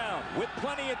looking around with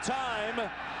plenty of time,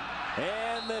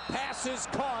 and the pass is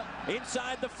caught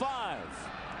inside the 5.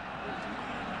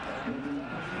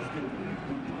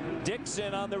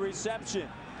 Dixon on the reception.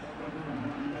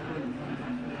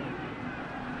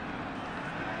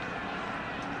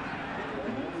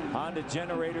 Honda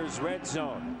Generators red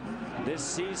zone. This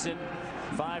season,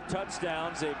 5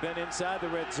 touchdowns. They've been inside the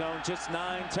red zone just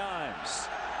 9 times.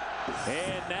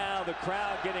 And now the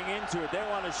crowd getting into it. They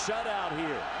want a shutout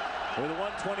here with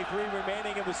 1:23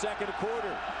 remaining in the second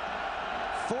quarter.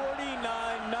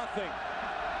 49-0.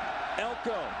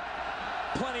 Elko,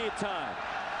 plenty of time.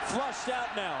 Flushed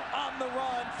out now, on the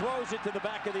run, throws it to the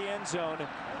back of the end zone.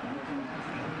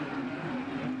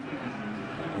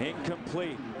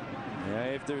 Incomplete. Yeah,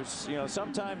 if there's,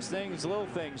 sometimes things, little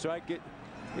things, right?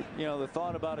 The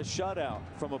thought about a shutout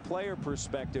from a player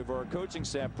perspective or a coaching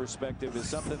staff perspective is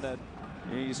something that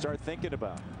you start thinking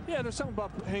about. Yeah, there's something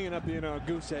about hanging up, a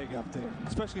goose egg up there,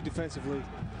 especially defensively.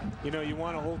 You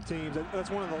want to hold teams.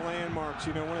 That's one of the landmarks,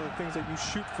 one of the things that you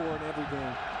shoot for in every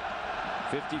game.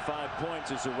 55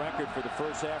 points is a record for the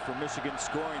first half for Michigan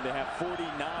scoring. They have 49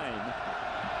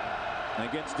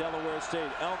 against Delaware State.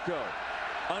 Elko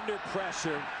under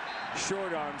pressure,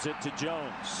 short arms it to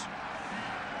Jones.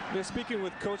 Speaking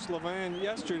with Coach Levan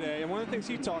yesterday, and one of the things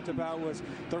he talked about was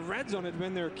the red zone had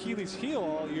been their Achilles heel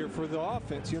all year for the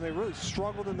offense. They really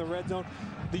struggled in the red zone.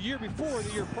 The year before,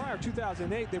 the year prior,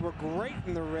 2008, they were great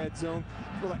in the red zone.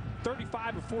 They were like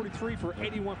 35 of 43 for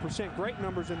 81%. Great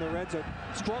numbers in the red zone.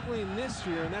 Struggling this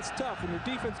year, and that's tough. When your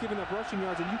defense giving up rushing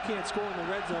yards and you can't score in the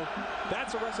red zone,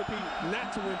 that's a recipe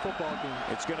not to win football games.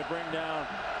 It's going to bring down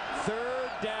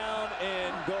 3rd down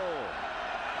and goal.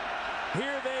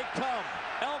 Here they come.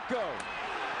 Elko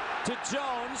to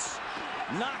Jones,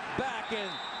 knocked back,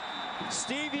 and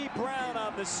Stevie Brown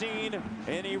on the scene,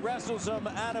 and he wrestles him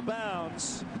out of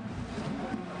bounds.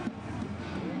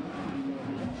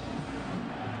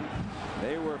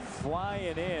 They were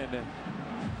flying in.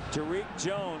 Tariq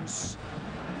Jones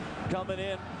coming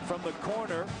in from the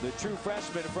corner, the true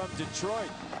freshman from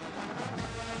Detroit.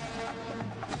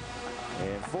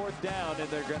 And 4th down, and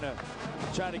they're going to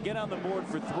try to get on the board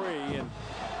for 3. And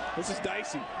this is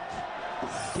dicey.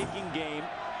 Kicking game.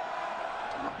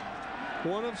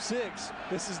 1 of 6.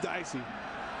 This is dicey.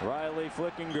 Riley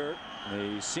Flickinger,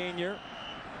 the senior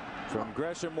from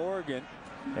Gresham, Oregon,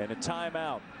 and a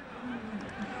timeout.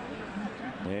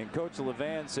 And Coach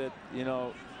Levan said,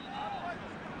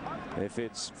 if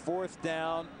it's 4th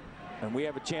down and we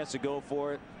have a chance to go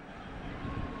for it,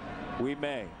 we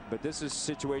may. But this is a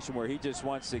situation where he just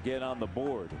wants to get on the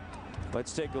board.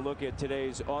 Let's take a look at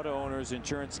today's Auto Owners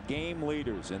Insurance game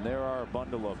leaders, and there are a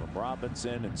bundle of them: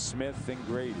 Robinson and Smith and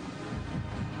Grady.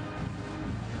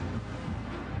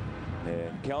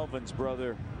 And Kelvin's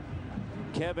brother,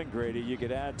 Kevin Grady, you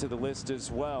could add to the list as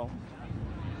well.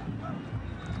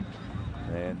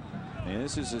 And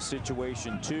this is a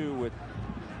situation, too, with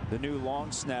the new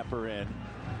long snapper in.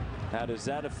 How does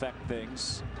that affect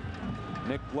things?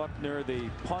 Nick Luckner, the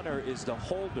punter, is the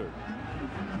holder.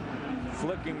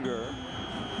 Flickinger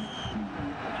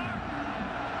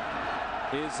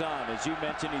is on. As you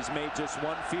mentioned, he's made just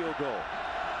 1 field goal.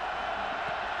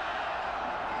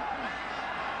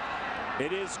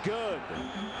 It is good.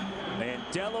 And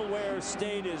Delaware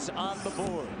State is on the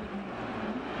board.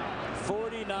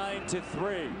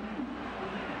 49-3.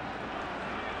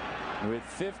 With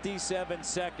 57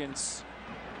 seconds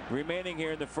remaining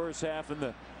here in the first half, and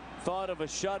the thought of a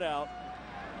shutout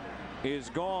is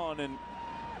gone. And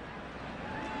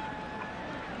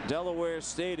Delaware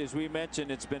State, as we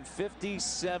mentioned, it's been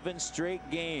 57 straight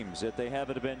games that they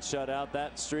haven't been shut out.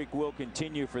 That streak will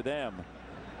continue for them.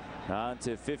 On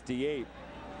to 58.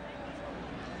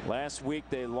 Last week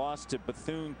they lost to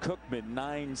Bethune-Cookman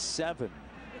 9-7.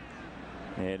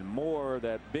 And Moore,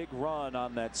 that big run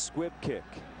on that squib kick,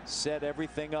 set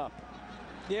everything up.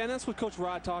 Yeah, and that's what Coach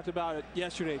Rod talked about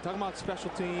yesterday, talking about special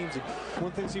teams. And one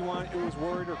of the things he was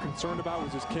worried or concerned about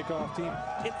was his kickoff team.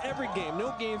 In every game,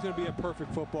 no game's going to be a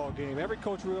perfect football game. Every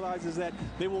coach realizes that.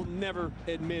 They will never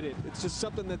admit it. It's just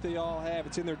something that they all have.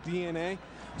 It's in their DNA.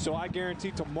 So I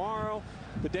guarantee tomorrow,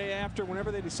 the day after,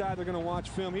 whenever they decide they're going to watch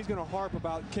film, he's going to harp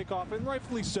about kickoff, and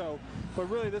rightfully so. But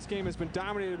really, this game has been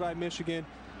dominated by Michigan.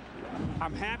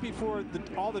 I'm happy for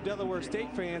all the Delaware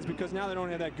State fans, because now they don't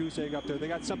have that goose egg up there. They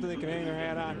got something they can hang their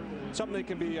hat on, something they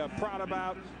can be proud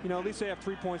about. At least they have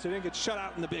 3 points. They didn't get shut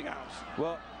out in the big house.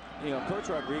 Well, Coach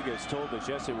Rodriguez told us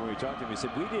yesterday when we talked to him, he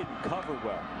said, we didn't cover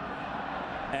well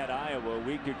at Iowa a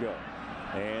week ago.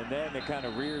 And then it kind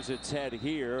of rears its head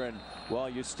here, and while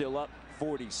you're still up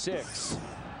 46,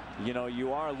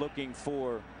 you are looking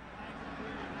for,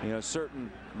 certain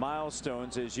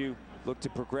milestones as you look to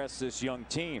progress this young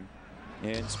team.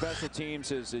 And special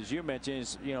teams, as you mentioned,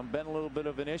 is been a little bit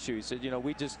of an issue. He said,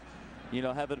 we just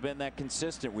haven't been that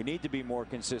consistent. We need to be more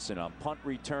consistent on punt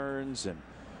returns and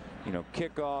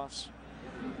kickoffs.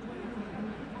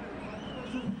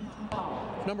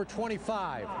 Number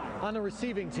 25 on the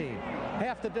receiving team,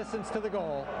 half the distance to the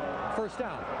goal, 1st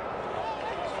down.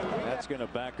 That's going to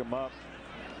back him up.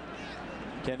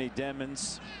 Kenny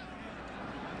Demmons.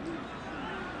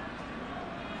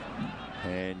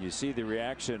 And you see the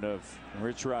reaction of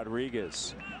Rich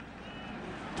Rodriguez.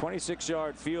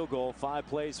 26-yard field goal, 5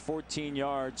 plays, 14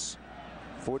 yards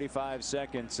 45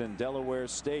 seconds and Delaware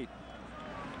State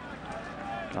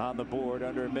on the board,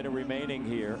 under a minute remaining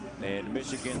here, and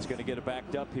Michigan's going to get it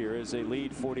backed up here as they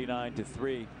lead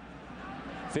 49-3.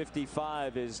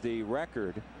 55 is the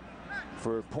record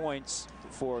for points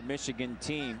for a Michigan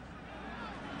team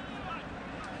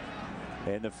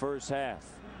in the first half,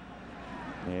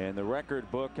 and the record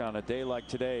book on a day like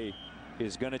today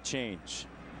is going to change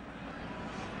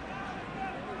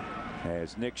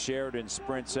as Nick Sheridan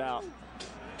sprints out.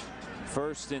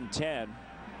 1st and 10,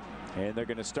 and they're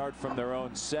going to start from their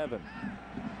own 7.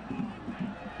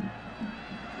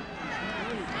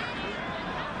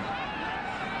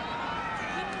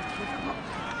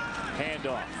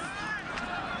 Handoff.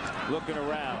 Looking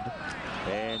around,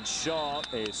 and Shaw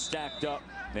is stacked up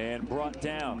and brought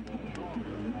down.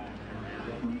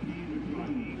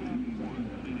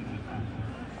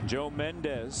 Joe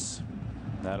Mendez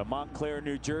out of Montclair,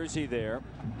 New Jersey there.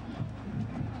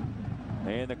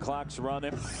 And the clock's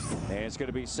running, and it's going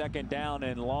to be 2nd down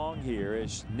and long here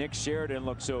as Nick Sheridan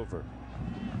looks over.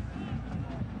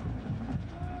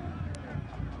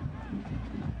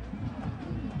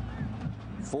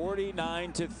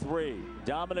 (49-3).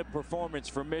 Dominant performance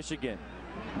for Michigan.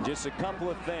 Just a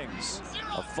couple of things,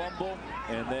 a fumble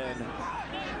and then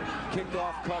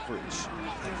kickoff coverage.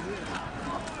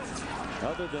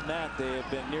 Other than that, they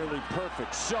have been nearly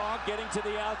perfect. Shaw getting to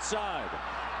the outside.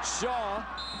 Shaw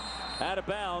out of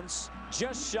bounds,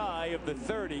 just shy of the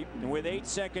 30, with 8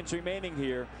 seconds remaining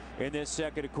here in this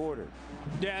second quarter.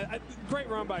 Yeah, great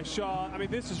run by Shaw. I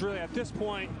mean, this is really, at this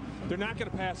point, they're not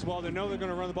going to pass the ball. They know they're going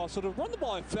to run the ball. So to run the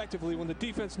ball effectively when the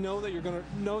defense knows that you're going to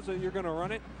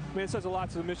run it, I mean, it says a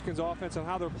lot to the Michigan's offense and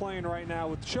how they're playing right now.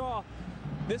 With Shaw,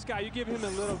 this guy, you give him a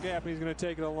little gap and he's going to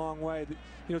take it a long way.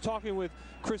 You know, talking with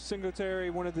Chris Singletary,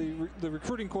 one of the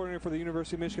recruiting coordinator for the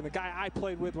University of Michigan, the guy I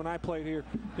played with when I played here,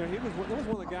 you know, that was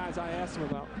one of the guys I asked him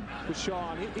about with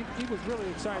Shaw, and he was really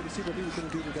excited to see what he was going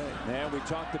to do today. And we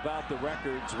talked about the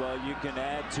records. Well, you can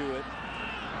add to it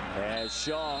as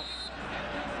Shaw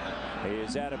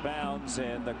is out of bounds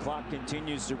and the clock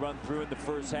continues to run through in the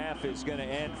first half. Is going to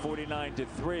end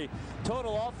 49-3.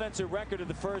 Total offensive record of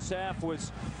the first half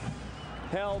was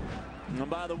held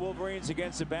by the Wolverines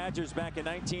against the Badgers back in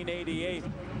 1988.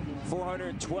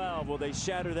 412. Will they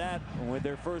shatter that with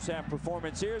their first half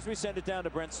performance here as we send it down to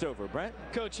Brent Stover? Brent?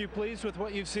 Coach, you pleased with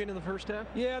what you've seen in the first half?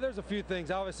 Yeah, there's a few things.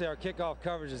 Obviously, our kickoff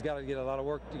coverage has got to get a lot of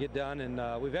work to get done,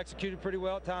 and we've executed pretty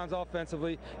well at times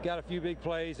offensively, got a few big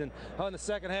plays, and in the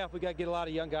second half, we got to get a lot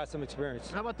of young guys some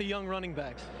experience. How about the young running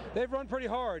backs? They've run pretty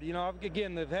hard. You know,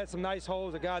 again, they've had some nice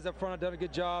holes. The guys up front have done a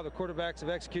good job. The quarterbacks have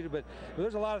executed, but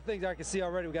there's a lot of things I can see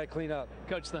already we got to clean up.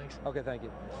 Coach, thanks. Okay, thank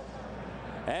you.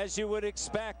 As you would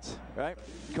expect, right?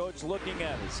 Coach looking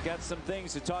at it. He's got some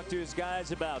things to talk to his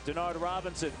guys about. Denard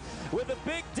Robinson with a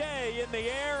big day in the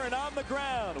air and on the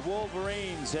ground.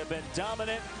 Wolverines have been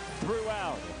dominant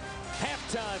throughout.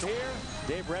 Halftime here.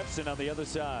 Dave Repson on the other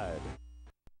side.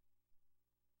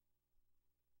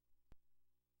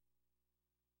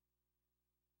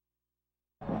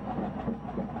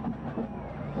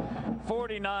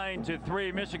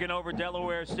 49-3, Michigan over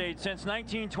Delaware State. Since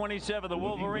 1927, the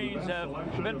Wolverines have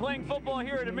been playing football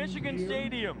here at a Michigan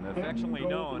Stadium, affectionately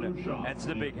known as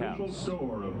the Big House.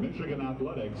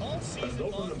 All season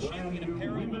long, Champion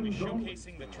Apparel will be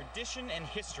showcasing the tradition and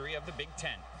history of the Big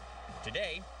Ten.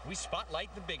 Today, we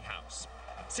spotlight the Big House.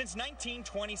 Since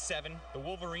 1927, the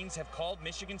Wolverines have called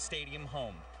Michigan Stadium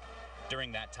home.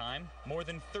 During that time, more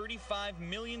than 35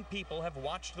 million people have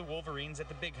watched the Wolverines at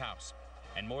the Big House,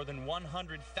 and more than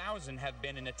 100,000 have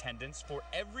been in attendance for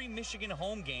every Michigan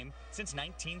home game since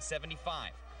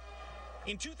 1975.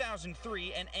 In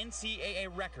 2003, an NCAA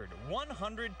record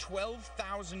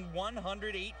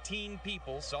 112,118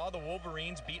 people saw the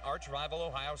Wolverines beat arch-rival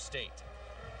Ohio State.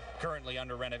 Currently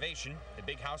under renovation, the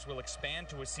Big House will expand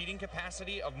to a seating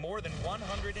capacity of more than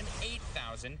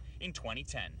 108,000 in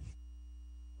 2010.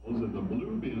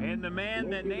 And the man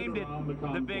that named it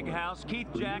the Big House, Keith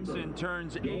Jackson,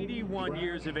 turns 81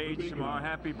 years of age tomorrow.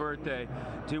 Happy birthday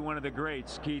to one of the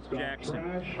greats, Keith Jackson.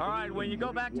 All right, when you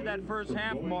go back to that first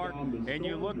half, Mark, and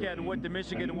you look at what the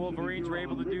Michigan Wolverines were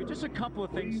able to do, just a couple of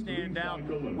things stand out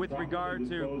with regard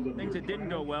to things that didn't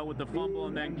go well with the fumble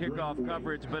and then kickoff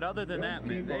coverage. But other than that,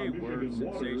 man, they were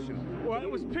sensational. Well, it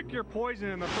was pick your poison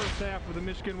in the first half for the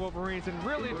Michigan Wolverines, and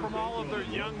really from all of their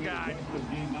young guys.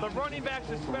 The running backs,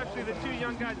 especially the two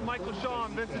young guys, Michael Shaw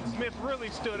and Vincent Smith, really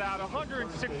stood out.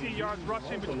 160 yards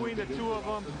rushing between the two of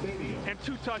them and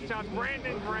 2 touchdowns.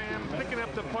 Brandon Graham picking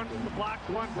up the block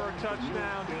punt for a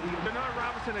touchdown. Denard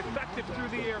Robinson Robinson effective through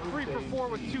the air, 3 for 4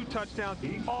 with 2 touchdowns.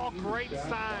 All great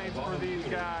signs for these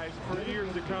guys for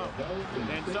years to come.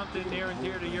 And something near and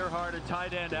dear to your heart, a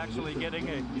tight end actually getting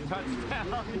a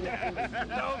touchdown.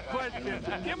 No question.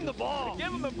 Give him the ball.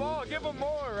 Give him the ball. Give him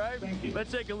more, right?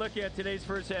 Let's take a look at today's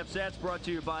first half stats brought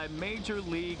to you by Major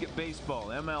League Baseball,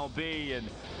 MLB,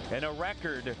 and a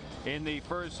record in the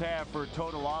first half for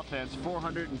total offense,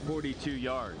 442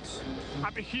 yards. I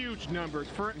mean, huge numbers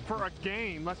for a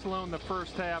game, let alone the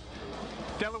first half.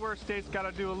 Delaware State's got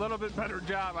to do a little bit better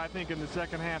job, I think, in the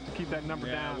second half to keep that number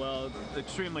down. Well,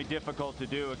 extremely difficult to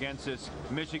do against this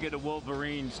Michigan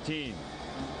Wolverines team.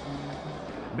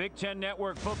 Big Ten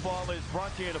Network Football is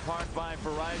brought to you in part by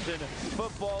Verizon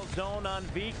Football Zone on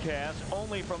VCast,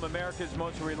 only from America's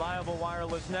most reliable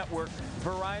wireless network,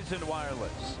 Verizon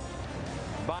Wireless.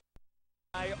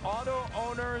 By Auto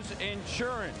Owners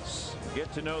Insurance.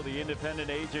 Get to know the independent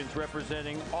agents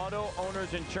representing Auto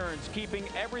Owners Insurance, keeping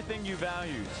everything you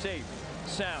value safe,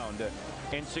 sound,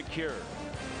 and secure.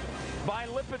 By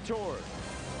Lipitor.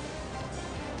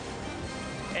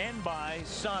 And by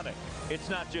Sonic. It's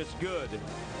not just good,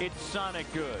 it's Sonic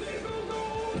good.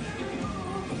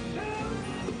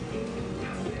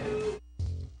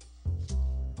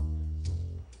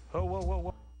 Oh, whoa, whoa,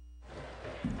 whoa.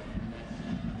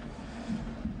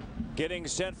 Getting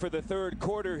set for the third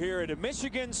quarter here at a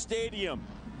Michigan Stadium.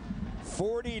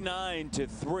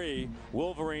 49-3,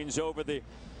 Wolverines over the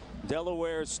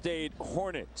Delaware State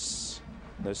Hornets.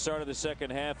 The start of the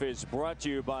second half is brought to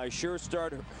you by Sure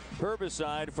Start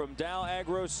herbicide from Dow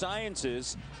Agro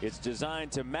Sciences. It's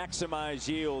designed to maximize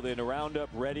yield in Roundup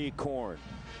Ready corn.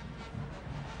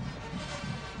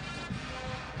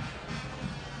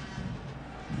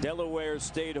 Delaware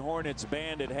State Hornets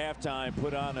band at halftime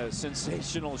put on a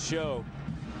sensational show.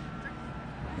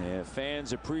 Yeah,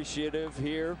 fans appreciative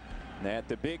here at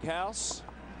the Big House.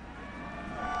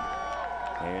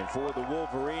 And for the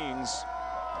Wolverines,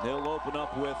 they'll open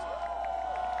up with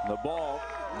the ball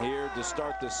here to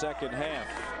start the second half.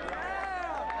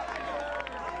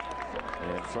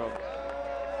 And from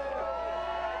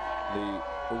the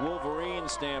Wolverine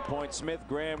standpoint, Smith,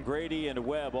 Graham, Grady, and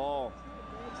Webb all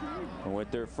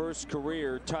with their first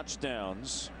career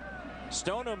touchdowns.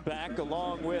 Stoneham back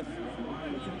along with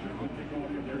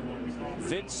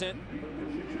Vincent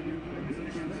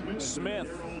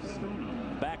Smith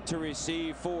back to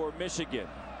receive for Michigan.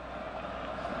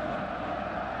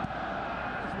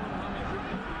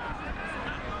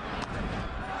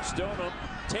 Stoneham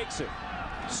takes it.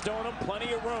 Stoneham,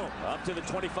 plenty of room. Up to the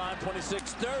 25,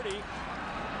 26, 30.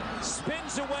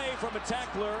 Spins away from a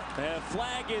tackler, and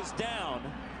flag is down.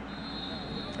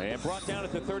 And brought down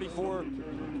at the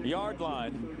 34-yard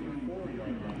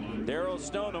line. Darryl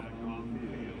Stoneham,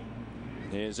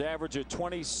 his average of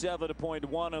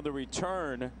 27.1 on the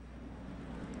return.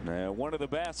 One of the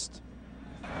best.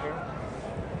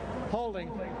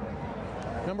 Holding,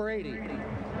 number 80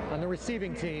 on the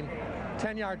receiving team.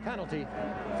 10-yard penalty,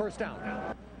 first down.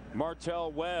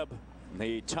 Martell Webb,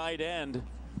 the tight end,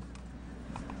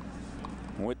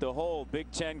 with the hold. Big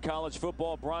Ten college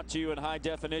football brought to you in high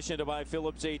definition by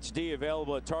Philips HD,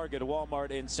 available at Target,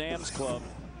 Walmart, and Sam's Club.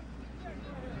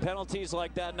 Penalties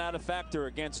like that not a factor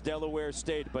against Delaware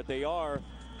State, but they are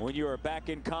when you are back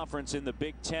in conference in the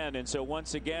Big Ten. And so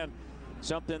once again,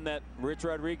 something that Rich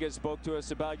Rodriguez spoke to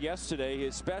us about yesterday,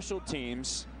 his special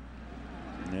teams.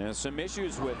 Some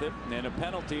issues with it, and a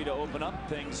penalty to open up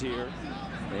things here.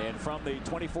 And from the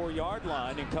 24-yard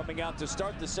line and coming out to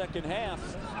start the second half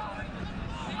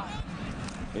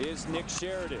is Nick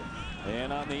Sheridan.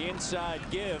 And on the inside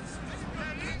give,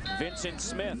 Vincent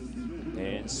Smith.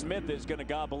 And Smith is going to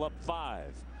gobble up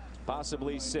 5,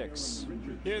 possibly 6.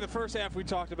 Yeah, in the first half we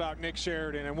talked about Nick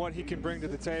Sheridan and what he can bring to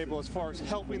the table as far as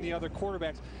helping the other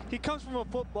quarterbacks. He comes from a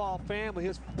football family.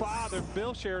 His father,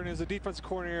 Bill Sheridan, is the defensive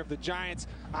coordinator of the Giants.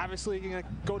 Obviously, he's going to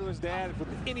go to his dad with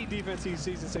any defense he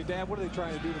sees and say, Dad, what are they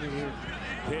trying to do to me here?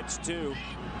 Pitch to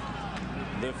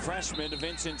the freshman,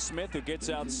 Vincent Smith, who gets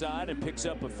outside and picks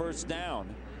up a first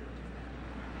down.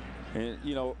 And,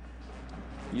 you know,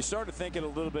 you started thinking a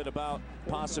little bit about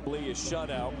possibly a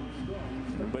shutout,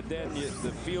 but then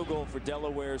the field goal for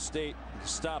Delaware State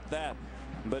stopped that.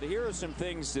 But here are some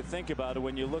things to think about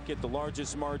when you look at the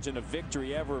largest margin of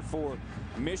victory ever for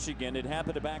Michigan. It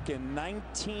happened back in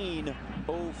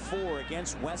 1904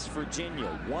 against West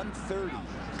Virginia,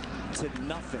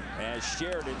 130-0, as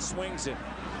Sheridan swings it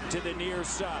to the near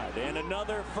side. And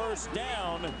another first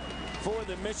down for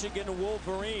the Michigan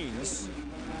Wolverines,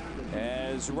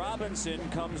 as Robinson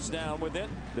comes down with it,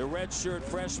 the redshirt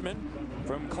freshman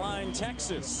from Klein,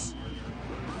 Texas.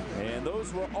 And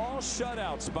those were all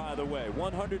shutouts, by the way.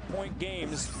 100-point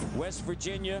games. West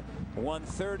Virginia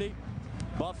 130.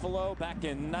 Buffalo back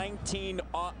in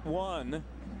 1901.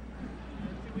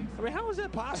 I mean, how is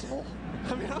that possible?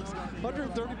 I mean,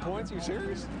 130 points? Are you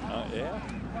serious? Yeah.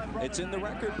 It's in the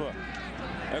record book.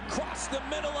 Across the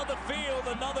middle of the field,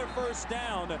 another first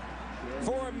down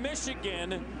for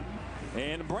Michigan.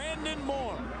 And Brandon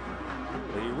Moore,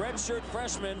 the redshirt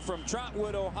freshman from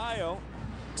Trotwood, Ohio,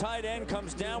 tight end,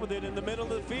 comes down with it in the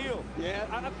middle of the field.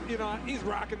 Yeah, you know, he's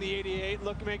rocking the 88,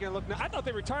 making it look. I thought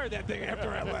they retired that thing after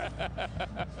I left.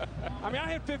 I mean, I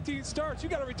had 15 starts. You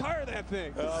got to retire that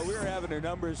thing. We were having a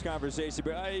numbers conversation,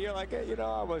 but you're like, you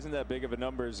know, I wasn't that big of a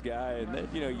numbers guy, and then,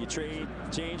 you know, you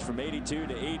change from 82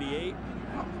 to 88.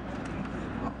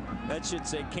 That should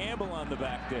say Campbell on the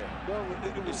back there. Well,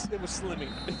 it was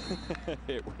slimming.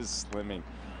 It was slimming.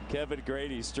 Kevin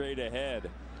Grady straight ahead,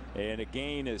 and a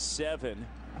gain is 7.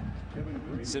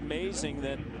 It's amazing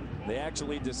that they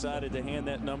actually decided to hand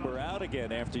that number out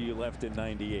again after you left in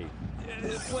 98.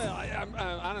 Well,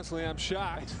 honestly, I'm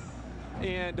shocked.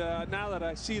 And now that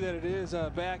I see that it is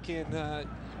back in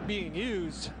being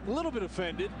used, a little bit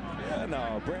offended. Yeah,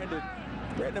 no,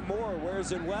 Brandon Moore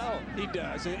wears it well. He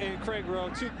does. And Craig Rowe,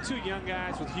 two young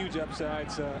guys with huge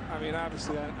upsides. I mean,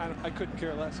 obviously, I couldn't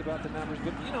care less about the numbers.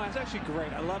 But, you know, it's actually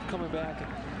great. I love coming back.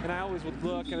 And I always would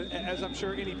look, as I'm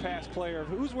sure any past player,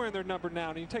 who's wearing their number now,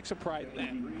 and you take some pride in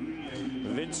that.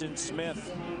 Vincent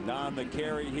Smith on the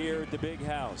carry here at the Big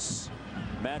House.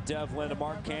 Matt Devlin and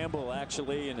Mark Campbell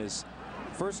actually in his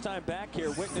first time back here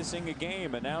witnessing a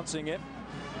game, announcing it.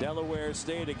 Delaware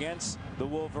State against the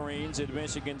Wolverines at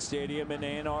Michigan Stadium in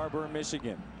Ann Arbor,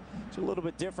 Michigan. It's a little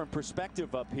bit different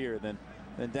perspective up here than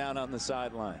down on the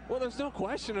sideline. Well, there's no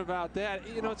question about that.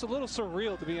 You know, it's a little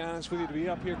surreal, to be honest with you, to be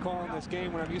up here calling this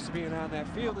game when I'm used to being on that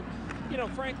field. And, you know,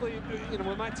 frankly, you know,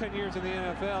 with my 10 years in the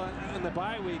NFL and the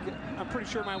bye week, I'm pretty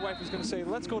sure my wife is going to say,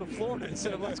 let's go to Florida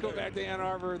instead of let's go back to Ann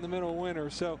Arbor in the middle of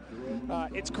winter. So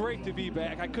it's great to be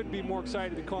back. I couldn't be more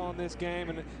excited to be calling this game.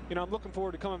 And, you know, I'm looking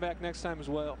forward to coming back next time as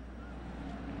well.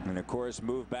 And, of course,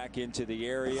 move back into the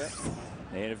area.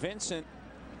 And Vincent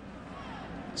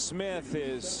Smith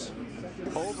is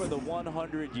over the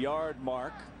 100-yard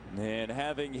mark and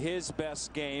having his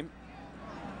best game.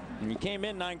 And he came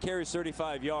in 9 carries,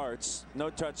 35 yards, no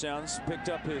touchdowns. Picked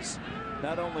up his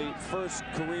not only first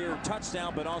career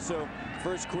touchdown, but also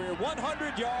first career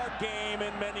 100-yard game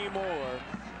and many more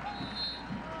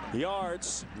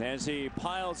yards as he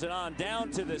piles it on down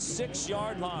to the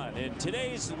 6-yard line in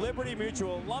today's Liberty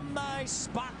Mutual Alumni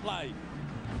Spotlight.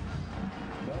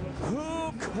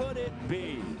 Who could it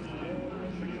be?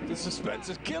 The suspense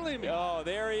is killing me. Oh,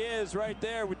 there he is right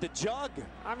there with the jug.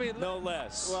 I mean, no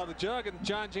less. Well, the jug, and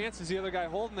John Jansen's the other guy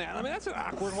holding that. I mean, that's an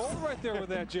awkward hold right there with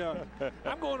that jug.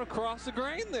 I'm going across the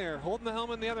grain there, holding the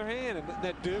helmet in the other hand, and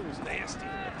that dude was nasty.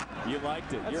 You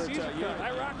liked it. That's Caesar cut.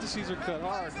 I rocked the Caesar cut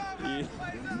hard.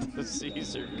 The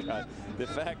Caesar cut. The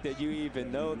fact that you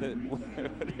even know that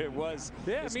it was.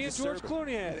 Yeah, me and George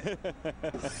Clooney had it.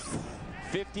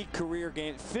 50 career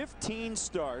games, 15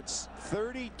 starts,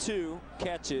 32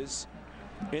 catches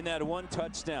in that one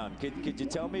touchdown. Could you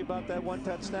tell me about that one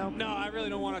touchdown? No, I really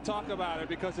don't want to talk about it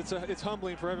because it's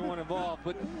humbling for everyone involved.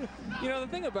 But, you know, the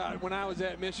thing about it, when I was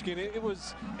at Michigan, it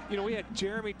was, you know, we had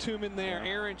Jeremy Tooman there,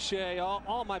 Aaron Shea,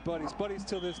 all my buddies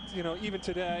till this, you know, even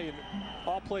today, and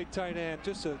all played tight end.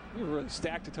 We were really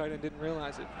stacked at tight end, didn't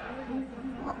realize it.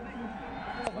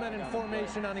 12 men in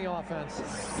formation on the offense.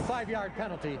 5-yard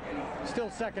penalty.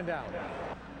 Still second down.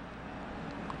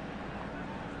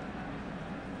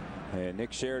 And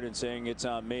Nick Sheridan saying it's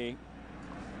on me.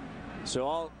 So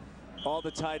all the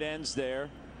tight ends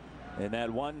there, and that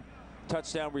one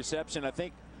touchdown reception. I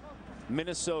think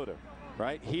Minnesota,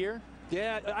 right here.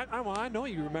 Yeah, I know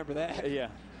you remember that. Yeah.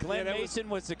 Glenn Mason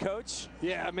was the coach.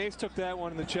 Yeah, Mace took that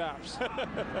one in the chops.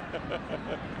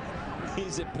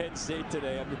 He's at Penn State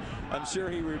today. I'm sure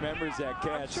he remembers that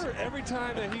catch. I'm sure every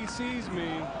time that he sees me,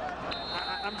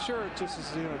 I'm sure it just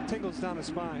is, you know, tingles down his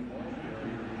spine.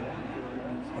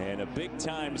 And a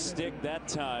big-time stick that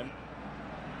time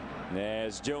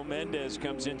as Joe Mendez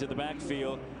comes into the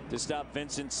backfield to stop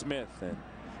Vincent Smith. And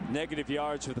negative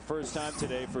yards for the first time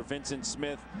today for Vincent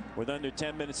Smith with under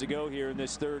 10 minutes to go here in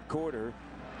this third quarter.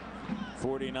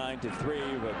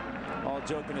 49-3, but all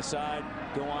joking aside,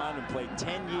 go on and play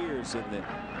 10 years in the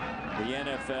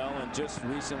NFL and just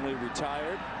recently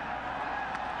retired.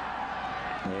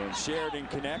 And Sheridan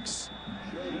connects.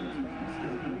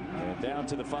 And down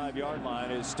to the 5-yard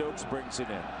line as Stokes brings it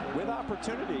in. With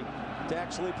opportunity to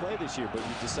actually play this year, but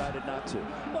you decided not to.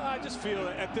 Well, I just feel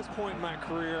that at this point in my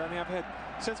career, I mean, I've had,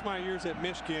 since my years at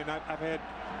Michigan, I've had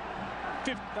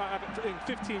in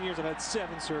 15 years, I've had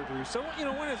 7 surgeries. So, you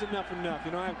know, when is enough enough?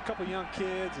 You know, I have a couple young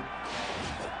kids, and,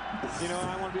 you know,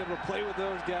 I want to be able to play with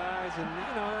those guys. And,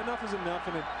 you know, enough is enough.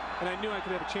 And I knew I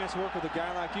could have a chance to work with a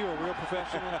guy like you, a real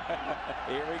professional.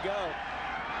 Here we go.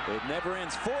 It never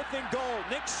ends. 4th and goal.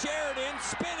 Nick Sheridan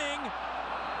spinning.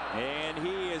 And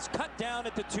he is cut down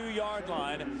at the 2-yard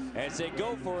line as they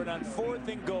go for it on 4th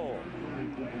and goal.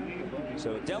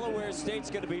 So Delaware State's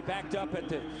going to be backed up at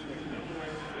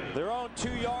their own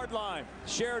 2-yard line.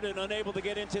 Sheridan unable to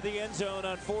get into the end zone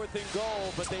on 4th and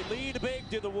goal, but they lead big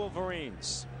to the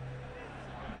Wolverines.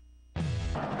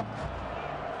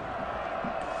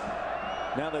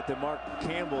 Now that the Mark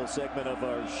Campbell segment of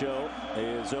our show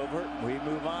is over, we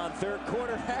move on. 3rd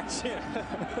quarter action.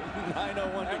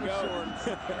 9:01 to go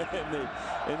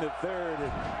in the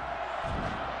 3rd.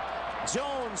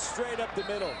 Jones straight up the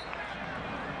middle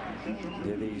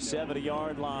to the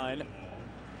 70-yard line,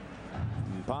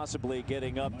 possibly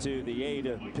getting up to the 8,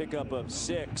 a pickup of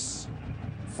 6.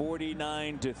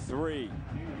 49-3.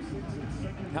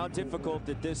 How difficult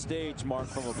at this stage, Mark,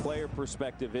 from a player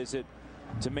perspective, is it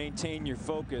to maintain your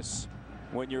focus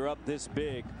when you're up this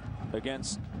big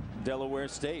against Delaware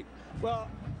State? Well,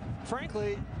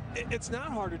 frankly, it's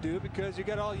not hard to do because you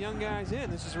got all young guys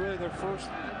in. This is really their first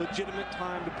legitimate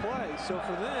time to play. So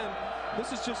for them,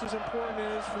 this is just as important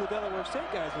as for the Delaware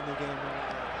State guys in the game.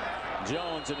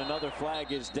 Jones, and another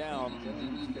flag is down.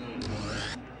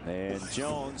 And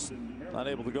Jones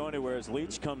unable to go anywhere as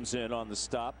Leach comes in on the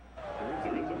stop.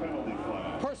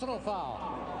 Personal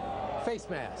foul. Face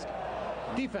mask.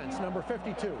 Defense number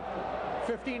 52.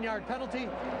 15-yard penalty.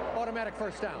 Automatic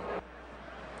first down.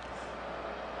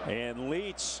 And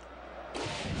Leach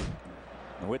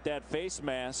with that face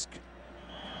mask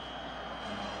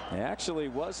actually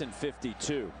wasn't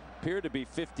 52. Appeared to be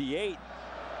 58.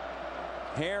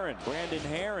 Herron, Brandon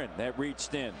Herron, that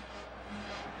reached in.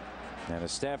 And a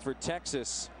Stafford,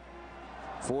 Texas,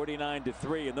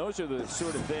 49-3. And those are the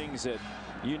sort of things that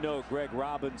you know Greg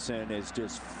Robinson is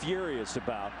just furious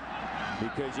about,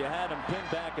 because you had them pinned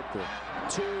back at the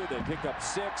 2, they pick up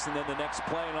 6, and then the next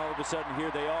play, and all of a sudden here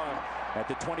they are at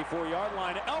the 24-yard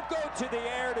line. Elko to the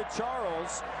air to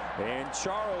Charles, and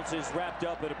Charles is wrapped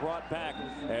up and brought back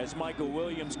as Michael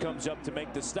Williams comes up to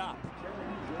make the stop,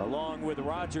 along with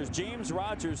Rogers. James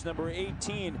Rogers, number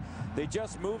 18. They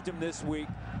just moved him this week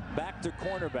back to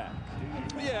cornerback.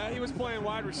 Yeah, he was playing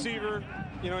wide receiver.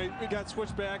 You know, he got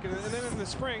switched back, and then in the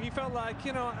spring, he felt like,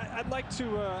 you know, I'd like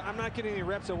to, I'm not getting any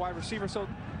reps at wide receiver, so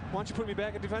why don't you put me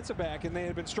back at defensive back? And they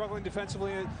had been struggling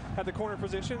defensively at the corner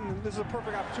position, and this is a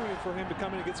perfect opportunity for him to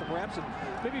come in and get some reps and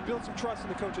maybe build some trust in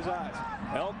the coach's eyes.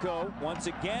 Elko once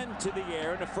again to the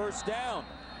air and a first down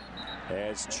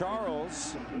as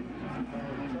Charles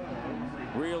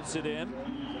reels it in.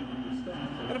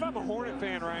 And if I'm a Hornet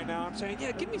fan right now, I'm saying,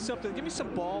 yeah, give me something. Give me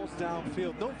some balls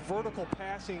downfield. No vertical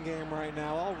passing game right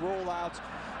now. All rollouts,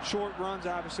 short runs,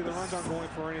 obviously. The runs aren't going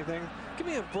for anything. Give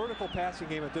me a vertical passing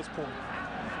game at this point.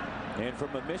 And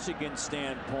from a Michigan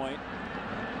standpoint,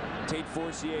 Tate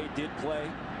Forcier did play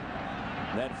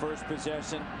that first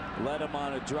possession, led him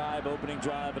on a drive, opening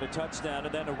drive, and a touchdown.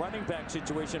 And then a running back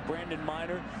situation. Brandon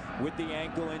Minor with the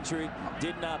ankle injury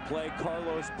did not play.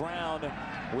 Carlos Brown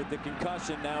with the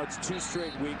concussion. Now it's 2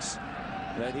 straight weeks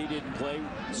that he didn't play.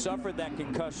 Suffered that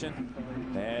concussion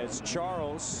as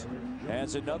Charles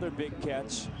has another big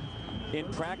catch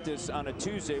in practice on a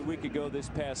Tuesday, a week ago this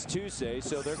past Tuesday.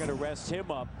 So they're going to rest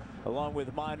him up along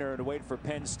with Minor and wait for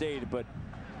Penn State. But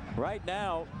right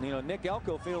now, you know, Nick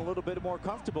Elko feeling a little bit more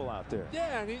comfortable out there.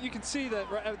 Yeah, and you can see that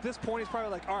right at this point, he's probably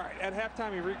like, all right, at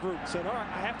halftime he regrouped and said, all right,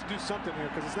 I have to do something here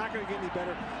because it's not going to get any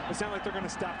better. It's not like they're going to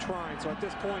stop trying. So at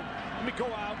this point, let me go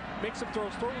out, make some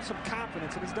throws, throw with some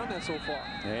confidence, and he's done that so far.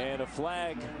 And a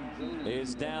flag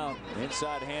is down.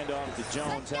 Inside handoff to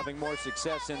Jones, having more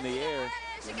success in the air.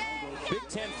 Big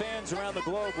Ten fans around the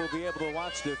globe will be able to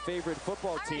watch their favorite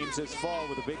football teams this fall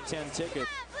with a Big Ten ticket.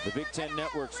 The Big Ten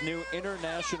Network's new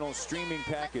international streaming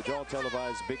package, all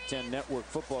televised Big Ten Network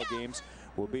football games,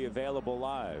 will be available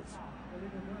live.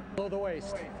 Below the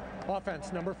waist.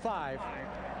 Offense number 5.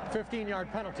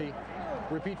 15-yard penalty.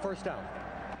 Repeat first down.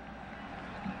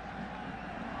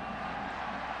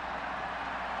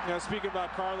 You know, speaking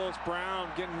about Carlos Brown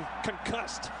getting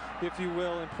concussed, if you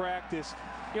will, in practice.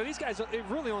 You know, these guys, they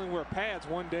really only wear pads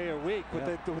 1 day a week, but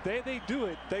the day they do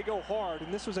it, they go hard.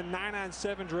 And this was a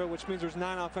 9-on-7 drill, which means there's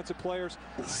 9 offensive players,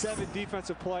 7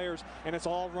 defensive players, and it's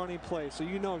all running plays. So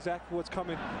you know exactly what's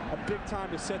coming. A big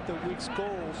time to set the week's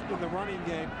goals in the running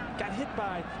game. Got hit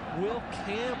by Will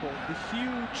Campbell, the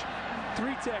huge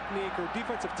 3 technique or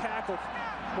defensive tackle,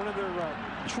 one of their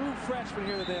true freshmen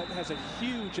here that has a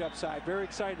huge upside. Very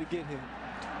excited to get him.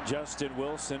 Justin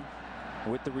Wilson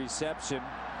with the reception.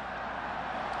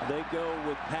 They go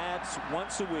with pads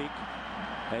once a week.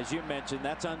 As you mentioned,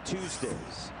 that's on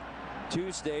Tuesdays.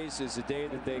 Tuesdays is the day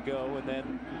that they go, and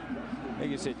then I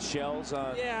think you said shells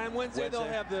on Wednesday they'll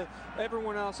have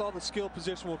everyone else, all the skill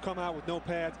position will come out with no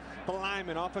pads. The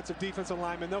linemen, offensive, defensive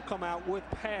linemen, they'll come out with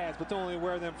pads, but they'll only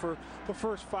wear them for the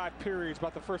first 5 periods,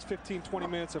 about the first 15-20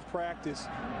 minutes of practice.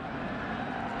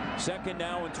 2nd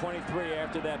now and 23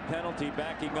 after that penalty,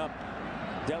 backing up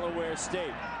Delaware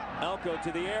State. Elko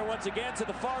to the air once again to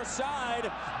the far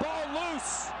side. Ball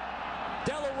loose.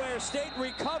 Delaware State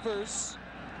recovers.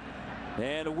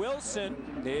 And Wilson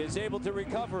is able to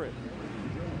recover it.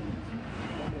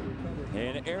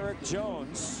 And Eric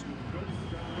Jones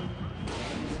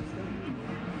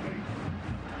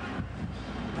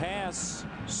pass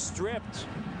stripped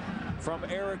from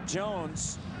Eric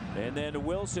Jones, and then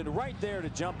Wilson right there to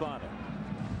jump on it.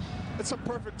 It's some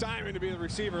perfect timing to be the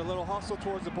receiver. A little hustle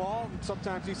towards the ball, and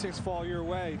sometimes these things fall your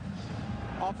way.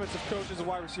 Offensive coaches, a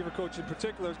wide receiver coach in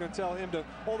particular, is going to tell him to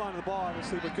hold on to the ball,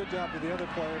 obviously, but good job to the other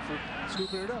player for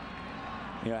scooping it up.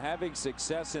 You know, having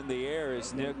success in the air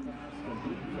is Nick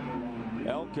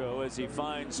Elko as he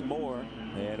finds more.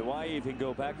 And why even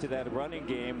go back to that running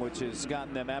game, which has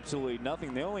gotten them absolutely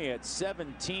nothing. They only had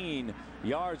 17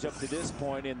 yards up to this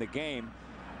point in the game.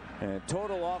 And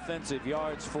total offensive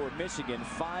yards for Michigan,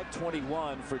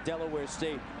 521. For Delaware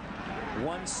State,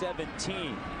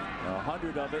 117.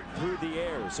 100 of it through the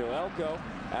air. So Elko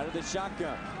out of the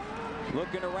shotgun,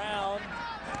 looking around,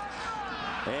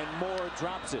 and Moore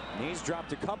drops it. And he's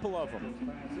dropped a couple of them.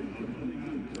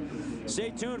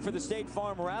 Stay tuned for the State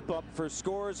Farm wrap-up for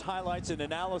scores, highlights, and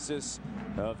analysis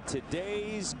of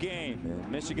today's game.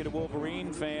 And Michigan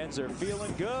Wolverine fans are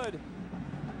feeling good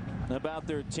about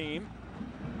their team.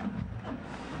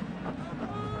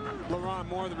 LaRon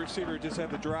Moore, the receiver, just had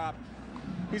the drop.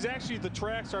 He's actually the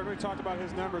track star. We talked about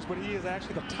his numbers, but he is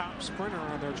actually the top sprinter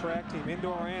on their track team,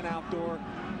 indoor and outdoor.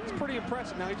 It's pretty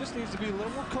impressive. Now he just needs to be a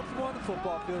little more comfortable on the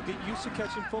football field, get used to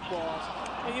catching footballs,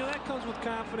 and that comes with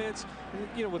confidence,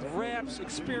 with reps,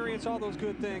 experience, all those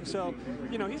good things. So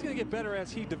he's going to get better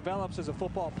as he develops as a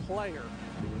football player.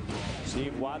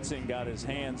 Steve Watson got his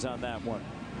hands on that one.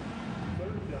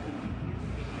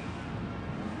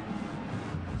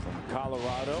 From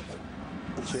Colorado,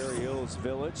 Cherry Hills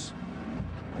Village.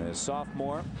 A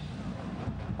sophomore.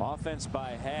 Offense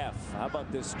by half. How about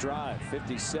this drive?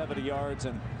 50-70 yards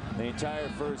in the entire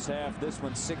first half. This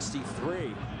one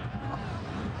 63.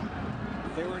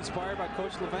 They were inspired by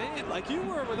Coach Levan, like you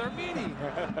were with our meeting.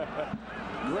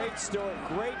 Great story.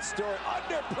 Great story.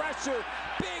 Under pressure.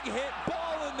 Big hit.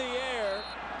 Ball in the air.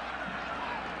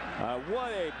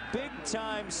 What a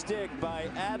big-time stick by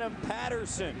Adam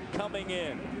Patterson coming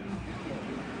in.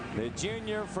 The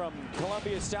junior from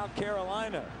Columbia, South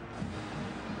Carolina.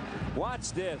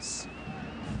 Watch this.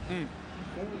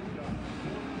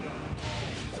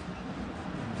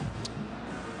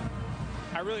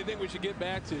 I really think we should get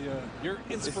back to your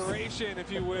inspiration, if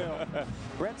you will.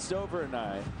 Brent Stover and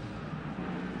I,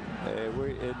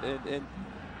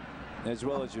 as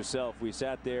well as yourself, we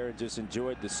sat there and just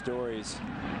enjoyed the stories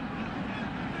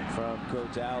from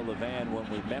Coach Al Levan when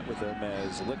we met with him,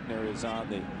 as Lichtner is on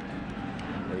the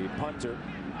punter,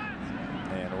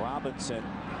 and Robinson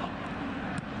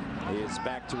is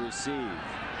back to receive,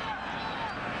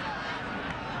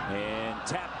 and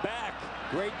tap back.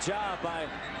 Great job by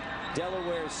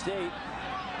Delaware State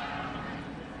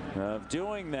of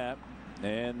doing that,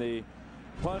 and the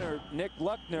punter Nick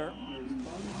Luckner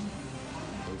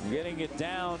getting it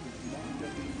down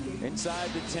inside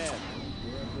the 10.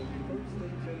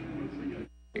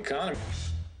 Economy.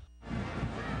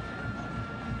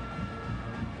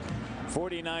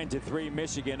 49-3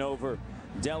 Michigan over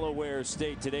Delaware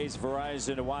State. Today's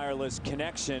Verizon Wireless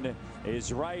connection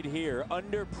is right here.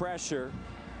 Under pressure,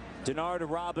 Denard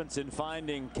Robinson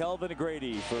finding Kelvin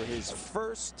Grady for his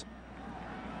first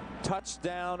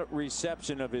touchdown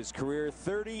reception of his career,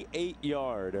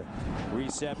 38-yard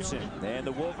reception. And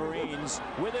the Wolverines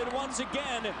with it once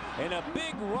again, and a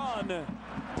big run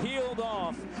peeled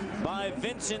off by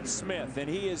Vincent Smith, and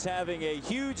he is having a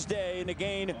huge day in a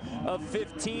gain of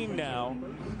 15 now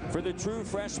for the true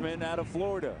freshman out of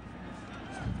Florida.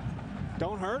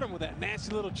 Don't hurt him with that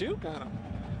nasty little juke on him.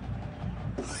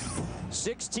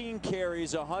 16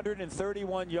 carries,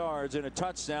 131 yards, and a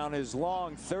touchdown. His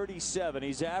long 37.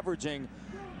 He's averaging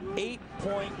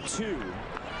 8.2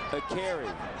 a carry.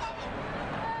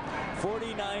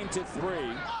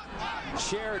 49-3.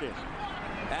 Sheridan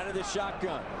out of the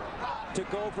shotgun.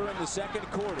 took over in the second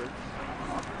quarter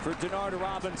for Denard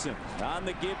Robinson. On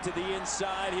the give to the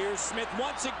inside. Here's Smith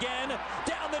once again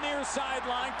down the near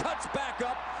sideline, cuts back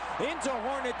up into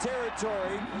Hornet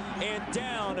territory and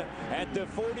down at the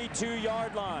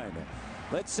 42-yard line.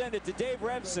 Let's send it to Dave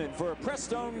Revson for a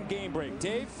Prestone game break.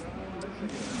 Dave?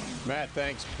 Matt,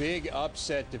 thanks. Big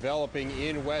upset developing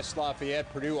in West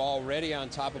Lafayette. Purdue already on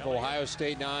top of Ohio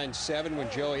State 9-7 when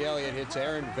Joey Elliott hits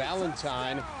Aaron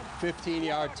Valentine.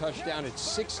 15-yard touchdown at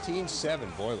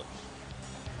 16-7 Boilers.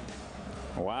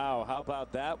 Wow, how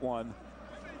about that one?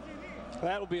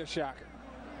 That'll be a shocker.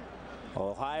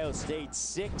 Ohio State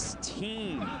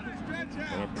 16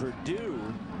 and Purdue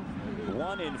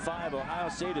 1-5. Ohio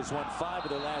State has won 5 of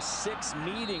their last 6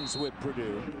 meetings with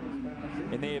Purdue,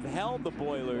 and they have held the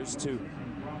Boilers to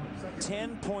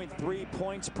 10.3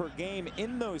 points per game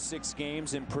in those 6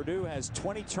 games, and Purdue has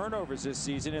 20 turnovers this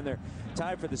season, and they're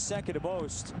tied for the second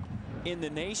most in the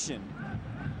nation.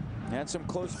 Had some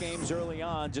close games early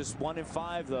on, just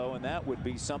 1-5 though, and that would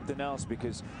be something else,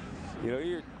 because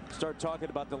you start talking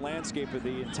about the landscape of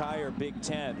the entire Big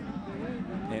Ten,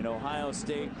 and Ohio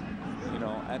State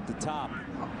at the top.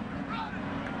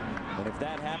 And if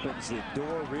that happens, the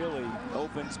door really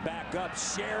opens back up.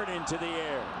 Sheridan to the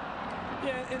air.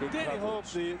 Yeah, and Danny Hope,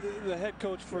 the head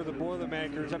coach for the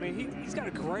Boilermakers, I mean, he's got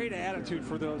a great attitude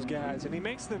for those guys, and he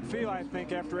makes them feel, I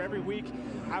think, after every week,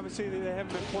 obviously they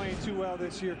haven't been playing too well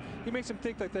this year, he makes them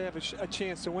think like they have a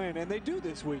chance to win, and they do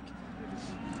this week.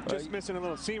 Just missing a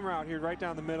little seam route here right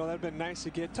down the middle. That would have been nice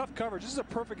to get. Tough coverage. This is a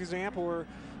perfect example where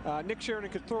Nick Sheridan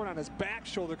could throw it on his back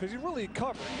shoulder because he's really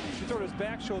covered. If you throw it on his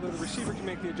back shoulder, the receiver can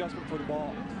make the adjustment for the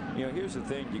ball. Here's the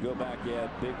thing. You go back,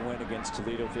 big win against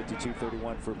Toledo,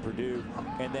 52-31 for Purdue,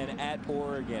 and then at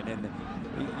Oregon. And,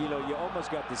 you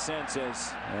almost got the sense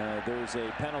as there's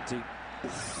a penalty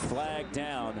flag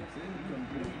down,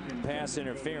 pass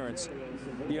interference.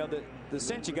 The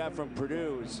sense you got from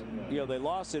Purdue is, they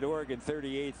lost at Oregon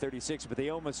 38-36, but they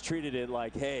almost treated it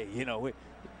like, hey,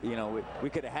 we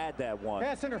could have had that one.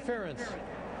 Pass interference.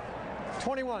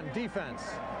 21 defense.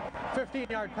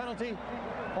 15-yard penalty.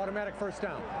 Automatic first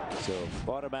down. So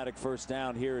automatic first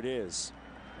down. Here it is.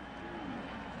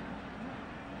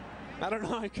 I don't know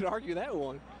how I could argue that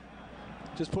one.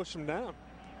 Just push them down.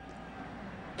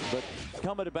 But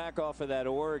coming back off of that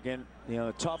Oregon,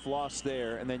 a tough loss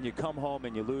there, and then you come home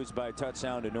and you lose by a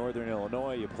touchdown to Northern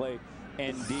Illinois. You play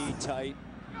ND tight,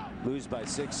 lose by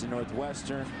 6 to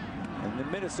Northwestern. And the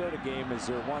Minnesota game is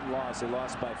their one loss. They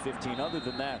lost by 15. Other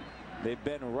than that, they've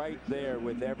been right there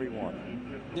with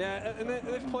everyone. Yeah, and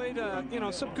they've played,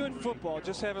 some good football.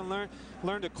 Just haven't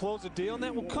learned to close the deal, and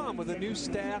that will come with a new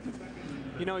staff.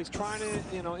 He's trying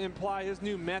to, imply his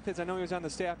new methods. I know he was on the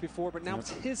staff before, but now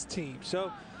it's his team.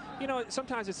 So,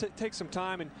 sometimes it takes some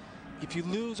time, and if you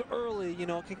lose early, it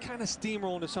can kind of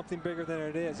steamroll into something bigger than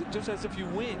it is. Just as if you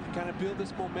win, you kind of build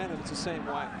this momentum. It's the same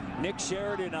way. Nick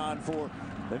Sheridan on for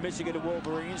the Michigan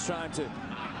Wolverines, trying to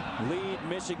lead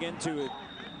Michigan to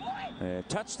a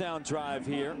touchdown drive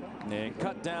here, and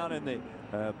cut down in the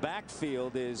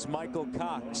backfield is Michael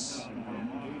Cox.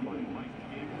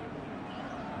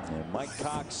 And Mike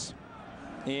Cox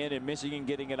and Michigan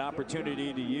getting an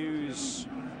opportunity to use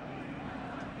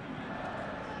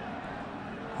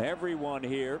everyone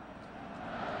here.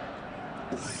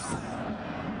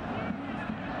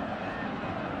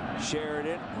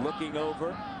 Sheridan looking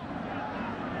over.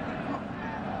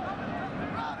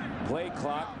 Play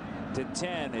clock to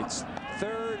 10. It's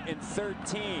 3rd and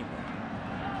 13.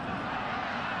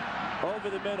 Over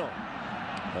the middle.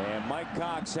 And Mike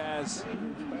Cox has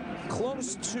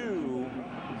close to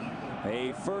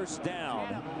a first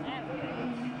down.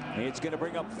 It's going to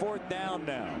bring up 4th down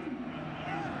now.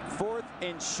 4th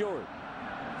and short.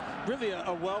 Really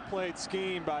a well-played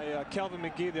scheme by Kelvin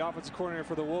McGee, the offensive coordinator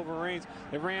for the Wolverines.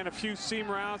 They ran a few seam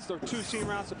routes. There were 2 seam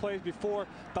routes that plays before.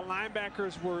 The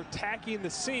linebackers were attacking the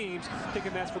seams,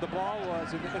 thinking that's where the ball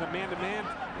was, in a man-to-man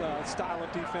style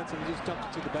of defense, and he just dumped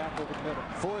it to the back over the middle.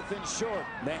 4th and short.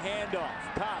 The handoff.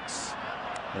 Cox.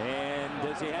 And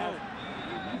does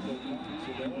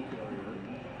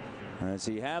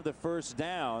he have the first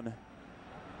down?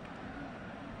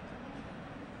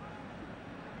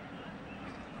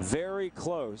 Very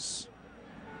close.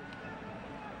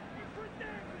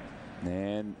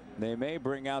 And they may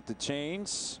bring out the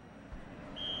chains.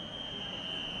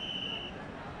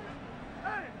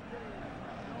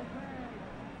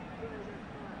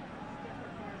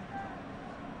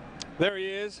 There he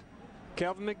is,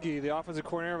 Kelvin McGee, the offensive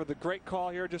coordinator, with a great call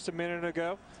here just a minute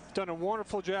ago. He's done a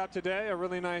wonderful job today, a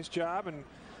really nice job, and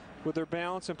with their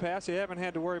balance and pass, they haven't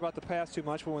had to worry about the pass too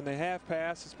much, but when they have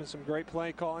passed, it's been some great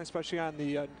play calling, especially on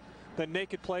the the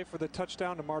naked play for the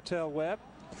touchdown to Martell Webb.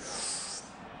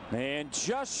 And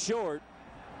just short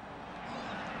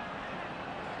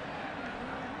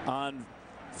on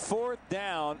 4th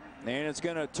down, and it's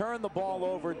going to turn the ball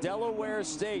over. Delaware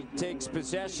State takes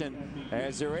possession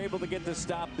as they're able to get the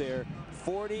stop there.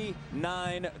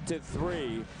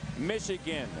 49-3,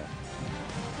 Michigan.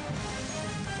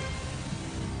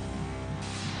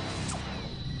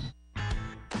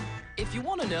 If you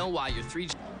want to know why your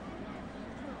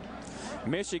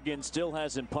Michigan still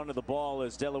hasn't punted the ball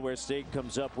as Delaware State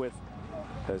comes up with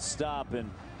a stop,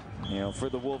 and for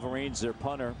the Wolverines, their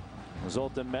punter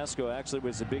Zoltan Mesko actually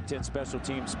was the Big Ten Special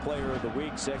Teams Player of the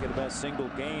Week, second best single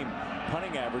game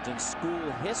punting average in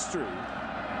school history.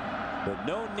 But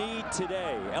no need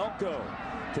today. Elko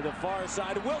to the far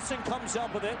side. Wilson comes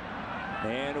up with it.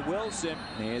 And Wilson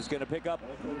is going to pick up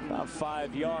about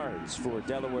 5 yards for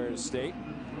Delaware State.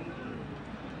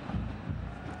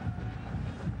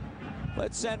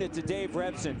 Let's send it to Dave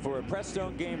Rebson for a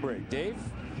Prestone game break. Dave?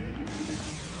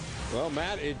 Well,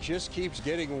 Matt, it just keeps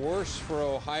getting worse for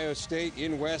Ohio State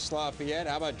in West Lafayette.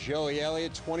 How about Joey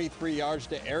Elliott? 23 yards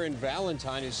to Aaron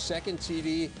Valentine, his second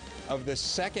TD of the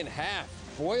second half.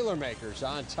 Boilermakers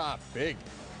on top, big.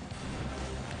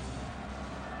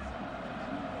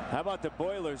 How about the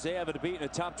Boilers? They haven't beaten a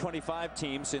top 25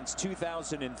 team since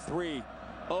 2003.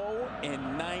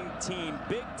 0-19.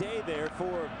 Big day there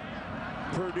for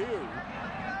Purdue.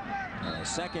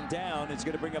 Second down. It's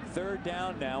going to bring up 3rd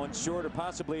down now and short, or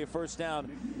possibly a 1st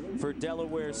down for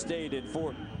Delaware State at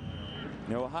 4.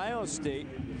 Ohio State,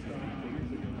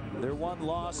 their one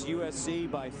loss, USC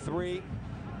by 3.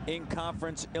 In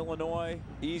conference, Illinois,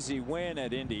 easy win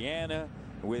at Indiana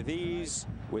with ease.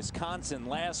 Wisconsin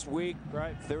last week,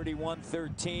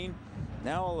 31-13.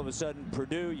 Now all of a sudden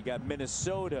Purdue, you got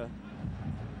Minnesota,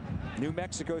 New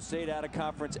Mexico State out of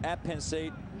conference, at Penn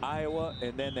State, Iowa,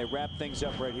 and then they wrap things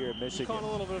up right here at Michigan. Calling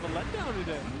a little bit of a letdown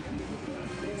today.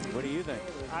 What do you think?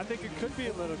 I think it could be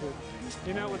a little bit.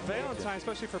 With Valentine,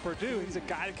 especially for Purdue, he's a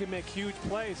guy that can make huge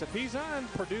plays. If he's on,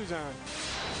 Purdue's on.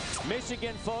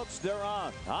 Michigan, folks, they're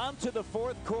on. On to the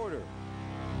 4th quarter.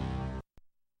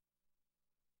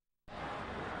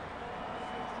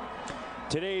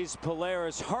 Today's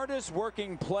Polaris hardest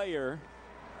working player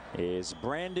is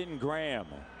Brandon Graham.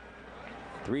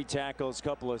 3 tackles,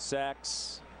 couple of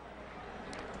sacks,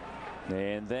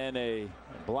 and then a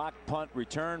block punt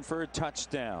return for a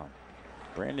touchdown.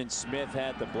 Brandon Smith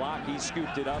had the block. He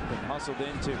scooped it up and hustled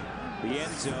into the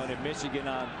end zone, and Michigan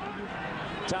on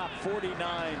top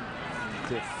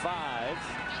 49-5.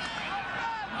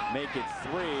 Make it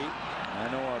 3. I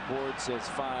know our board says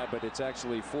 5, but it's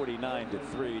actually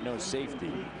 49-3. No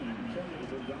safety.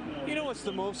 What's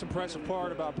the most impressive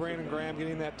part about Brandon Graham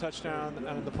getting that touchdown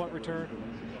on the punt return?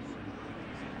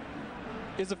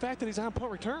 Is the fact that he's on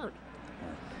punt return.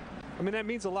 I mean, that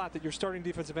means a lot that your starting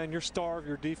defensive end, your star of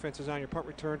your defense, is on your punt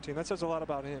return team. That says a lot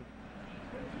about him.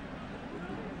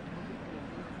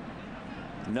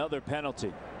 Another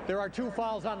penalty. There are 2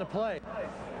 fouls on the play.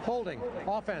 Holding,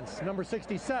 offense, number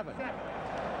 67.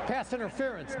 Pass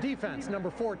interference, defense,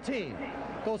 number 14.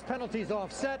 Those penalties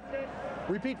offset.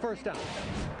 Repeat 1st down.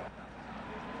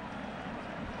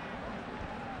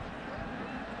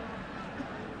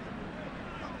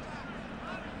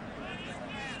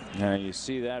 Now you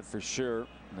see that for sure.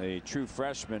 The true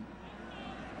freshman,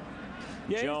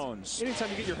 Jones.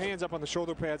 Anytime you get your hands up on the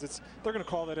shoulder pads, they're going to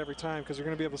call that every time because you're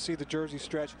going to be able to see the jersey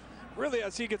stretch. Really,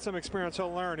 as he gets some experience,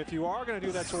 he'll learn. If you are going to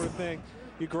do that sort of thing,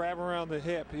 you grab around the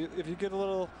hip. If you get a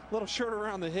little shirt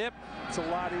around the hip, it's a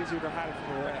lot easier to hide it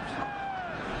from the refs.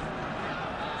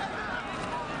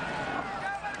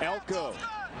 Elko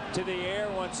to the air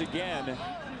once again,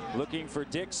 looking for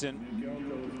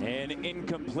Dixon, and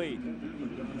incomplete.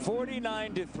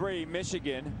 49-3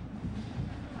 Michigan.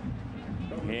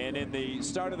 And in the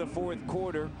start of the 4th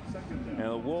quarter,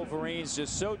 the Wolverines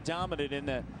just so dominant in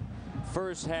the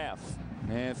first half.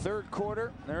 And 3rd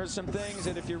quarter, there are some things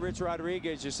that if you're Rich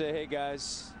Rodriguez, you say, hey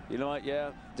guys, you know what, yeah,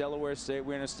 Delaware State,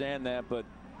 we understand that, but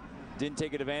didn't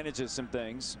take advantage of some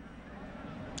things.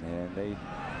 And they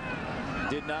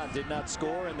did not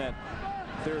score in that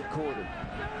 3rd quarter.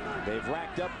 They've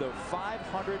racked up the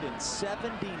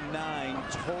 579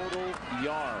 total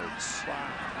yards. Wow.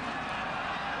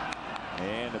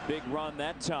 And a big run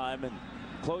that time, and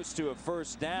close to a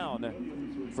 1st down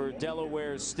for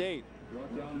Delaware State.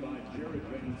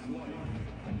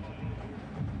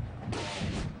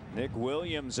 Nick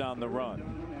Williams on the run.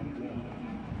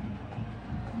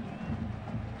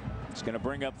 It's going to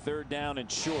bring up 3rd down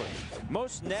and short.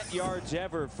 Most net yards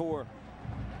ever for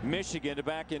Michigan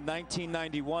back in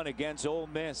 1991 against Ole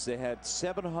Miss. They had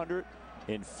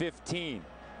 715.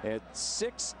 at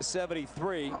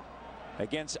 673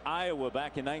 against Iowa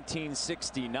back in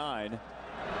 1969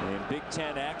 in Big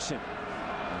Ten action.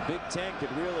 Big Ten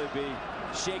could really be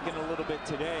shaken a little bit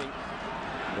today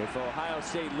if Ohio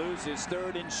State loses.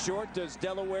 Third and short. Does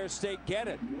Delaware State get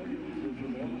it?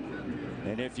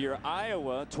 And if you're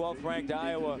Iowa, 12th ranked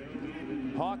Iowa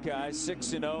Hawkeyes,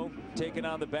 6-0, taking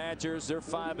on the Badgers. They're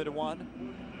 5-1.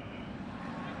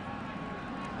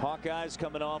 Hawkeyes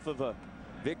coming off of a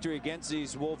victory against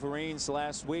these Wolverines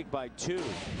last week by 2,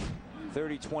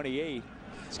 30-28.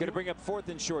 It's going to bring up 4th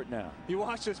and short now. You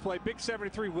watch this play. Big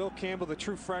 73 Will Campbell, the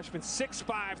true freshman,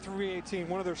 6'5", 318,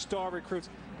 one of their star recruits,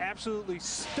 absolutely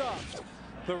stuffed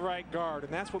the right guard,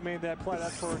 and that's what made that play.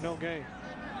 That's for a no gain.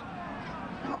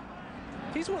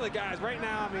 He's one of the guys right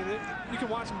now. I mean, you can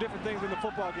watch some different things in the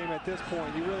football game at this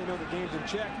point. You really know the game's in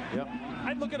check. Yep.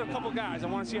 I'd look at a couple guys. I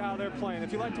want to see how they're playing.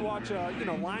 If you like to watch,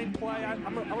 line play, I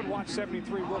would watch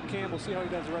 73 Will Campbell, see how he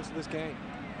does the rest of this game.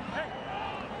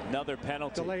 Another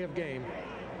penalty. Delay of game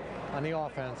on the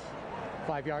offense.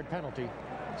 5-yard penalty.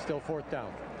 Still 4th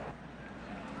down.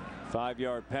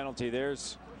 5-yard penalty.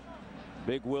 There's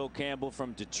big Will Campbell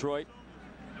from Detroit.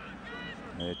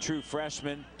 A true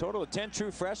freshman. Total of 10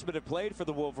 true freshmen have played for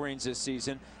the Wolverines this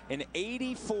season. And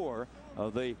 84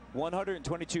 of the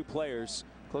 122 players,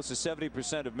 close to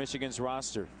 70% of Michigan's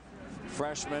roster,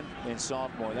 freshman and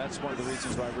sophomore. That's one of the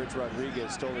reasons why Rich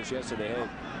Rodriguez told us yesterday, hey,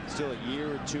 still a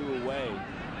year or two away.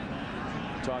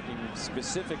 Talking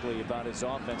specifically about his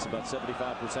offense, about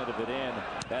 75% of it in.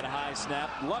 That high snap.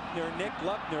 Nick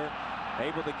Luckner,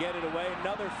 able to get it away.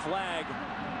 Another flag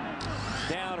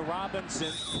down.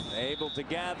 Robinson able to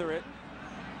gather it.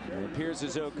 It appears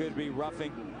as though it could be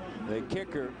roughing the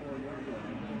kicker.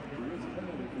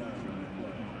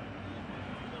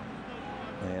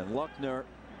 And Luckner,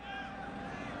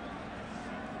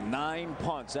 9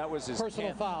 punts. That was his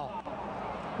personal 10th. foul.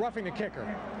 Roughing the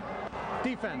kicker.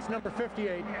 Defense, number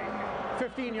 58.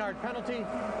 15-yard penalty.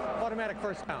 Automatic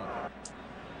first down.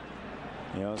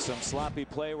 You know, some sloppy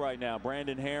play right now.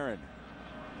 Brandon Herron.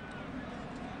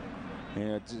 You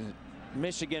know,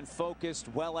 Michigan focused,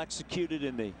 well executed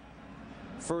in the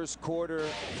first quarter.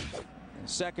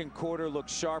 Second quarter looked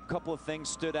sharp. Couple of things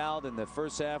stood out in the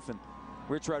first half, and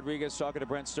Rich Rodriguez talking to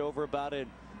Brent Stover about it.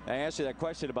 I asked you that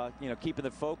question about, you know, keeping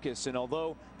the focus, and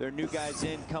although there are new guys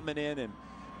coming in and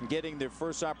getting their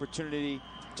first opportunity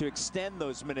to extend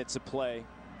those minutes of play,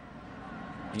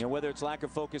 you know, whether it's lack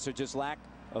of focus or just lack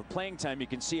of playing time, you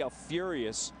can see how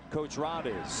furious Coach Rod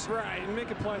is. Right, and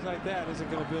making plays like that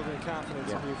isn't going to build any confidence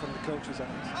in you from the coach's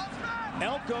eyes.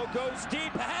 Elko goes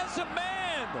deep, has a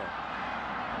man.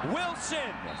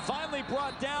 Wilson finally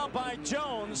brought down by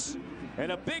Jones.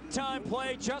 And a big-time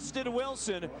play, Justin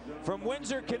Wilson from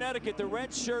Windsor, Connecticut, the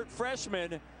redshirt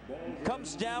freshman,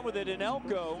 comes down with it in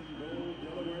Elko.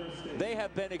 They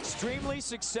have been extremely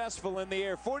successful in the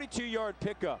air. 42-yard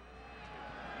pickup.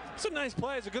 It's a nice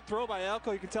play. It's a good throw by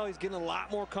Elko. You can tell he's getting a lot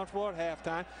more comfortable at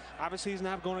halftime. Obviously, he's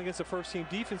not going against the first-team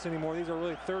defense anymore. These are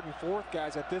really 3rd and 4th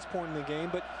guys at this point in the game.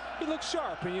 But he looks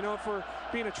sharp. And, you know, for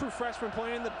being a true freshman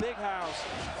playing in the big house,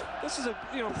 this is a,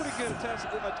 you know, pretty good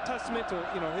testament to,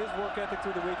 you know, his work ethic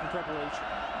through the week in preparation.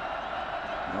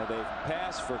 Well, they've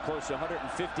passed for close to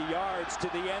 150 yards to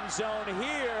the end zone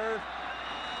here.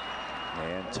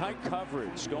 And tight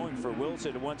coverage going for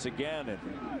Wilson once again. And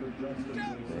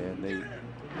they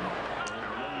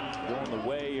go in the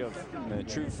way of the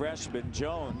true freshman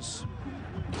Jones.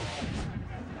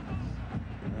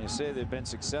 And you say they've been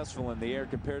successful in the air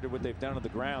compared to what they've done on the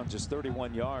ground. Just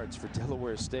 31 yards for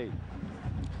Delaware State.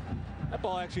 That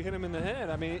ball actually hit him in the head.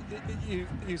 I mean,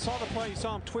 you saw the play. You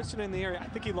saw him twisting in the area. I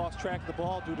think he lost track of the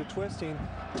ball due to twisting.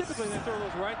 Typically, they throw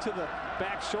those right to the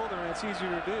back shoulder, and it's easier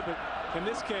to do. But in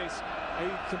this case, he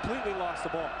completely lost the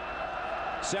ball.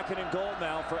 2nd and goal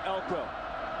now for Elko.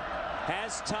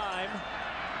 Has time.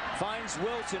 Finds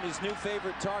Wilson, his new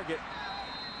favorite target.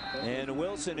 And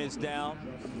Wilson is down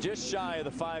just shy of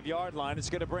the 5-yard line. It's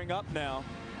going to bring up now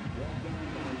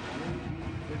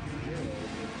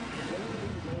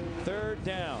 3rd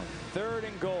down, 3rd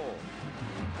and goal.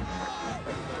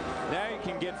 Now you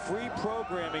can get free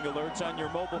programming alerts on your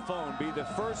mobile phone. Be the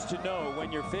first to know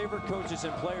when your favorite coaches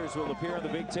and players will appear on the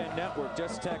Big Ten Network.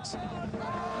 Just text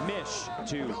MISH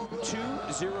to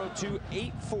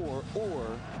 20284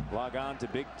 or log on to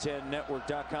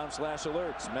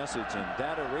BigTenNetwork.com/alerts. Message and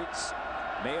data rates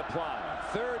may apply.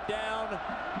 3rd down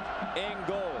and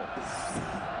goal.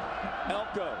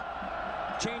 Elko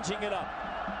changing it up.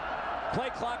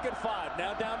 Play clock at 5.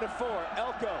 Now down to 4.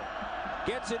 Elko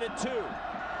gets it at 2.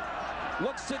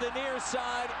 Looks to the near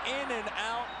side, in and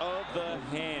out of the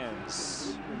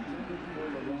hands.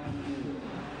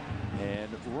 And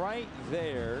right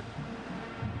there,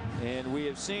 and we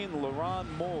have seen LaRon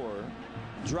Moore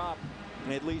drop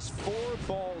at least 4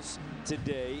 balls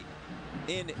today.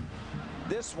 In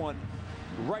this one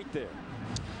right there.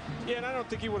 Yeah, and I don't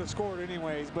think he would have scored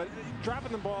anyways, but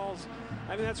dropping the balls,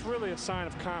 I mean, that's really a sign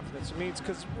of confidence. It means,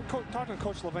 because talking to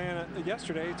Coach Lavana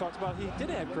yesterday, he talked about he did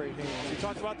have great hands. He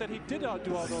talked about that he did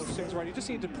do all those things right. He just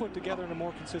needed to put together on a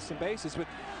more consistent basis. But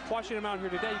watching him out here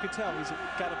today, you can tell he's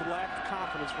got a lack of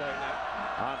confidence right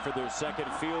now. On for their second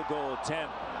field goal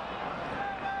attempt.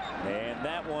 And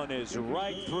that one is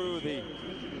right through the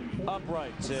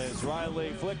uprights as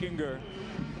Riley Flickinger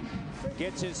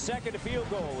gets his second field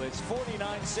goal. It's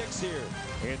 49-6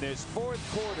 here in this fourth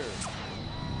quarter.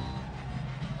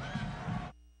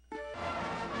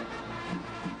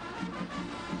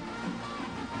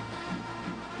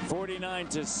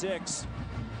 (49-6)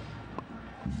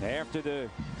 after the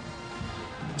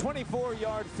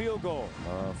 24-yard field goal.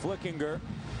 Flickinger,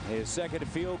 his second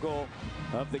field goal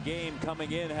of the game,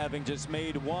 coming in having just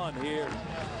made one here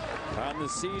on the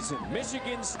season.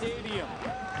 Michigan Stadium.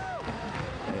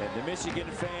 And the Michigan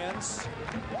fans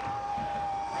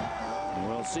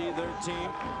will see their team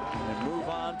and move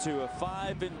on to a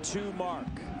 5-2 mark.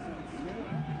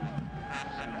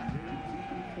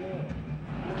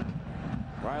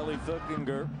 Riley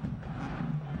Flickinger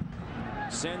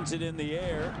sends it in the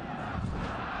air.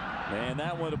 And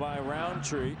that one by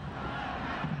Roundtree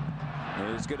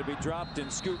is going to be dropped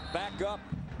and scooped back up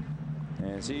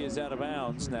as he is out of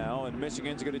bounds now. And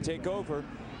Michigan's going to take over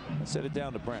and set it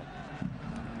down to Brent.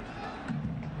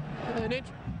 An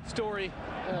interesting story,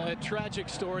 a tragic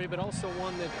story, but also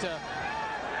one that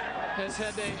has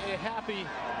had a happy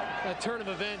turn of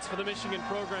events for the Michigan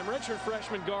program. Redshirt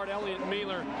freshman guard Elliot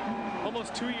Mealer,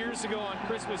 almost 2 years ago on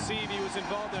Christmas Eve, he was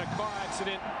involved in a car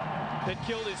accident that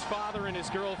killed his father and his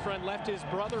girlfriend, left his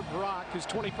brother Brock, who's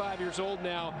 25 years old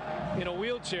now, in a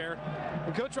wheelchair.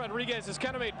 And Coach Rodriguez has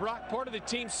kind of made Brock part of the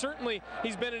team. Certainly,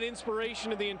 he's been an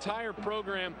inspiration to the entire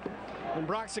program. And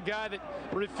Brock's a guy that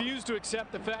refused to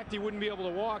accept the fact he wouldn't be able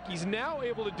to walk. He's now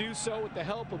able to do so with the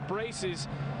help of braces.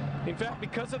 In fact,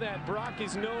 because of that, Brock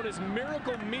is known as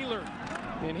Miracle Mealer.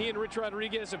 And he and Rich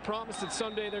Rodriguez have promised that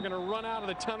someday they're going to run out of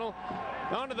the tunnel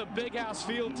onto the Big House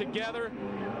field together.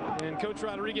 And Coach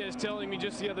Rodriguez telling me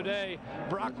just the other day,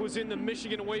 Brock was in the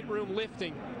Michigan weight room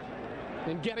lifting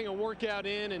and getting a workout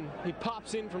in, and he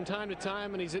pops in from time to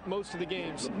time, and he's at most of the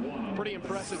games. Pretty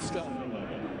impressive stuff.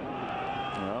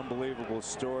 An unbelievable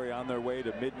story on their way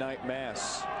to midnight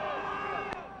mass.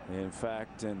 In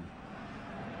fact, and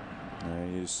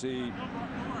you see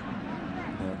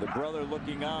the brother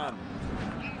looking on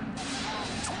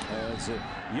as a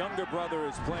younger brother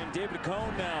is playing. David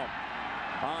Cohn now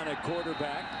on at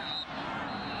quarterback.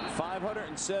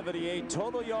 578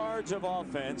 total yards of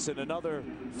offense, and another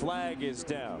flag is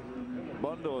down.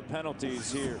 Bundle of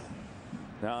penalties here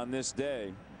on this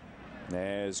day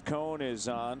as Cohn is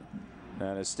on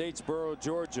at Statesboro,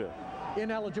 Georgia.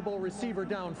 Ineligible receiver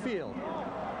downfield.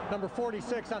 Number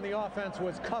 46 on the offense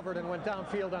was covered and went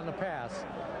downfield on the pass.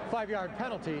 5-yard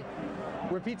penalty.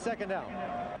 Repeat second down.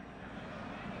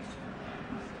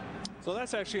 So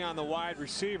that's actually on the wide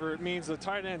receiver. It means the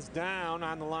tight end's down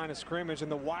on the line of scrimmage,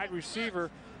 and the wide receiver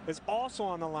is also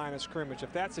on the line of scrimmage.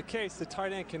 If that's the case, the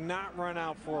tight end cannot run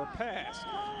out for a pass.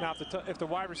 Now, if the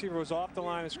wide receiver was off the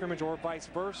line of scrimmage or vice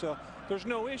versa, there's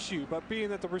no issue. But being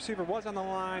that the receiver was on the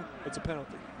line, it's a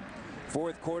penalty.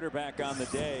 Fourth quarterback on the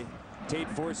day. Tate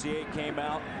Forcier came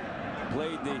out,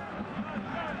 played the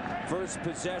first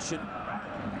possession.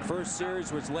 First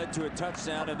series was led to a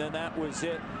touchdown, and then that was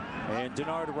it. And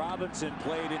Denard Robinson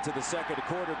played into the second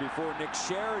quarter before Nick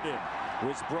Sheridan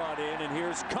was brought in. And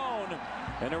here's Cohn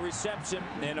and a reception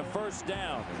and a first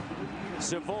down.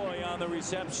 Savoy on the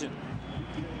reception.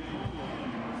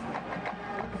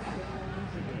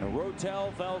 A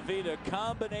Rotel Velveeta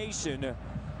combination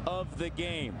of the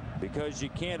game, because you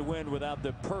can't win without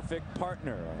the perfect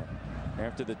partner.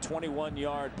 After the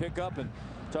 21-yard pickup, and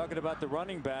talking about the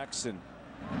running backs, and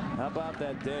how about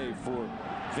that day for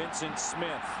Vincent Smith?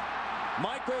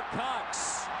 Michael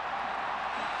Cox,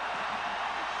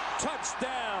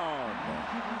 touchdown.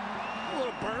 A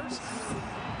little burst.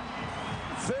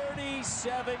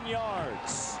 37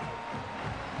 yards.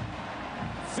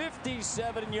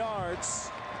 57 yards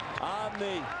on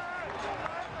the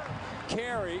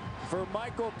carry for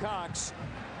Michael Cox,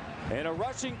 and a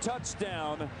rushing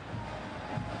touchdown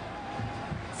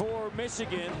for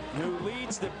Michigan, who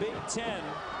leads the Big Ten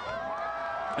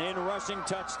in rushing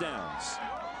touchdowns.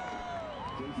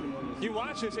 You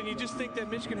watch this and you just think that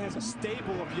Michigan has a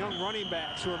stable of young running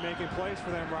backs who are making plays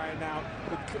for them right now.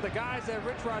 The guys that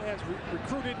Rich Rod has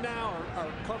recruited now are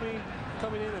coming in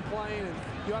and playing, and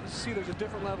you obviously see there's a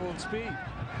different level of speed.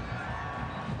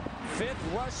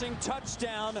 5th rushing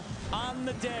touchdown on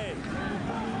the day.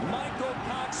 Michael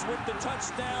Cox with the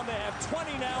touchdown. They have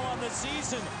 20 now on the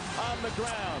season on the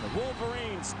ground.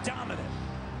 Wolverines dominant.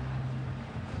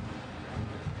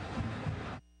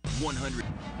 100.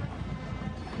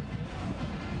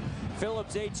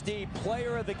 Phillips HD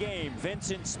player of the game,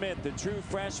 Vincent Smith, the true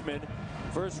freshman.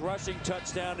 First rushing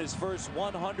touchdown, his first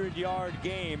 100-yard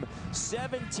game.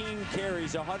 17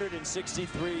 carries,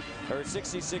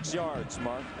 66 yards,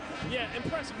 Mark. Yeah,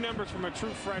 impressive numbers from a true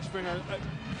freshman.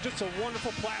 Just a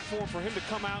wonderful platform for him to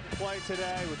come out and play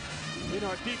today with, a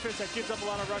defense that gives up a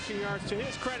lot of rushing yards. To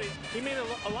his credit, he made a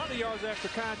lot of yards after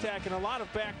contact and a lot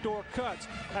of backdoor cuts.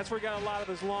 That's where he got a lot of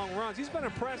his long runs. He's been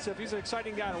impressive. He's an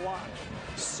exciting guy to watch.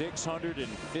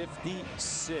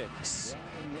 656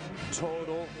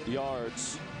 total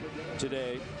yards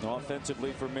today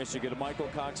offensively for Michigan. Michael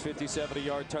Cox,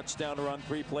 57-yard touchdown run,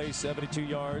 3 plays, 72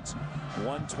 yards,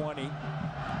 120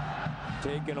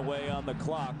 taken away on the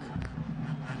clock.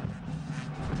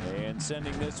 And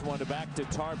sending this one back to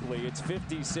Tarpley. It's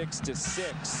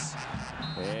 56-6.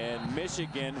 And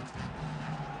Michigan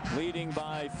leading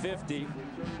by 50.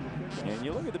 And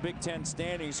you look at the Big Ten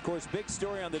standings. Of course, big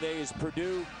story on the day is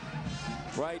Purdue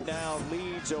right now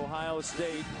leads Ohio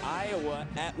State. Iowa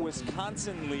at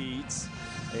Wisconsin leads.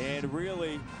 And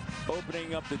really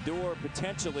opening up the door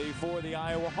potentially for the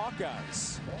Iowa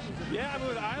Hawkeyes. Yeah, I mean,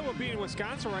 with Iowa beating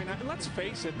Wisconsin right now, and let's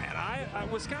face it, man,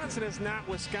 Wisconsin is not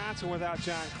Wisconsin without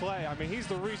John Clay. I mean, he's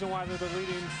the reason why they're the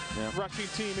leading rushing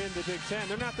team in the Big Ten.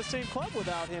 They're not the same club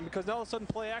without him, because all of a sudden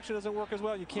play action doesn't work as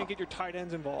well. You can't get your tight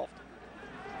ends involved.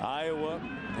 Iowa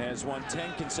has won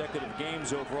 10 consecutive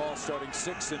games overall, starting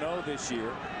 6-0 this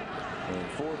year, and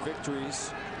 4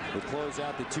 victories to close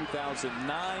out the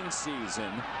 2009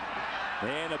 season.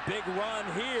 And a big run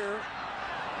here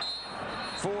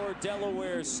for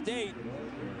Delaware State.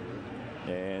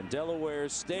 And Delaware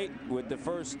State with the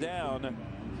first down.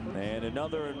 And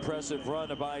another impressive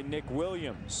run by Nick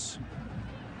Williams.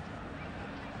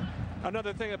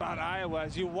 Another thing about Iowa,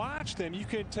 as you watch them, you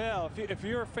can tell, if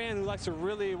you're a fan who likes to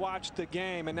really watch the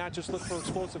game and not just look for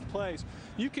explosive plays,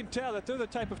 you can tell that they're the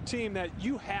type of team that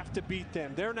you have to beat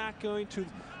them. They're not going to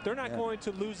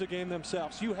lose the game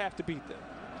themselves. You have to beat them.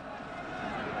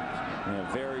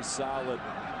 Yeah, very solid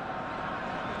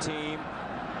team.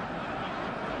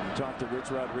 Talked to Rich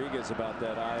Rodriguez about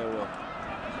that Iowa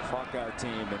Hawkeye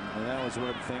team, and that was one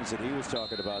of the things that he was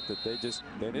talking about, that they just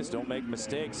don't make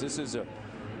mistakes. This is a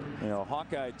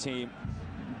Hawkeye team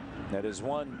that has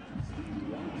won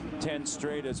 10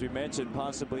 straight, as we mentioned,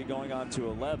 possibly going on to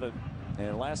 11.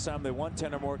 And last time they won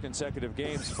 10 or more consecutive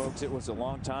games, folks, it was a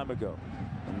long time ago.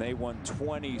 And they won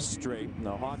 20 straight. And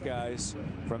the Hawkeyes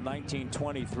from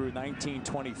 1920 through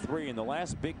 1923. And the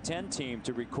last Big Ten team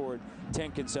to record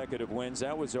 10 consecutive wins,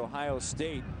 that was Ohio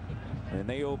State. And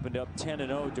they opened up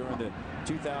 10-0 during the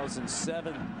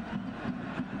 2007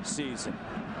 season.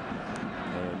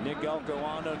 And Nick Elko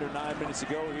on under 9 minutes to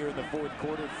go here in the 4th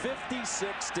quarter.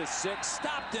 56-6.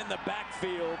 Stopped in the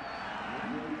backfield.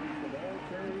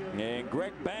 And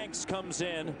Greg Banks comes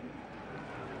in,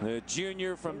 the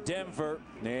junior from Denver,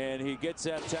 and he gets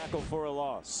that tackle for a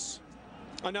loss.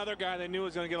 Another guy they knew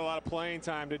was going to get a lot of playing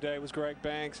time today was Greg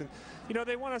Banks. And,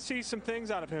 they want to see some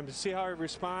things out of him to see how he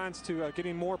responds to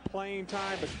getting more playing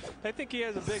time. But they think he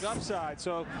has a big upside.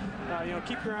 So,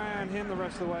 keep your eye on him the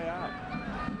rest of the way out.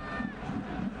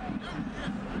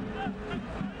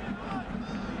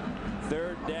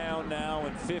 Third down now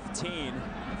and 15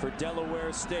 for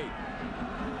Delaware State.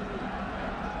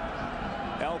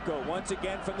 Elko once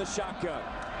again from the shotgun.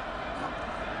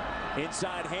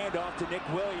 Inside handoff to Nick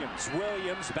Williams.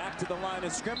 Williams back to the line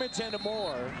of scrimmage and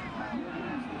more.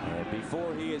 And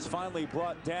before he is finally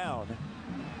brought down,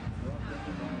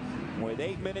 with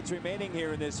 8 minutes remaining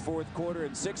here in this 4th quarter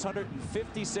and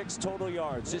 656 total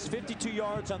yards. Just 52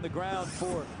 yards on the ground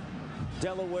for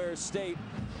Delaware State.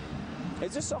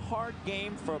 Is this a hard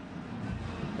game from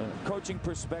a coaching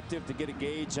perspective to get a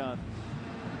gauge on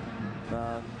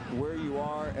where you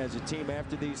are as a team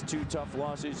after these 2 tough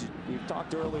losses? We've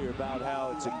talked earlier about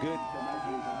how it's a good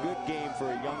game for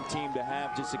a young team to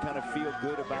have, just to kind of feel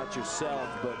good about yourself.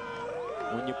 But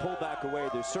when you pull back away,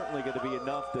 there's certainly going to be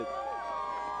enough that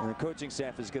the coaching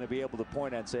staff is going to be able to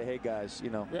point at and say, hey guys,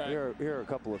 here are a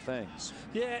couple of things.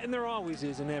 Yeah, and there always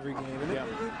is in every game.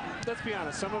 And let's be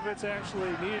honest, some of it's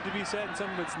actually needed to be said and some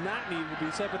of it's not needed to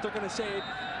be said, but they're going to say it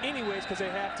anyways because they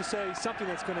have to say something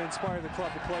that's going to inspire the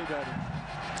club to play better.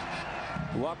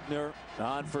 Luckner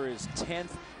on for his 10th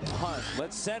punt.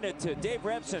 Let's send it to Dave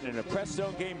Rebson in a press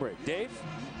zone game break. Dave?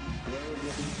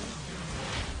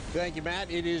 Thank you, Matt.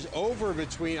 It is over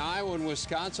between Iowa and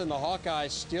Wisconsin. The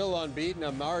Hawkeyes still unbeaten.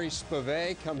 Amari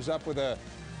Spivey comes up with a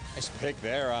nice pick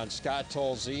there on Scott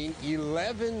Tolzien.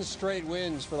 11 straight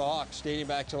wins for the Hawks dating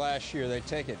back to last year. They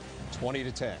take it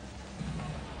 20-10.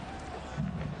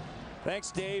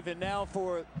 Thanks, Dave. And now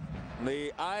for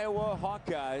the Iowa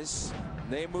Hawkeyes.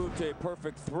 They move to a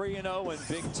perfect 3-0 in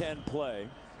Big Ten play.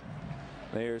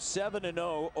 They are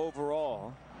 7-0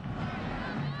 overall.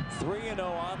 3-0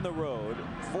 on the road,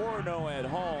 4-0 at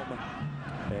home,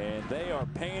 and they are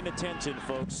paying attention,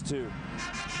 folks, to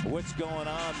what's going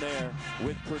on there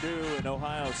with Purdue and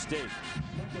Ohio State.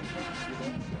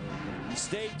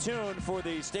 Stay tuned for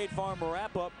the State Farm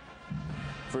wrap-up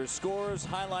for scores,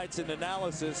 highlights, and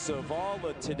analysis of all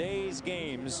of today's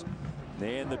games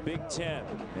in the Big Ten.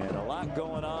 And a lot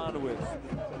going on with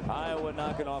Iowa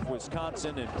knocking off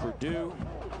Wisconsin and Purdue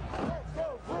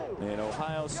and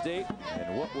Ohio State,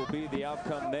 and what will be the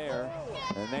outcome there.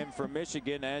 And then for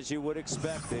Michigan, as you would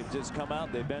expect, they've just come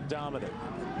out, they've been dominant.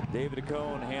 David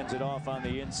Cohn hands it off on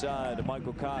the inside to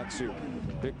Michael Cox, who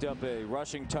picked up a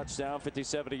rushing touchdown,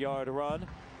 57-yard run.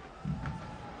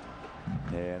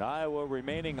 And Iowa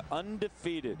remaining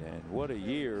undefeated, and what a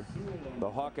year the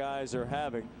Hawkeyes are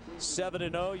having.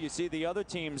 7-0. You see the other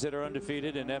teams that are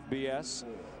undefeated in FBS: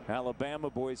 Alabama,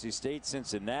 Boise State,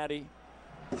 Cincinnati,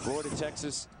 Florida,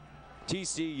 Texas,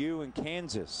 TCU, and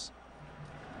Kansas.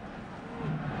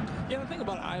 Yeah, the thing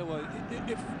about Iowa,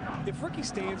 if Ricky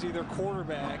Stanzi, their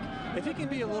quarterback, if he can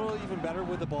be a little even better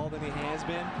with the ball than he has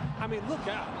been, I mean, look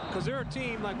out, because they're a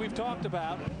team, like we've talked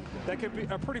about, that can be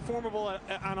pretty formidable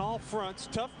on all fronts.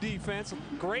 Tough defense,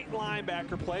 great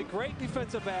linebacker play, great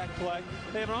defensive back play.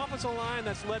 They have an offensive line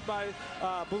that's led by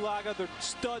Bulaga, their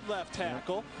stud left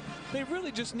tackle. They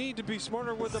really just need to be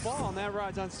smarter with the ball, and that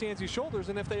rides on Stanzi's shoulders.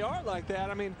 And if they are like that,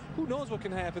 I mean, who knows what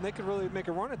can happen? They could really make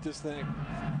a run at this thing.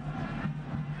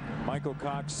 Michael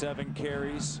Cox, 7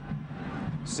 carries,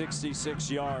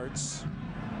 66 yards.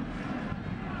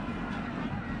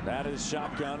 That is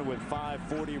shotgun with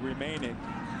 5:40 remaining.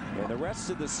 And the rest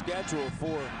of the schedule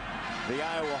for the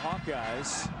Iowa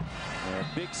Hawkeyes. A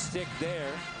big stick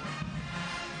there.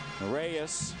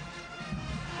 Reyes,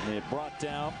 and it brought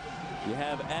down. You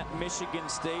have at Michigan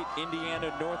State,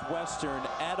 Indiana Northwestern,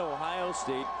 at Ohio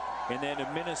State, and then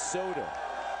in Minnesota.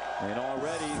 And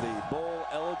already the bowl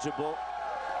eligible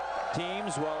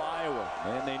teams, well, Iowa,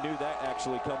 and they knew that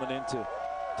actually coming into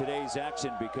today's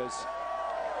action because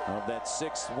of that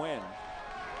 6th win.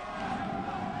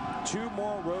 2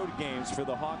 more road games for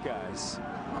the Hawkeyes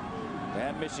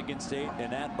at Michigan State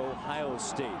and at Ohio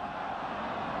State.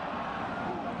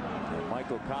 And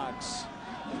Michael Cox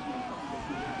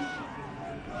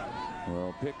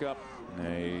will pick up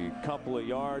a couple of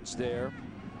yards there,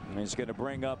 and he's going to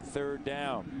bring up 3rd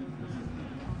down.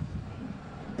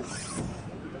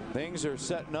 Things are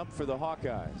setting up for the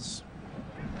Hawkeyes.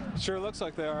 Sure looks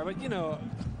like they are, but you know,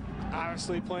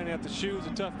 obviously playing at the Shoe is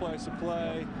a tough place to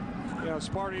play. You know,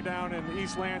 Sparty down in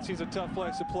East Lansing is a tough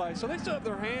place to play. So they still have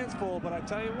their hands full, but I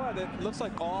tell you what, it looks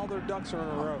like all their ducks are in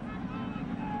a row.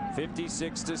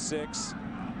 56-6,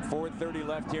 4:30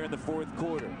 left here in the 4th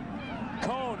quarter.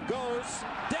 Cohn goes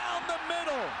down the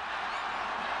middle.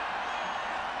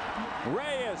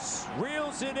 Reyes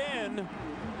reels it in.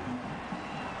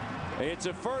 It's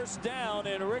a 1st down,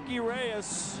 and Ricky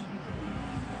Reyes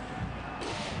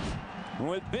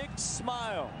with big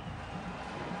smile.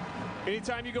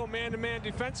 Anytime you go man-to-man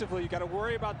defensively, you got to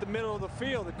worry about the middle of the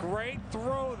field. A great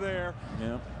throw there.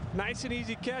 Yeah. Nice and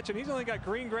easy catch, and he's only got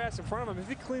green grass in front of him. If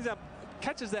he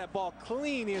catches that ball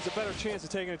clean, he has a better chance of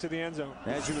taking it to the end zone.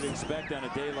 As you would expect on a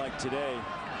day like today,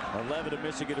 11 of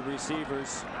Michigan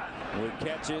receivers with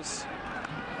catches.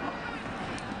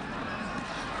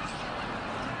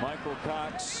 Michael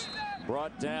Cox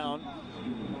brought down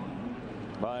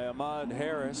by Ahmad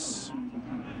Harris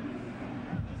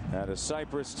out of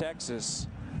Cypress, Texas.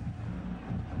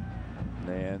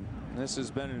 And this has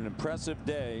been an impressive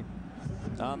day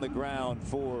on the ground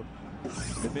for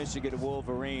the Michigan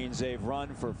Wolverines. They've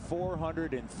run for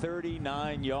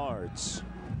 439 yards.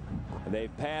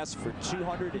 They've passed for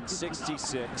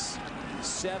 266,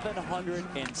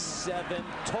 707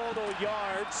 total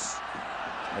yards.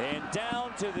 And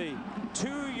down to the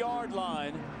 2-yard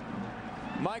line,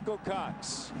 Michael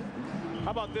Cox.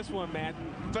 How about this one, Matt?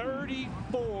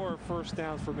 34 first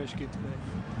downs for Michigan today.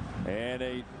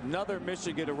 And another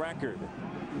Michigan record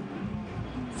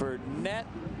for net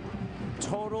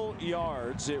total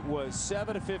yards. It was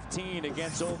 7-15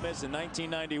 against Ole Miss in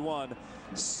 1991.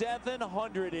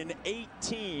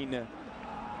 718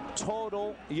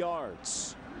 total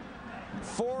yards.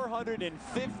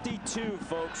 452,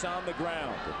 folks, on the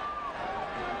ground.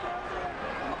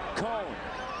 Cone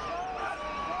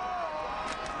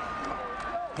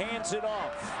hands it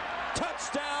off.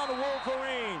 Touchdown,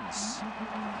 Wolverines.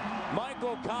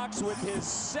 Michael Cox with his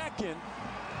second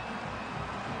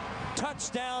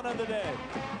touchdown of the day.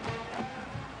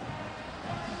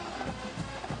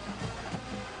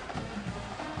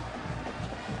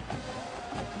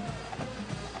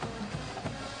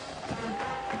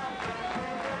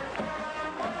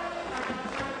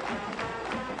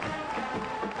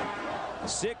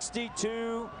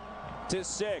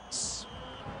 (62-6).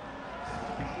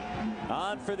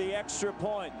 On for the extra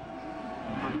point.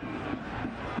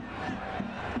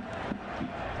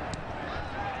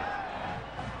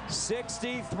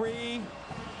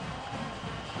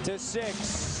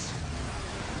 (63-6).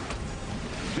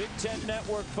 Big Ten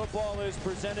Network football is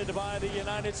presented by the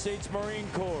United States Marine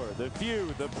Corps. The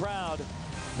few, the proud,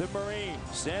 the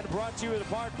Marines. And brought to you in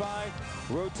part by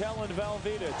Rotel and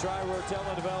Velveeta. Try Rotel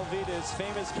and Velveeta's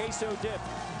famous queso dip.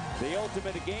 The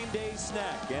ultimate game day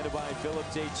snack. And by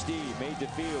Philips HD. Made to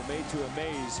feel, made to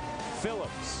amaze.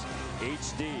 Philips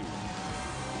HD.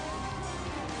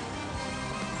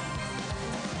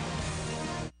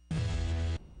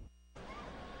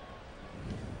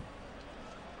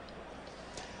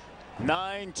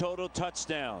 Nine total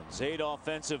touchdowns, 8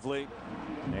 offensively,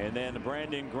 and then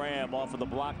Brandon Graham off of the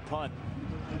block punt.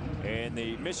 And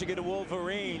the Michigan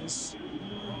Wolverines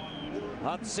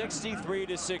up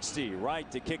 63-60.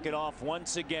 Right to kick it off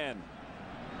once again.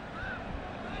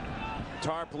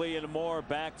 Tarpley and Moore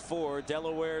back for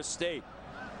Delaware State.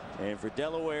 And for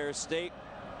Delaware State,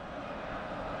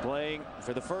 playing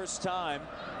for the first time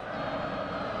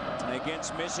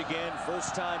against Michigan,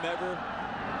 first time ever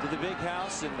to the Big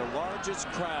House, in the largest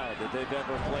crowd that they've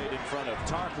ever played in front of.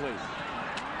 Tarpley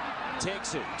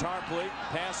takes it. Tarpley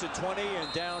past the 20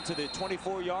 and down to the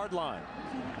 24-yard line.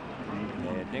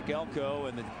 And Nick Elko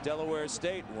and the Delaware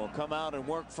State will come out and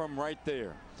work from right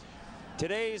there.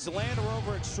 Today's Land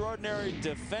Rover Extraordinary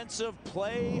Defensive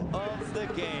Play of the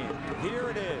Game. Here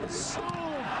it is.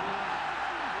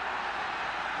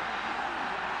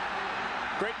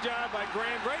 Great job by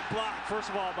Graham. Great block, first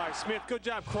of all, by Smith. Good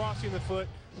job crossing the foot.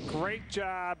 Great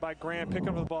job by Graham picking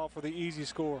up the ball for the easy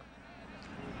score.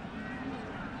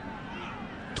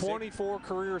 24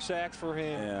 career sacks for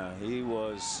him. Yeah, he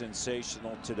was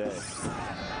sensational today.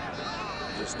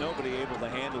 There's nobody able to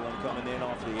handle him coming in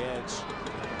off the edge.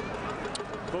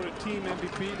 Voted team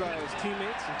MVP by his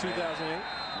teammates in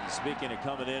 2008. Speaking of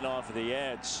coming in off of the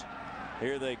edge,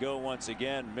 here they go once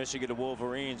again. Michigan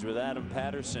Wolverines with Adam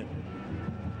Patterson.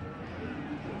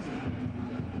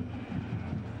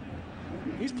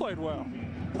 He's played well.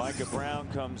 Micah Brown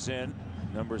comes in,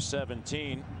 number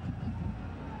 17.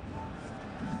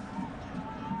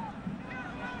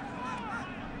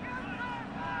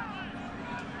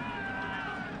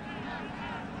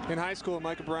 In high school,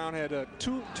 Micah Brown had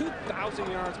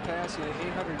 2,000 yards passing and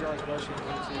 800 yards rushing.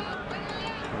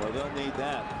 Well, they'll need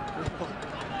that.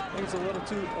 I think it's a little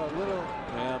too late for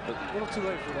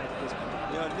that at this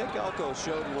point. You know, Nick Elko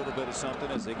showed a little bit of something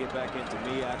as they get back into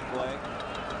MEAC play.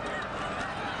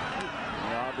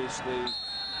 Obviously,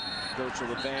 Coach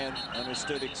LeVan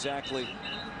understood exactly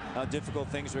how difficult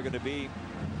things were going to be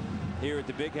here at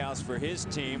the Big House for his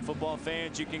team. Football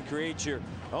fans, you can create your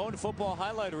own football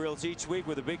highlight reels each week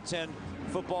with a Big Ten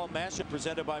football mashup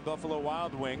presented by Buffalo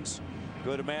Wild Wings.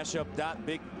 Go to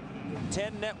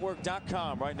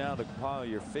mashup.big10network.com right now to compile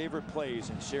your favorite plays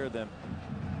and share them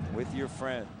with your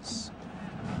friends.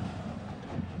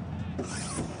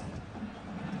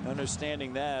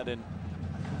 Understanding that, and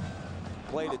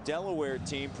played a Delaware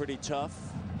team pretty tough.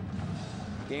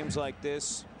 Games like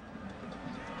this,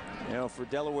 you know, for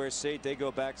Delaware State, they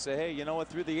go back and say, hey, you know what,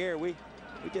 through the air we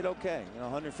did okay. You know,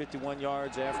 151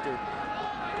 yards after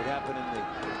what happened in the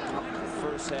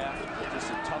first half.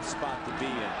 Just a tough spot to be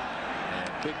in.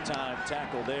 And big time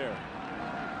tackle there.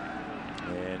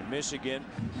 And Michigan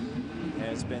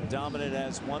has been dominant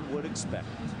as one would expect.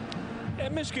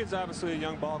 And Michigan's obviously a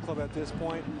young ball club at this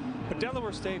point. But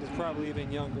Delaware State is probably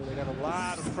even younger. They got a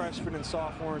lot of freshmen and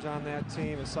sophomores on that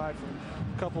team, aside from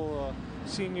a couple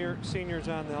seniors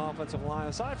on the offensive line.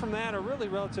 Aside from that, a really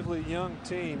relatively young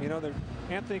team. You know,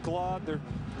 Anthony Glaude,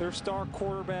 their star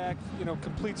quarterback, you know,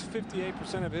 completes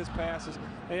 58% of his passes.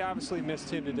 They obviously missed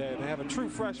him today. They have a true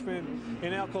freshman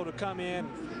in Elko to come in.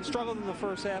 Struggled in the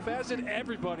first half, as did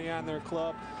everybody on their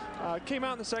club. Came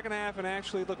out in the second half and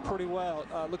actually looked pretty well,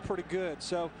 looked pretty good.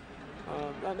 So.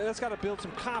 I mean, that's got to build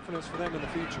some confidence for them in the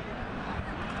future.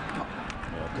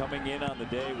 Coming in on the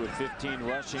day with 15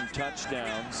 rushing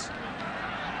touchdowns.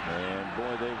 And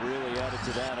boy, they really added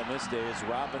to that on this day as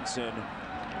Robinson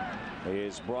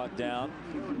is brought down.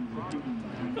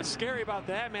 What's scary about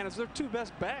that, man, is their two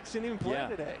best backs didn't even play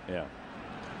today. Yeah.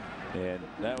 And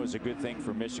that was a good thing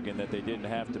for Michigan that they didn't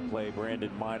have to play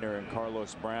Brandon Miner and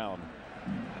Carlos Brown.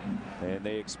 And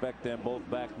they expect them both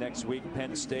back next week.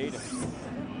 Penn State.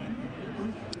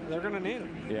 They're going to need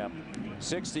them. Yeah.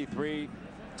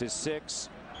 63-6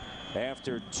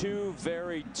 after two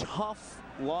very tough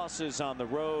losses on the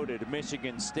road at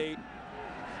Michigan State.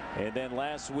 And then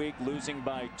last week losing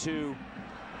by 2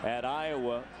 at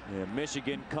Iowa. And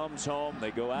Michigan comes home.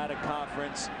 They go out of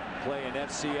conference, play an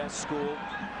FCS school,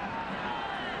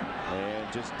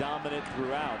 and just dominant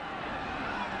throughout.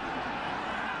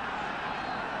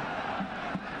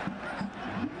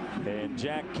 And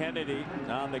Jack Kennedy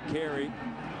on the carry.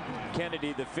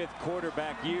 Kennedy, the 5th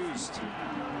quarterback used.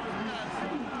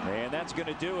 And that's going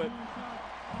to do it.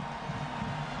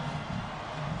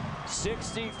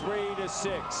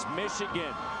 63-6.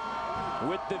 Michigan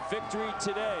with the victory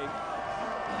today.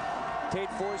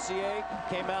 Tate Forcier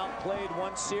came out, played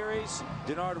one series.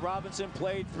 Denard Robinson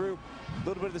played through a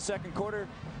little bit of the second quarter.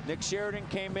 Nick Sheridan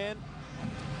came in.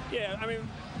 Yeah, I mean,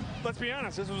 let's be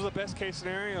honest. This was the best case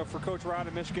scenario for Coach Rod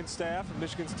and Michigan's staff and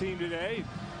Michigan's team today.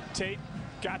 Tate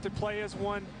got to play his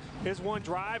one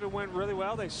drive. It went really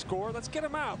well. They scored. Let's get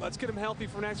him out. Let's get him healthy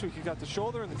for next week. He got the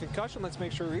shoulder and the concussion. Let's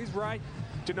make sure he's right.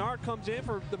 Denard comes in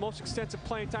for the most extensive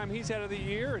playing time he's had of the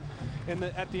year. And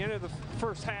at the end of the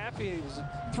first half, he was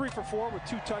 3 for 4 with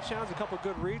 2 touchdowns, a couple of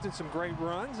good reads, and some great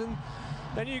runs. And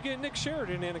then you get Nick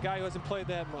Sheridan in, a guy who hasn't played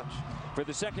that much. For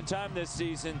the second time this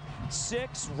season,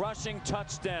 6 rushing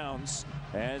touchdowns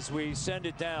as we send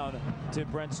it down to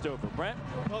Brent Stover. Brent?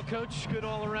 Well, Coach, good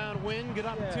all-around win. Good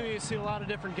opportunity to see a lot of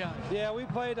different guys. Yeah, we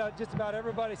played just about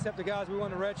everybody except the guys we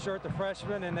won the red shirt, the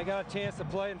freshmen, and they got a chance to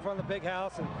play in front of the big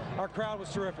house, and our crowd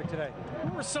was terrific today.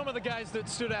 Who were some of the guys that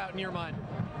stood out in your mind?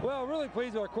 Well, really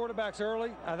pleased with our quarterbacks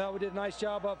early. I thought we did a nice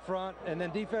job up front. And then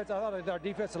defense, I thought our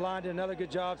defensive line did another good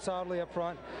job solidly up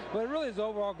front. But it really is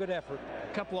overall good effort.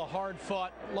 A couple of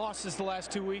hard-fought losses the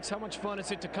last 2 weeks. How much fun is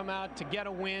it to come out, to get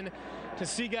a win, to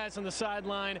see guys on the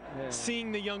sideline,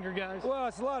 seeing the younger guys? Well,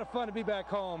 it's a lot of fun to be back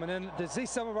home. And then to see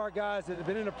some of our guys that have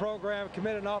been in the program,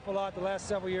 committed an awful lot the last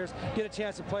several years, get a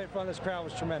chance to play in front of this crowd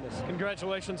was tremendous.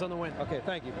 Congratulations on the win. Okay,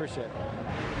 thank you. Appreciate it.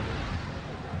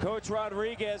 Coach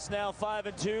Rodriguez now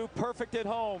 5-2, perfect at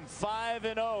home,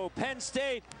 5-0. Penn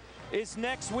State is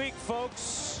next week,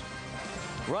 folks.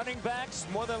 Running backs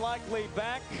more than likely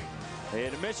back.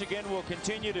 And Michigan will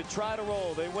continue to try to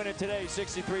roll. They win it today,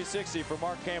 63-60 for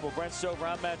Mark Campbell. Brent Stover,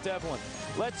 I'm Matt Devlin.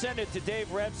 Let's send it to Dave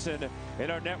Rebson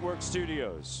in our network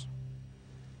studios.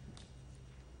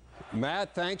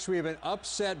 Matt, thanks. We have an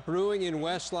upset brewing in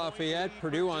West Lafayette.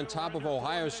 Purdue on top of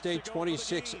Ohio State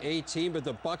 26-18, but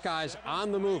the Buckeyes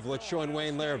on the move. Let's join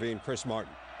Wayne Larrabee and Chris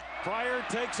Martin. Pryor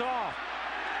takes off.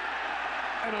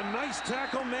 And a nice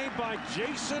tackle made by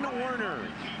Jason Werner.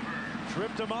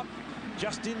 Tripped him up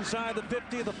just inside the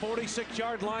 50 of the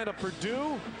 46-yard line of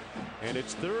Purdue. And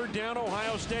it's 3rd down,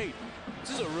 Ohio State.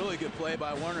 This is a really good play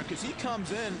by Werner because he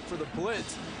comes in for the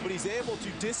blitz, but he's able to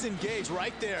disengage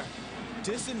right there.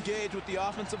 Disengage with the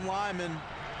offensive lineman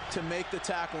to make the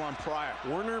tackle on Pryor.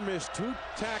 Werner missed 2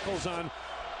 tackles on